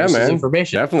podcast? Yeah, man.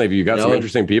 Information. Definitely. If you got some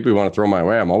interesting people you want to throw my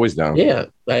way, I'm always down. Yeah.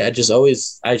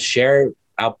 I share.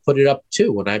 I'll put it up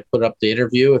too. When I put up the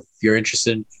interview, if you're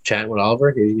interested in chatting with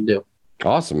Oliver, here you can do.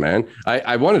 Awesome, man.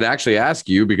 I wanted to actually ask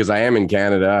you, because I am in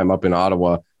Canada. I'm up in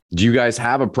Ottawa. Do you guys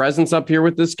have a presence up here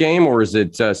with this game, or is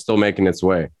it still making its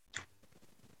way?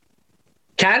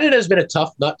 Canada has been a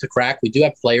tough nut to crack. We do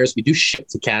have players. We do ship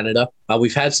to Canada.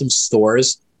 We've had some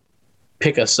stores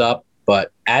pick us up,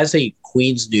 but as a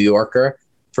Queens, New Yorker,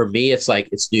 for me, it's like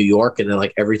it's New York and then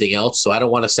like everything else. So I don't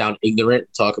want to sound ignorant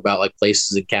and talk about like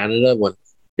places in Canada when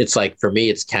it's like, for me,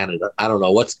 it's Canada. I don't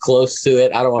know what's close to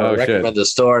it. I don't want to recommend the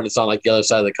store and it's on like the other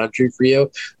side of the country for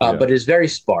you. But it's very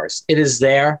sparse. It is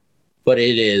there, but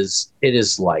it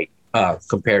is light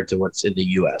compared to what's in the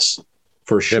US.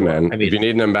 For sure, man. I mean, if you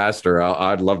need an ambassador,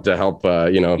 I'd love to help.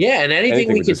 Yeah, and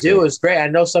anything we could do is great. I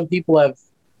know some people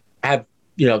have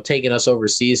taken us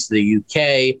overseas to the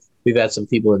UK. We've had some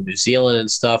people in New Zealand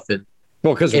and stuff. And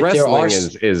because wrestling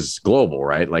is global,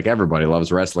 right? Like everybody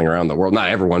loves wrestling around the world. Not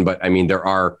everyone, but I mean, there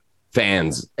are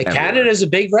fans. Canada is a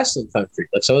big wrestling country.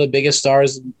 Like some of the biggest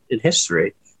stars in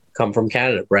history come from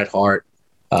Canada. Bret Hart,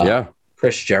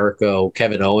 Chris Jericho,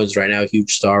 Kevin Owens right now, a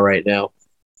huge star right now.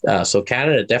 So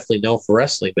Canada definitely known for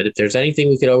wrestling. But if there's anything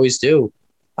we could always do,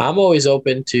 I'm always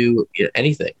open to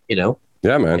anything,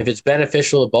 Yeah, man. If it's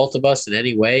beneficial to both of us in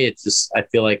any way, it's just, I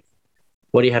feel like,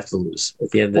 what do you have to lose at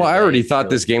the end of the day? I already thought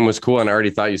this game was cool and I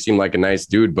already thought you seemed like a nice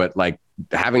dude, but like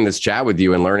having this chat with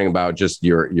you and learning about just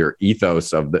your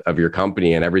ethos of your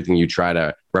company and everything you try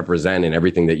to represent and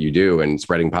everything that you do and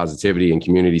spreading positivity and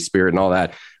community spirit and all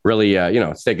that, really,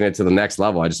 it's taking it to the next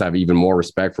level. I just have even more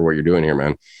respect for what you're doing here,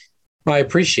 man. I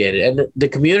appreciate it. And the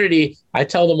community, I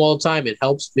tell them all the time, it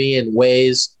helps me in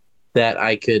ways that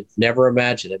I could never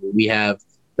imagine. I mean, we have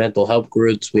mental health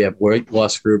groups, we have weight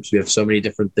loss groups, we have so many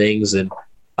different things. And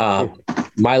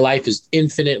my life is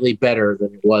infinitely better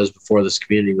than it was before this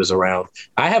community was around.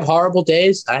 I have horrible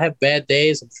days. I have bad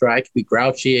days. I'm sure I could be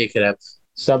grouchy. I could have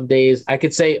some days. I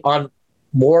could say on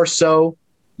more so,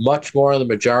 much more on the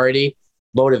majority.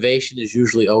 Motivation is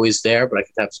usually always there, but I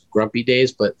could have some grumpy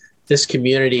days. But this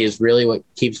community is really what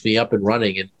keeps me up and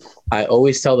running. And I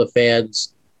always tell the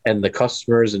fans and the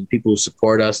customers and people who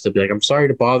support us to be like, I'm sorry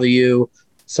to bother you.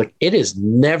 It's like, it is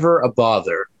never a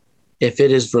bother if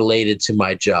it is related to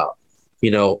my job.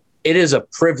 It is a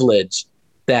privilege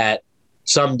that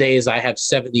some days I have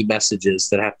 70 messages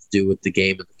that have to do with the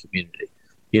game and the community,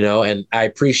 and I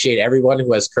appreciate everyone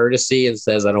who has courtesy and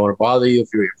says, I don't want to bother you if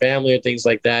you're your family or things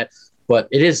like that. But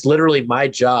it is literally my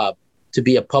job to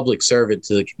be a public servant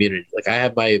to the community. Like, I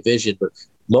have my vision, but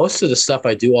most of the stuff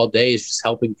I do all day is just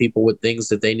helping people with things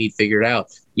that they need figured out.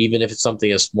 Even if it's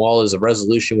something as small as a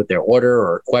resolution with their order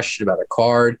or a question about a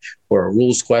card or a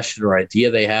rules question or idea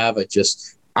they have.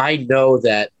 I know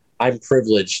that I'm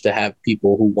privileged to have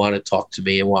people who want to talk to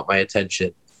me and want my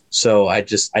attention. So I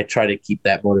try to keep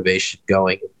that motivation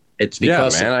going. It's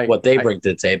because of what they bring to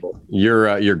the table.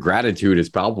 Your gratitude is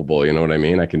palpable. You know what I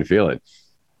mean? I can feel it.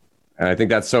 And I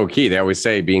think that's so key. They always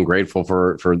say being grateful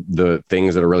for the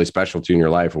things that are really special to you in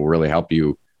your life will really help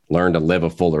you learn to live a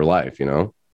fuller life,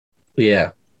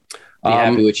 Yeah. Be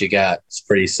happy with what you got. It's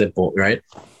pretty simple, right?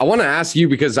 I want to ask you,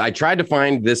 because I tried to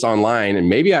find this online and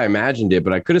maybe I imagined it,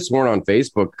 but I could have sworn on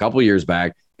Facebook a couple of years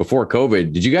back before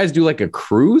COVID. Did you guys do like a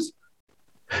cruise?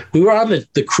 We were on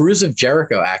the Cruise of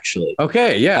Jericho, actually.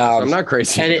 Okay. Yeah. I'm not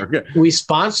crazy. And we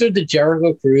sponsored the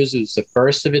Jericho Cruise. It was the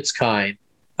first of its kind.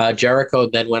 Jericho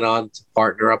then went on to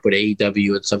partner up with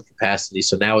AEW in some capacity.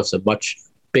 So now it's a much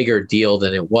bigger deal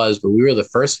than it was, but we were the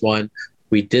first one.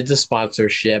 We did the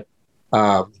sponsorship,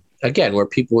 again, where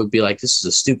people would be like, this is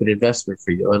a stupid investment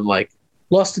for you. And like,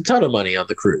 lost a ton of money on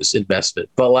the cruise investment.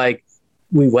 But like,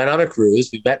 we went on a cruise,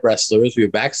 we met wrestlers, we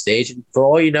were backstage. And for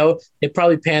all you know, it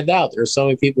probably panned out. There were so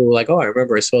many people who were like, oh, I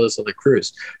remember I saw this on the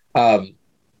cruise.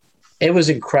 it was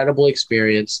incredible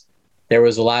experience. There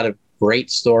was a lot of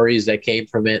great stories that came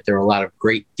from it. There were a lot of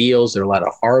great deals. There were a lot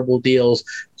of horrible deals.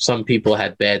 Some people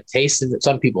had bad taste in it.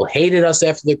 Some people hated us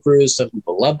after the cruise. Some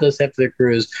people loved us after the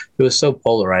cruise. It was so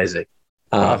polarizing.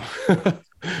 Wow. I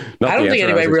don't think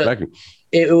anybody really.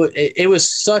 It was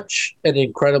such an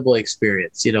incredible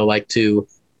experience. Like to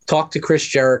talk to Chris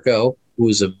Jericho, who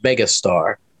was a mega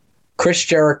star. Chris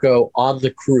Jericho on the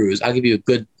cruise. I'll give you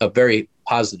a very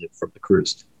positive from the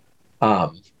cruise.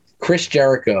 Chris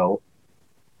Jericho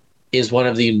is one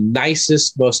of the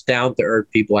nicest, most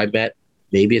down-to-earth people I met.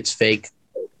 Maybe it's fake.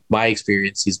 My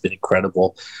experience, he's been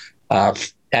incredible.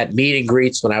 At meet and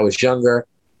greets when I was younger,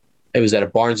 it was at a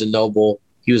Barnes & Noble.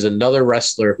 He was another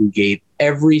wrestler who gave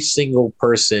every single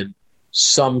person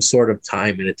some sort of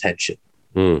time and attention.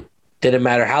 Didn't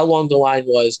matter how long the line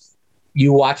was.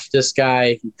 You watched this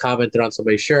guy, he commented on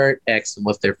somebody's shirt, asked them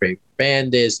what their favorite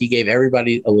band is. He gave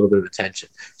everybody a little bit of attention.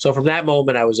 So from that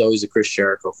moment, I was always a Chris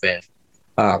Jericho fan.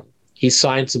 He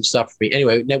signed some stuff for me.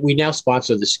 Anyway, we now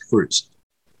sponsor this cruise.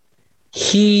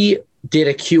 He did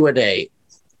a Q&A,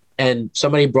 and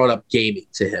somebody brought up gaming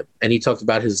to him. And he talked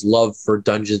about his love for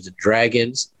Dungeons &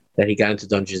 Dragons, that he got into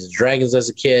Dungeons & Dragons as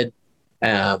a kid.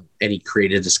 And he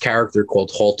created this character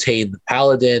called Haltane the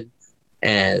Paladin.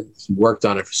 And he worked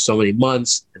on it for so many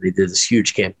months. And they did this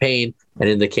huge campaign. And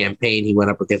in the campaign, he went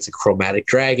up against a chromatic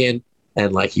dragon.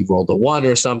 And he rolled a 1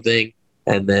 or something.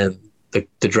 And then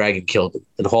the dragon killed him,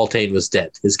 and Haltane was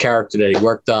dead. His character that he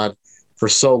worked on for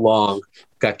so long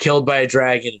got killed by a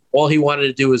dragon. All he wanted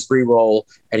to do was re-roll,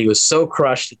 and he was so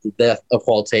crushed at the death of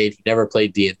Haltane, he never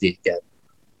played D&D again,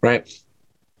 right?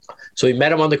 So we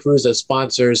met him on the cruise as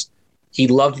sponsors. He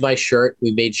loved my shirt.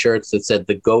 We made shirts that said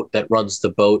 "The Goat That Runs the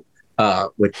Boat"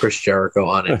 with Chris Jericho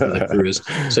on it for the cruise.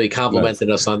 So he complimented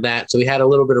us on that. So we had a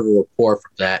little bit of a rapport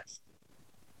from that.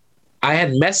 I had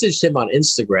messaged him on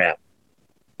Instagram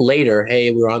later,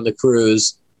 hey, we were on the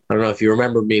cruise. I don't know if you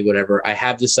remember me, whatever. I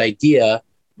have this idea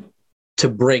to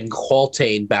bring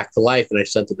Haltane back to life, and I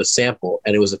sent him a sample,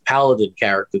 and it was a paladin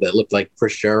character that looked like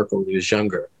Chris Jericho when he was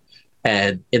younger.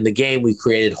 And in the game, we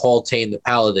created Haltane the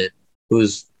Paladin,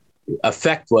 whose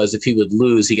effect was if he would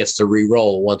lose, he gets to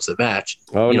re-roll once a match,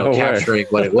 capturing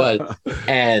what it was.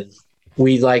 And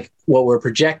what we're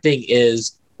projecting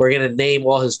is we're going to name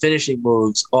all his finishing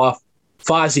moves off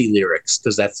Fozzy lyrics,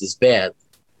 because that's his band.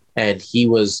 And he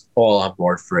was all on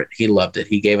board for it. He loved it.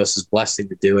 He gave us his blessing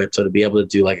to do it. So to be able to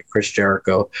do like a Chris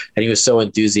Jericho, and he was so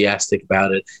enthusiastic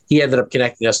about it. He ended up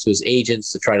connecting us to his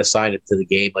agents to try to sign him to the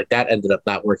game. That ended up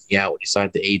not working out when he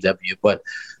signed to AEW. But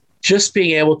just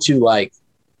being able to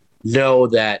know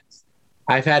that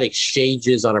I've had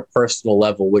exchanges on a personal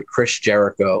level with Chris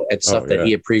Jericho and stuff that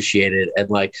he appreciated. And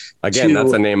again,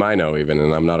 that's a name I know even,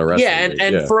 and I'm not a wrestler. Yeah.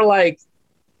 And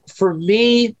for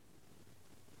me,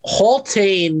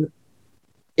 Haltane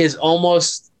is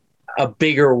almost a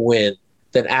bigger win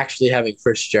than actually having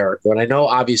Chris Jericho. And I know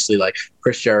obviously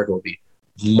Chris Jericho would be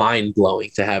mind blowing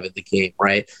to have in the game,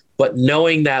 right? But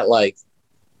knowing that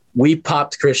we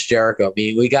popped Chris Jericho,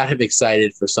 meaning we got him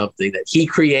excited for something that he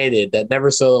created that never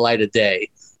saw the light of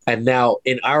day. And now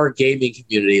in our gaming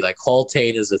community,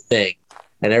 Haltane is a thing,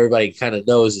 and everybody kind of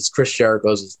knows it's Chris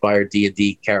Jericho's inspired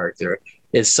D&D character.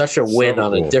 It's such a win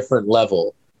on a different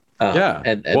level.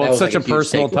 And it's such a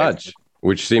personal touch,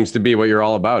 which seems to be what you're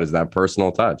all about, is that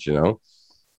personal touch, And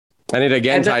it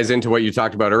again ties into what you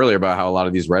talked about earlier about how a lot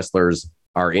of these wrestlers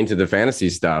are into the fantasy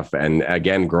stuff. And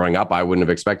again, growing up, I wouldn't have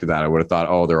expected that. I would have thought,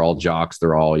 oh, they're all jocks.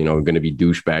 They're all, going to be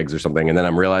douchebags or something. And then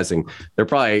I'm realizing they're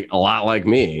probably a lot like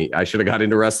me. I should have got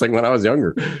into wrestling when I was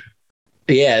younger.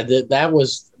 Yeah, that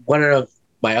was one of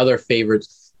my other favorite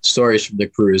stories from the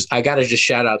cruise. I got to just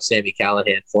shout out Sami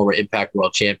Callihan, former Impact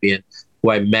World Champion,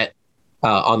 who I met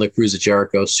on the cruise at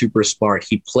Jericho. Super smart.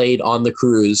 He played on the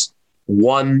cruise,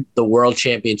 won the world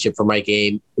championship for my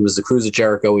game. It was the cruise at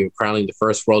Jericho. We were crowning the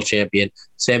first world champion.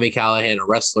 Sami Callihan, a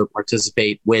wrestler,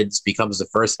 wins, becomes the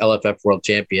first LFF world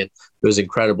champion. It was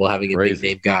incredible having a big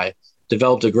name guy.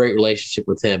 Developed a great relationship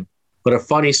with him. But a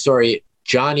funny story,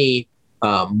 Johnny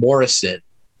Morrison,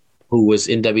 who was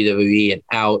in WWE and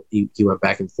out, he went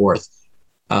back and forth.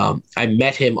 I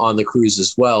met him on the cruise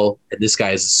as well, and this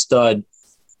guy is a stud.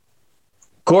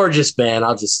 Gorgeous man,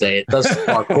 I'll just say it. Does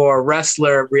parkour,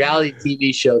 wrestler, reality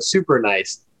TV show, super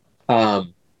nice. I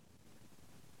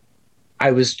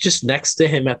was just next to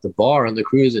him at the bar on the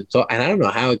cruise, and I don't know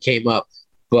how it came up,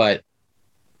 but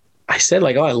I said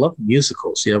I love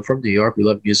musicals. I'm from New York, we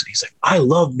love music. He's like, I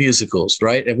love musicals,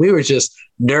 right? And we were just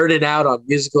nerding out on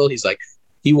musical. He's like,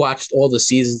 he watched all the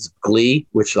seasons of Glee,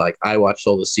 which I watched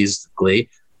all the seasons of Glee.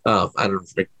 I don't know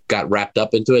if I got wrapped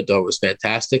up into it, though it was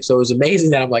fantastic. So it was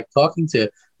amazing that I'm talking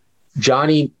to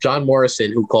John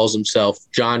Morrison, who calls himself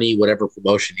Johnny, whatever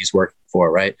promotion he's working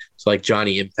for, right? So like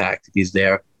Johnny Impact, if he's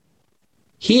there.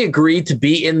 He agreed to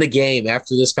be in the game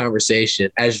after this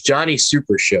conversation as Johnny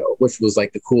Super Show, which was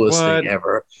like the coolest thing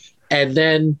ever. And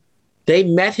then they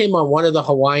met him on one of the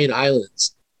Hawaiian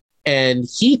Islands, and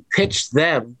he pitched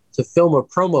them to film a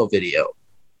promo video.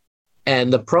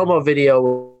 And the promo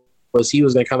video was he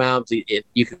was going to come out.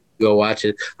 You can go watch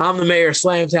it. I'm the mayor of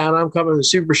Slamtown. I'm coming to the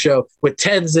Super Show with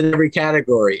 10s in every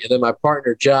category. And then my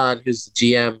partner, John, who's the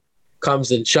GM,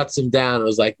 comes and shuts him down. It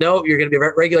was like, no, you're going to be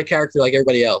a regular character like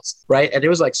everybody else, right? And it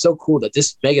was like so cool that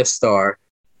this megastar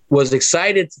was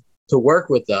excited to work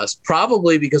with us,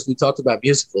 probably because we talked about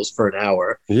musicals for an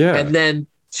hour. Yeah. And then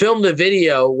filmed a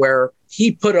video where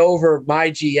he put over my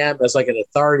GM as like an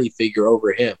authority figure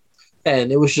over him.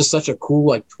 And it was just such a cool,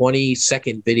 like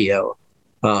 20-second video.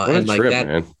 And like trip, that,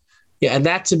 man. Yeah. And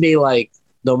that to me, like,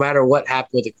 no matter what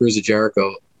happened with the Cruise of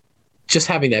Jericho, just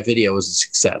having that video was a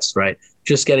success, right?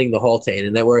 Just getting the Haultain,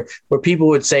 and then where people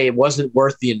would say it wasn't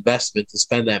worth the investment to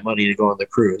spend that money to go on the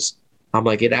cruise. I'm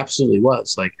like, it absolutely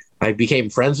was. Like, I became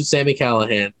friends with Sami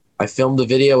Callihan. I filmed a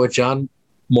video with John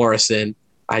Morrison.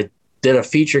 I did a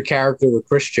feature character with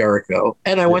Chris Jericho,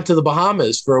 and I went to the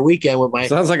Bahamas for a weekend with my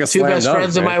Sounds like a two best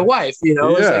friends and my wife. You know,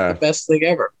 it was like the best thing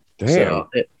ever. Damn. So,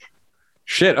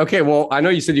 Shit. Okay. Well, I know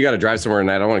you said you got to drive somewhere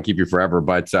tonight. I don't want to keep you forever,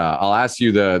 but I'll ask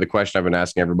you the question I've been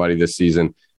asking everybody this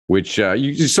season, which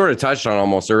you sort of touched on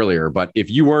almost earlier. But if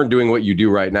you weren't doing what you do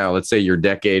right now, let's say your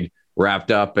decade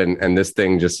wrapped up and this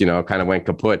thing just, kind of went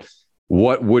kaput,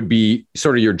 what would be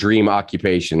sort of your dream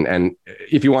occupation? And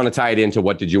if you want to tie it into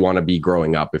what did you want to be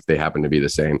growing up, if they happen to be the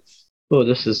same? Oh,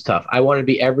 this is tough. I wanted to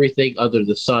be everything under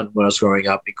the sun when I was growing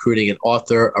up, including an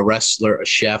author, a wrestler, a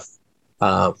chef.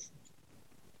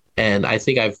 And I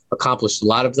think I've accomplished a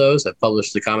lot of those. I've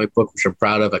published the comic book, which I'm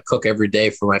proud of. I cook every day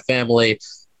for my family.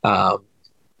 But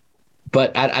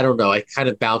I don't know. I kind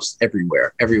of bounced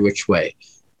everywhere, every which way.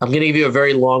 I'm going to give you a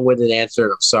very long-winded answer,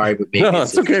 and I'm sorry, but maybe no,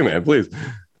 it's okay, man. Please.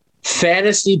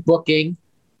 Fantasy booking.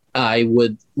 I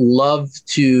would love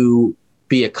to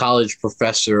be a college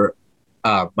professor.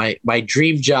 My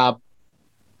dream job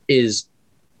is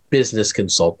business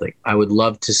consulting. I would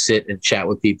love to sit and chat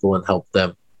with people and help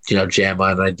them, jam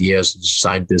on ideas and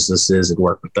design businesses and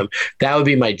work with them. That would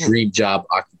be my dream job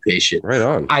occupation. Right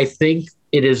on. I think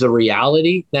it is a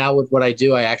reality now with what I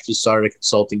do. I actually started a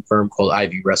consulting firm called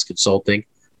Ivy Rest Consulting,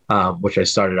 which I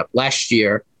started up last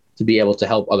year to be able to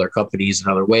help other companies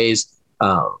in other ways.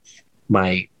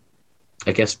 My,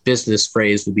 business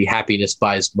phrase would be happiness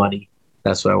buys money.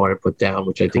 That's what I want to put down,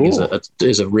 which I think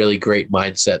is a really great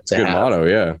mindset to have. Good motto,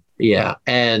 yeah. Yeah,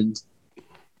 and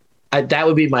that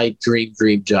would be my dream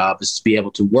job, is to be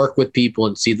able to work with people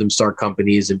and see them start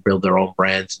companies and build their own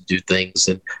brands and do things,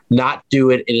 and not do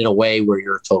it in a way where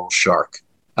you're a total shark.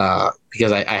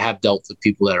 Because I have dealt with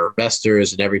people that are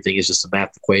investors and everything is just a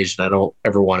math equation. I don't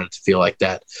ever want it to feel like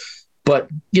that. But,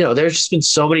 there's just been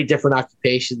so many different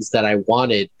occupations that I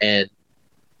wanted, and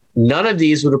none of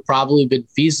these would have probably been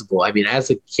feasible. I mean, as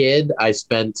a kid, I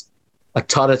spent a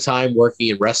ton of time working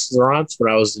in restaurants when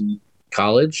I was in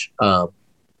college.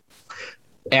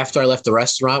 After I left the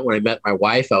restaurant, when I met my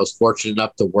wife, I was fortunate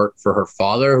enough to work for her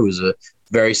father, who's a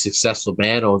very successful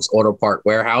man, owns auto part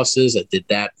warehouses. I did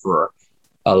that for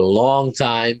a long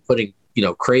time, putting,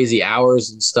 crazy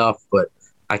hours and stuff, but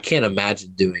I can't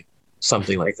imagine doing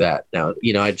something like that now.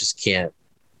 I just can't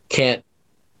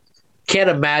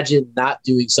imagine not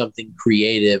doing something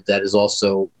creative that is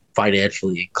also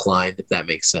financially inclined, if that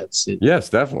makes sense. Yes,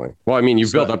 definitely. Well, I mean,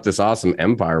 you've built up this awesome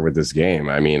empire with this game.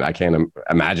 I mean, I can't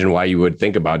imagine why you would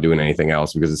think about doing anything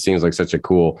else, because it seems like such a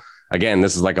cool, again,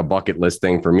 this is like a bucket list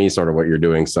thing for me, sort of what you're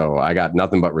doing. So I got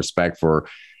nothing but respect for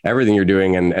everything you're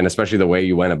doing, and especially the way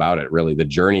you went about it. Really, the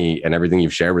journey and everything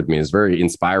you've shared with me is very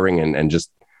inspiring and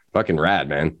just fucking rad,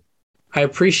 man. I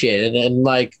appreciate it. And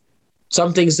like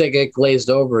some things that get glazed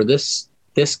over, this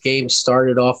game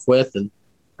started off with, and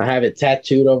I have it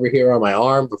tattooed over here on my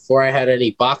arm before I had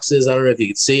any boxes. I don't know if you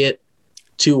can see it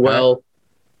too well.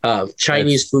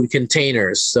 Chinese food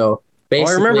containers. So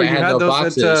basically, I had no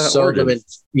boxes, sold them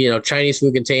in Chinese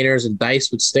food containers and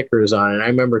dice with stickers on it. I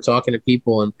remember talking to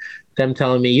people and them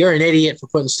telling me, "You're an idiot for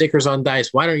putting stickers on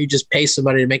dice. Why don't you just pay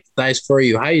somebody to make the dice for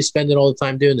you? How are you spending all the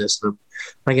time doing this?" And I'm,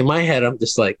 like, in my head, I'm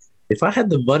just like, if I had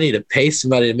the money to pay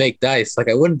somebody to make dice, like,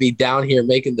 I wouldn't be down here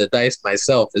making the dice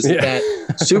myself. Isn't that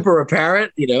super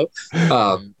apparent?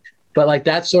 But like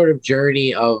that sort of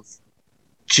journey of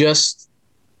just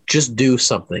do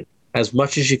something as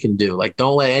much as you can do. Like,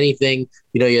 don't let anything,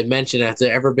 you had mentioned, has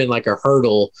there ever been like a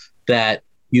hurdle that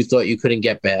you thought you couldn't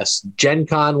get past? Gen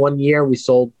Con one year, we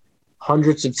sold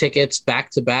hundreds of tickets back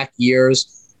to back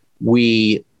years.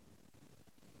 We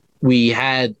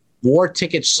had more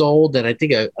tickets sold than I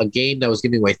think a game that was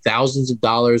giving away thousands of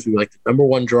dollars. We were like the number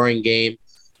one drawing game.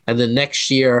 And the next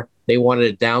year, they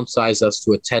wanted to downsize us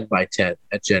to a 10 by 10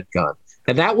 at Gen Con.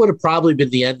 And that would have probably been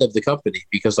the end of the company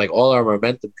because like all our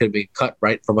momentum could have been cut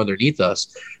right from underneath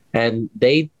us. And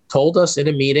they told us in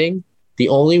a meeting, the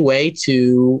only way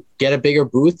to get a bigger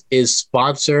booth is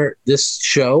sponsor this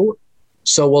show.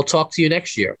 So we'll talk to you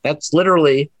next year. That's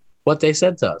literally what they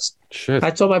said to us. Shit.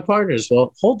 I told my partners,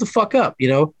 well, hold the fuck up. You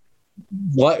know,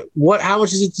 how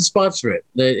much is it to sponsor it?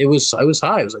 It was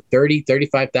high. It was like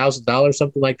 $35,000,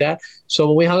 something like that. So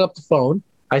when we hung up the phone,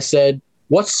 I said,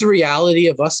 what's the reality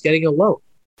of us getting a loan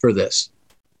for this?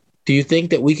 Do you think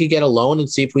that we could get a loan and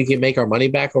see if we can make our money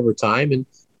back over time? And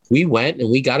we went and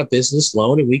we got a business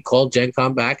loan and we called Gen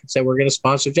Con back and said, we're going to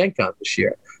sponsor Gen Con this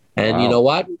year. And Wow. You know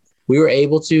what? We were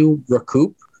able to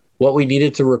recoup what we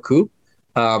needed to recoup,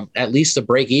 at least a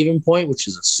break-even point, which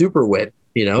is a super win,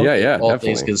 you know, Yeah, all definitely.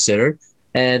 things considered.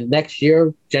 And next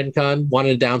year, Gen Con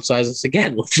wanted to downsize us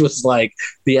again, which was like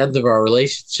the end of our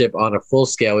relationship on a full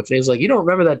scale, which is like, you don't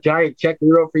remember that giant check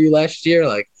we wrote for you last year?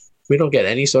 Like, we don't get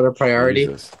any sort of priority.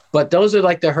 Jesus. But those are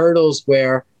like the hurdles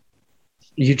where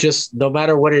you just, no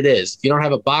matter what it is, if you don't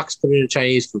have a box, put it in a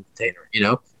Chinese food container, you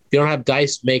know? If you don't have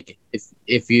dice, make it.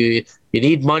 If you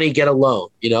need money, get a loan.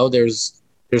 You know, there's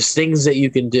things that you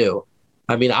can do.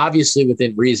 I mean, obviously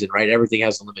within reason, right? Everything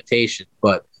has a limitation,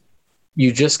 but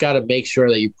you just got to make sure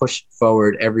that you push it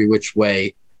forward every which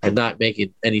way and not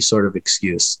making any sort of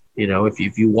excuse. You know, if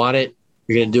you want it,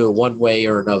 you're going to do it one way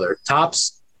or another.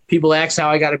 Tops, people ask how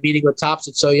I got a meeting with Tops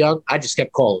at So Young. I just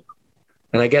kept calling them.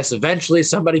 And I guess eventually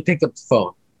somebody picked up the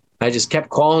phone. I just kept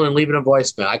calling and leaving a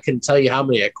voicemail. I couldn't tell you how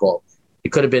many I called. It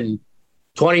could have been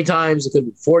 20 times. It could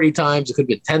have been 40 times. It could have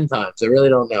been 10 times. I really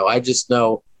don't know. I just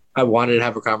know I wanted to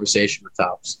have a conversation with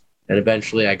Tops. And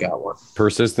eventually I got one.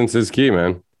 Persistence is key,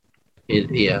 man.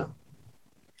 Yeah.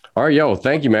 All right, yo,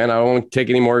 thank you, man. I won't take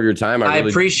any more of your time. I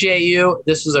appreciate you.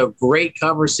 This was a great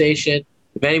conversation.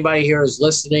 If anybody here is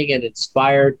listening and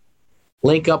inspired,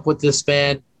 link up with this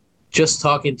man. Just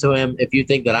talking to him. If you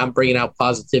think that I'm bringing out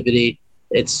positivity,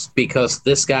 it's because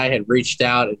this guy had reached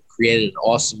out and created an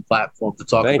awesome platform to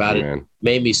talk about it. Man.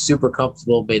 Made me super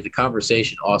comfortable, made the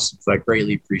conversation awesome. So I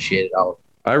greatly appreciate it, Oliver.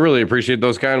 I really appreciate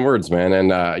those kind words, man.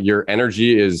 And your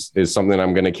energy is something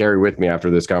I'm going to carry with me after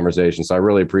this conversation. So I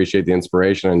really appreciate the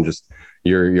inspiration and just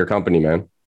your company, man.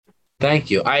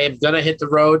 Thank you. I am going to hit the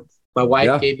road. My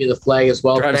wife gave me the flag as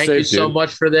well. Drive Thank safe, you so dude.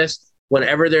 much for this.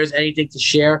 Whenever there's anything to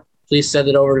share, please send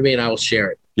it over to me and I will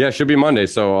share it. Yeah, it should be Monday.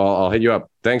 So I'll hit you up.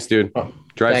 Thanks, dude.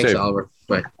 Drive Thanks, safe. Oliver.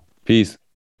 Bye. Peace.